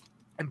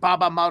 And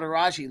Baba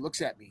Maharaji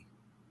looks at me,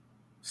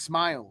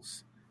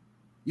 smiles.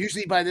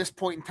 Usually by this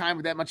point in time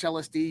with that much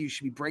LSD, you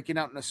should be breaking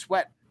out in a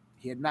sweat.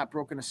 He had not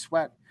broken a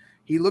sweat.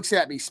 He looks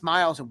at me,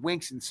 smiles, and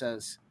winks and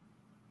says,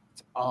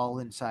 it's all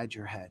inside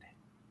your head.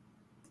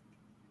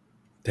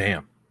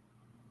 Damn.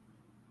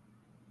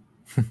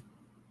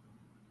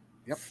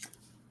 Yep.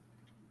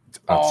 It's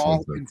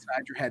all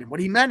inside your head. And what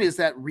he meant is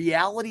that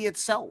reality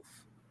itself,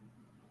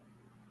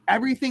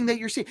 everything that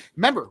you're seeing.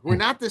 Remember, we're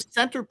not the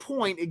center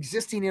point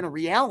existing in a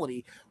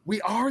reality.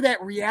 We are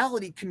that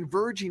reality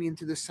converging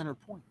into the center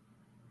point.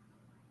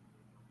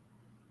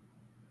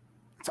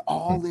 It's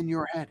all in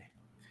your head.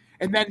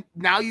 And then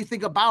now you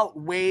think about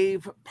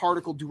wave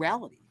particle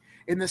duality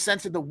in the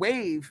sense that the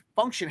wave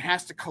function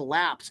has to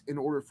collapse in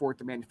order for it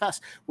to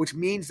manifest, which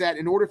means that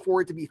in order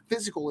for it to be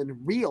physical and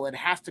real, it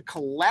has to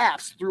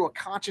collapse through a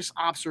conscious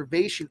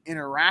observation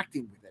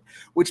interacting with it,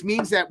 which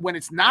means that when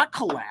it's not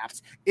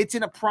collapsed, it's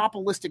in a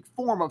probabilistic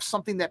form of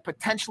something that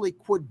potentially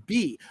could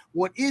be.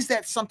 What is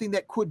that something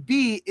that could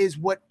be is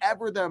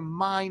whatever the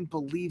mind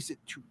believes it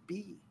to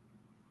be.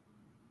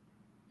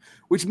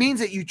 Which means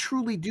that you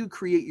truly do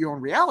create your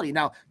own reality.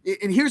 Now,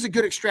 and here's a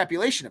good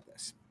extrapolation of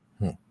this.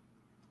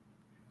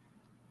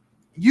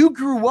 You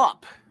grew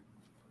up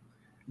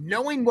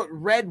knowing what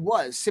red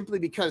was simply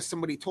because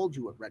somebody told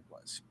you what red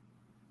was,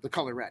 the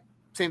color red.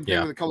 Same thing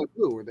with the color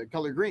blue or the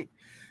color green.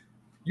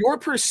 Your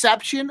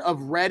perception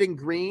of red and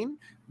green,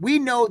 we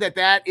know that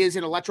that is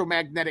an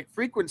electromagnetic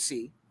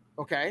frequency,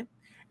 okay?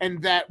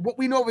 And that what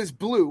we know of as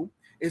blue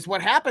is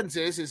what happens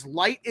is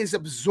light is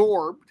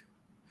absorbed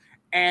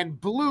and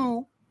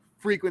blue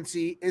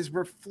frequency is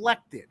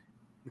reflected.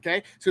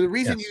 Okay. So the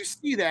reason you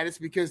see that is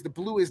because the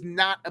blue is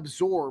not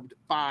absorbed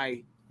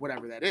by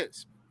whatever that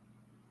is.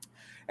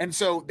 And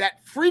so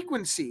that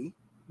frequency,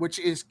 which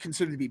is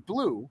considered to be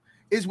blue,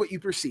 is what you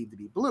perceive to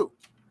be blue.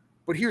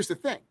 But here's the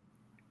thing,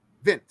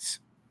 Vince,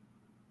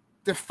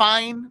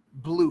 define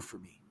blue for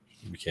me.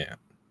 You can't.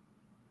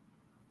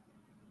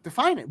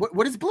 Define it.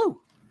 What is blue?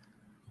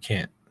 You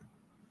can't.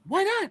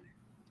 Why not?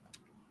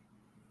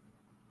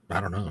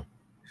 I don't know.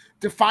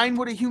 Define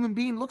what a human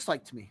being looks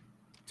like to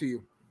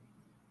you.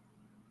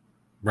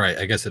 Right.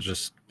 I guess it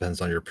just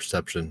depends on your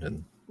perception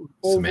and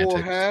oval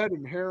semantics. Head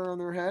and hair on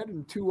their head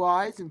and 2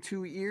 eyes and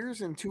 2 ears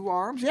and 2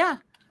 arms. Yeah,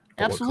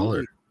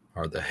 absolutely. What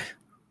color are they?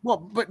 Well,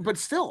 but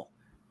still,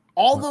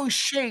 all those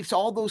shapes,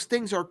 all those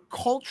things are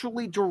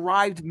culturally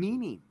derived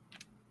meaning.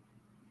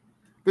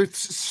 They're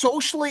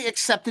socially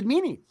accepted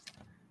meaning.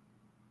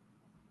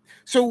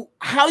 So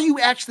how you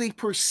actually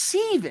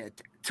perceive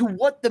it to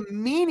what the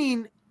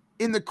meaning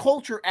in the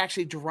culture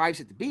actually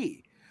derives it to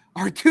be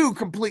are 2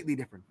 completely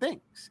different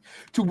things.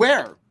 To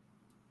where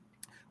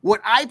what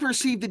I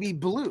perceive to be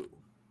blue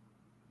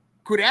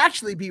could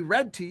actually be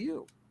red to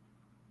you.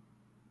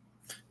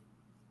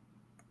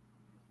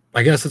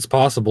 I guess it's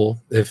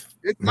possible. If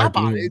it's not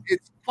possible,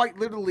 it's quite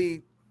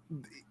literally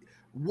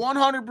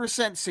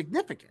 100%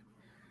 significant.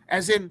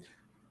 As in,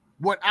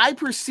 what I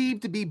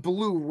perceive to be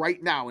blue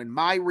right now in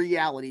my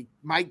reality,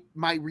 my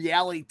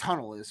reality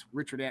tunnel, as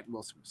Richard Anton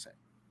Wilson would say,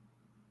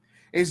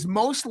 is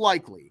most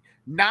likely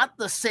not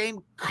the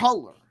same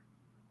color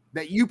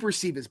that you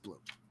perceive as blue.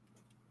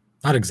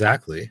 Not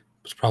exactly.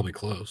 It's probably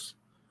close.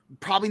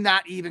 Probably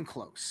not even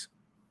close.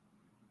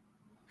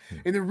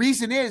 And the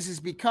reason is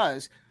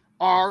because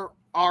our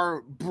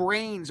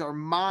brains, our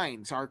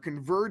minds, our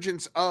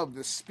convergence of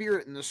the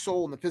spirit and the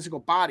soul and the physical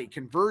body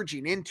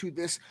converging into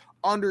this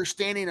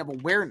understanding of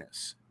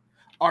awareness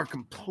are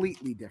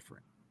completely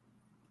different.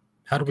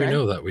 How do we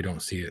know that we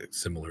don't see it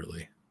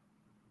similarly?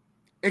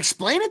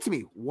 Explain it to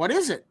me. What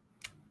is it?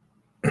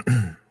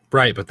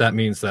 Right, but that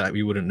means that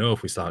we wouldn't know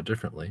if we saw it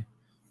differently.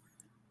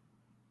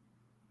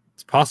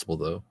 It's possible,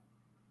 though.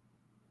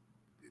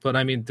 But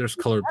I mean, there's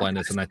color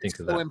blindness, and I think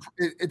of that.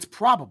 It's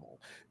probable,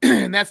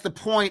 and that's the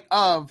point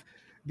of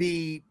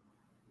the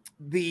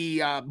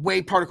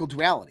wave particle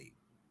duality,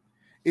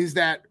 is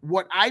that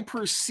what I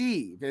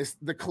perceive as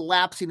the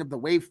collapsing of the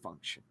wave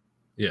function,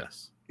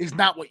 yes, is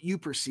not what you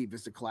perceive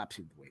as the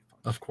collapsing of the wave function.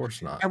 Of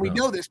course not. And we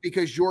know this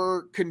because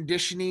your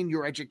conditioning,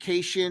 your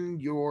education,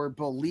 your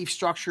belief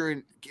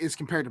structure is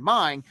compared to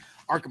mine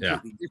are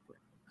completely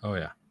different. Oh,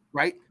 yeah.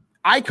 Right?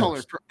 Eye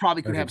color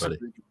probably could have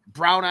something.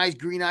 Brown eyes,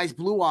 green eyes,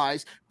 blue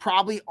eyes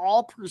probably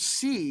all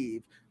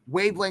perceive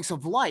wavelengths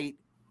of light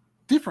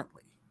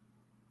differently.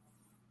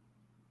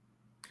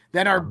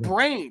 Then our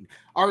brain,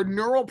 our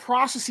neural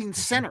processing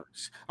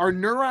centers, our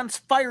neurons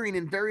firing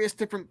in various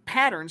different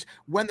patterns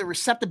when the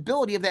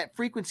receptibility of that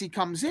frequency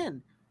comes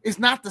in is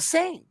not the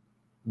same.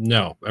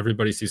 No,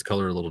 everybody sees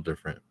color a little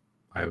different.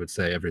 I would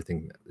say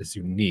everything is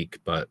unique,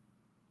 but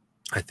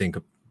I think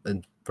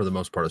and for the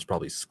most part, it's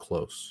probably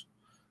close.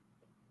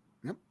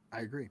 Yep,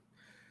 I agree.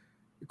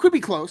 It could be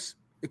close.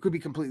 It could be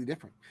completely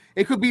different.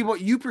 It could be what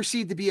you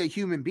perceive to be a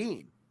human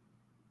being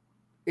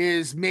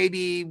is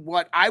maybe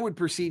what I would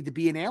perceive to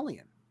be an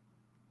alien.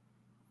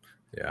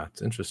 Yeah,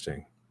 it's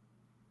interesting.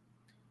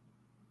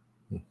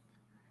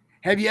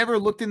 Have you ever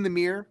looked in the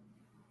mirror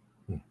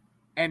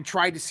and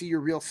tried to see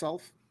your real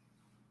self?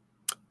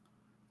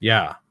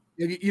 Yeah.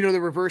 You know the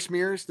reverse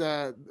mirrors,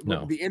 the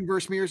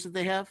inverse mirrors that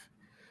they have?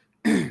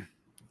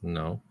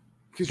 No.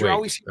 Because you're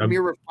always seeing a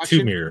mirror reflection.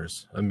 Two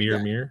mirrors. A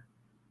mirror?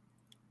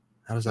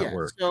 How does that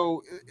work?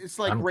 So it's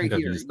like right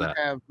here. You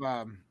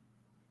have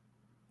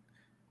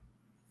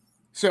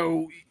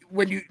so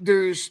when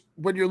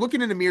you're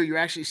looking in the mirror, you're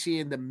actually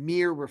seeing the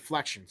mirror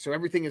reflection. So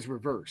everything is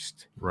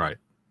reversed. Right.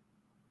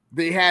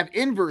 They have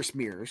inverse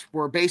mirrors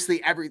where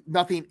basically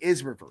nothing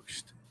is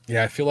reversed.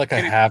 Yeah, I feel like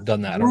I have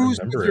done that. I don't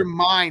remember your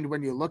mind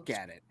when you look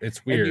at it.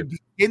 It's weird. And you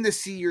begin to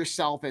see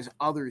yourself as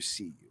others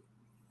see you.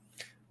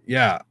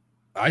 Yeah,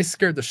 I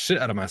scared the shit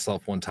out of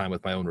myself one time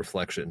with my own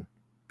reflection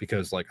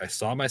because, like, I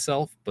saw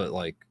myself, but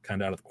like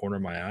kind of out of the corner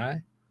of my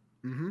eye,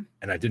 and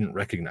I didn't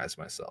recognize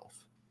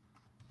myself.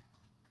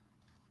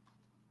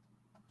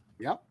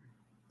 Yep,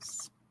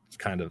 it's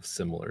kind of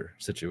similar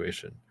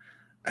situation.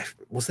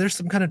 Was there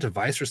some kind of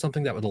device or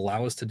something that would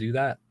allow us to do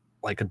that?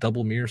 Like a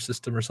double mirror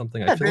system or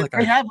something? Yeah, I feel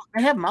they have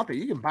them out there.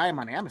 You can buy them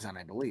on Amazon,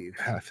 I believe.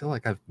 Yeah, I feel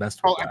like I've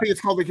messed with that. I think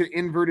it's called like an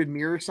inverted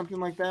mirror or something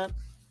like that.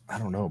 I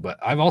don't know, but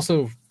I've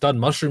also done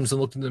mushrooms and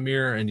looked in the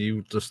mirror and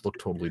you just look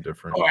totally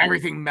different. Oh,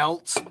 everything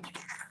melts.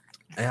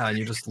 Yeah, and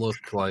you just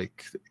look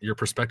like your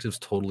perspective's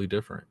totally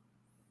different.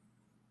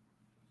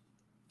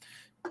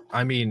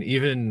 I mean,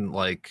 even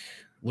like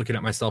looking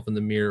at myself in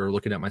the mirror or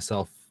looking at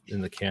myself in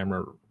the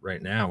camera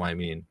right now, I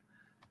mean,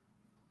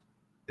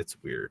 it's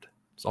weird.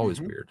 It's always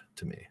weird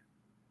to me.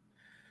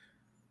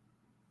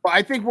 Well,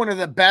 I think one of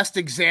the best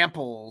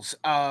examples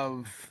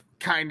of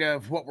kind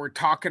of what we're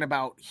talking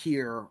about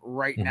here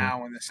right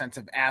now in the sense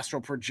of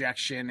astral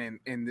projection and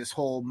in this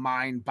whole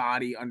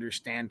mind-body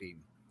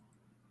understanding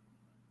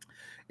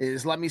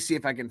is, let me see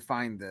if I can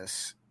find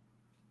this.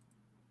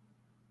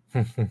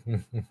 Let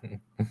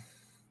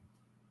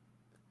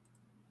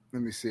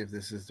me see if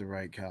this is the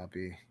right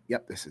copy.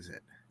 Yep, this is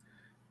it.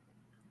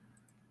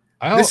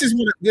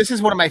 This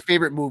is one of my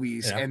favorite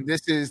movies, and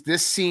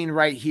this scene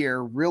right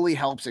here really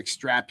helps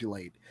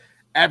extrapolate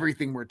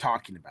everything we're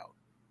talking about,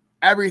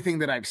 everything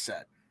that I've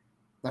said.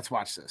 Let's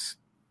watch this.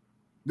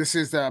 This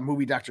is the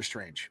movie Doctor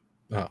Strange.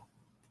 Oh.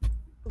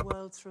 The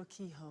world through a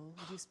keyhole,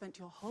 and you spent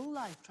your whole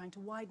life trying to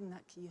widen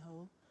that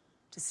keyhole,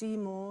 to see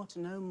more, to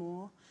know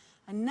more,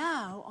 and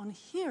now, on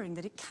hearing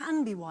that it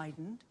can be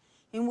widened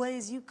in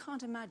ways you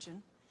can't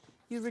imagine,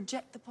 you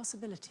reject the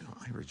possibility. No,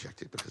 I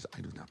reject it because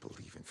I do not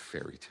believe in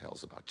fairy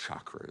tales about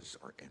chakras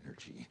or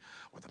energy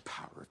or the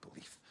power of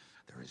belief.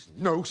 There is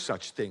no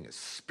such thing as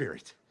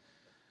spirit.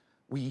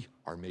 We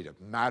are made of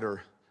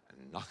matter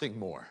and nothing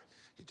more.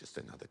 You're just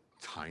another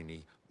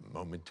tiny,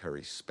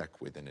 momentary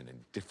speck within an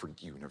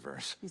indifferent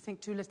universe. You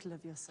think too little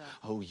of yourself.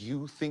 Oh,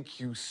 you think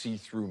you see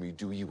through me,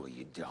 do you? Well,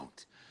 you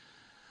don't.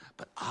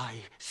 But I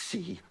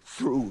see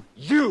through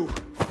you.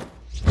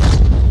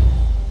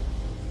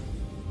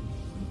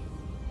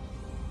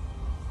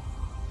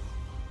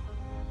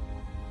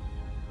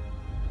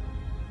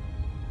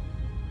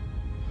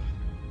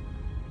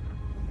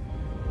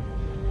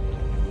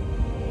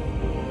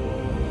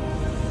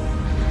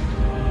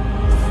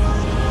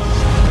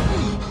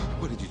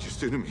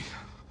 To me.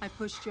 I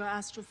pushed your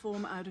astral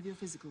form out of your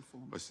physical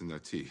form. What's in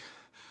that tea?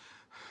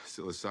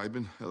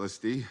 Psilocybin?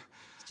 LSD?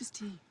 It's just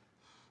tea.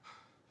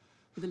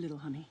 With a little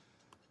honey.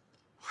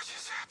 What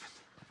just happened?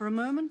 For a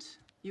moment,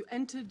 you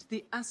entered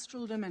the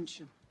astral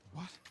dimension.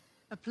 What?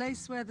 A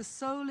place where the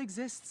soul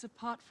exists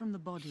apart from the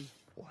body.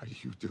 Why are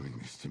you doing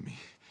this to me?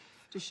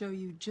 To show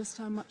you just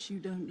how much you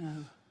don't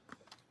know.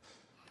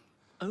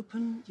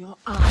 Open your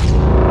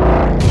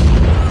eyes.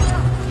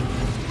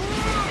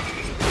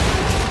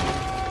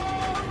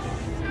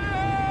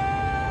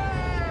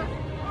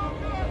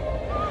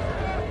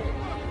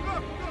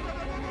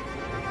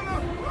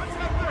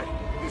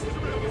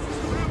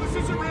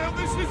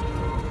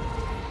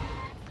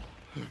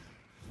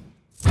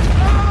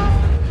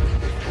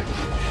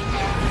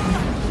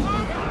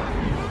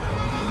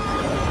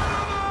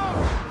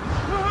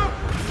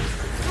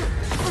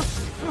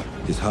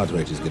 His heart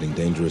rate is getting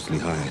dangerously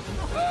high.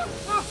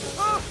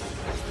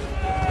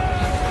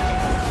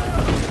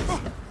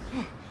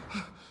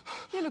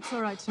 Get It looks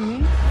all right to me.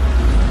 You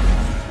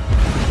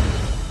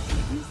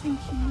think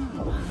you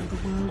know how the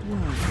world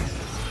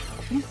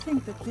works? You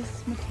think that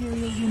this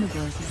material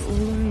universe is all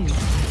there is?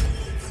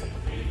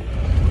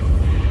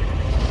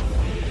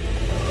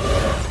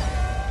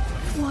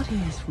 What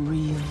is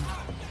real?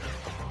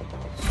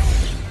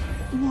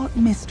 What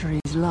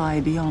mysteries lie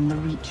beyond the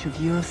reach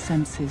of your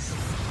senses?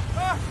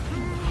 At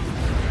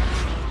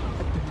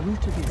the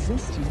root of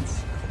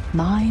existence,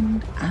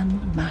 mind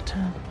and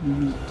matter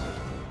meet.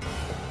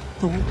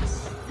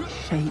 Thoughts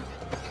shape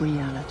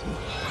reality.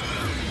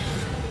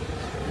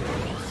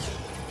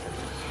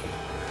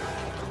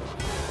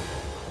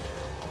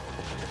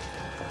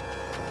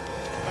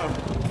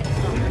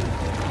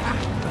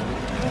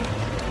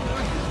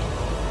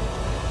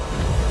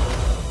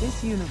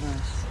 This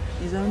universe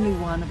is only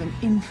one of an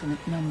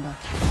infinite number.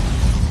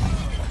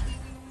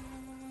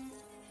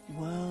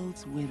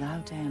 Worlds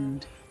without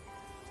end.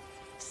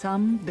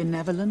 Some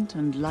benevolent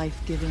and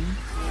life-giving.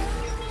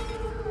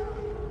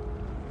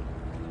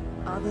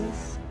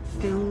 Others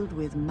filled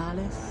with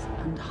malice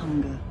and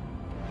hunger.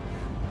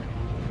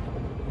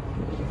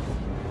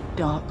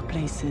 Dark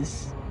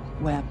places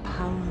where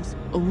powers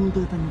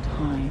older than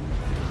time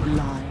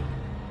lie,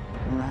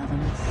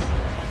 ravenous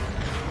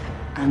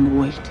and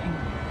waiting.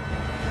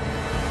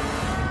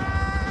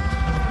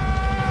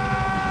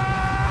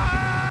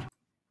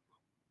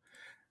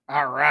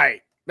 All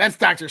right. That's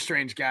Doctor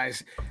Strange,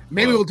 guys.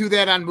 Maybe we'll do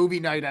that on movie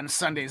night on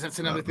Sundays. That's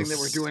another thing that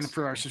we're doing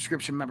for our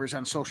subscription members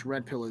on Social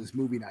Red Pill is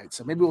movie night.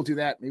 So maybe we'll do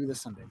that maybe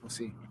this Sunday. We'll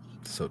see.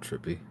 So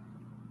trippy.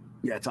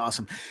 Yeah, it's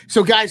awesome.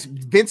 So, guys,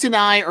 Vince and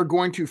I are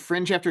going to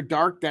Fringe After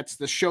Dark. That's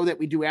the show that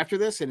we do after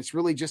this, and it's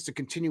really just a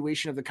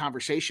continuation of the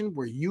conversation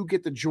where you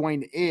get to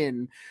join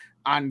in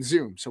on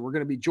Zoom. So we're going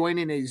to be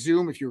joining a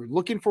Zoom. If you're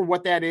looking for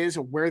what that is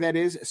or where that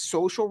is,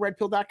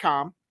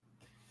 socialredpill.com,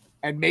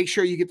 and make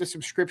sure you get the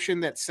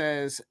subscription that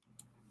says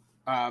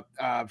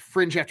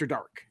Fringe After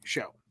Dark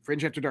show.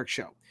 Fringe After Dark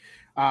show.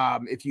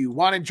 If you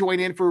want to join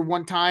in for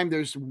one time,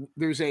 there's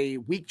a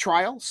week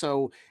trial.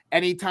 So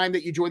anytime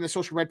that you join the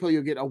Social Red Pill,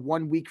 you'll get a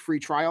 1 week free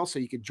trial. So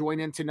you could join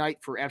in tonight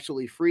for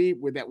absolutely free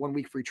with that 1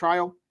 week free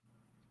trial.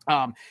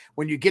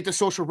 When you get the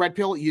Social Red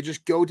Pill, you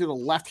just go to the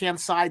left-hand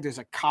side. There's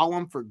a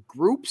column for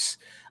groups.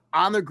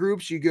 On the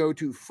groups, you go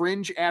to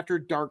Fringe After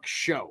Dark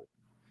show.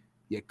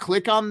 You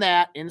click on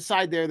that.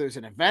 Inside there, there's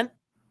an event.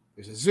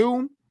 There's a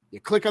Zoom. You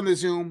click on the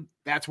Zoom.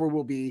 That's where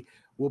we'll be.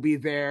 We'll be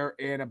there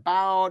in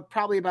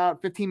probably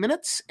about 15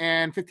 minutes.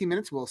 And 15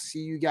 minutes, we'll see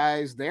you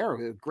guys there.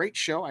 A great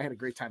show. I had a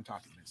great time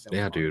talking to this.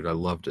 Yeah, dude, I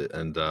loved it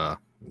and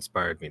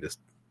inspired me to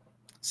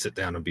sit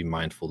down and be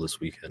mindful this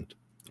weekend.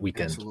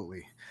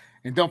 Absolutely.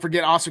 And don't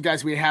forget, also,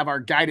 guys, we have our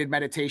guided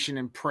meditation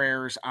and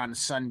prayers on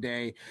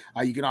Sunday.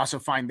 You can also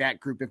find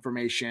that group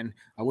information,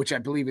 which I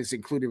believe is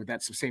included with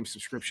that same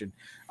subscription.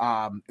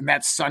 And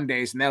that's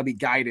Sundays, and that'll be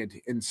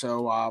guided. And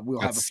so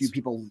we'll have a few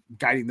people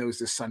guiding those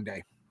this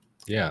Sunday.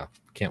 Yeah,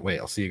 can't wait.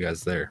 I'll see you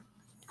guys there.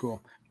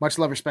 Cool. Much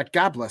love, respect.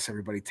 God bless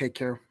everybody. Take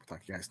care. We'll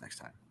talk to you guys next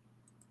time.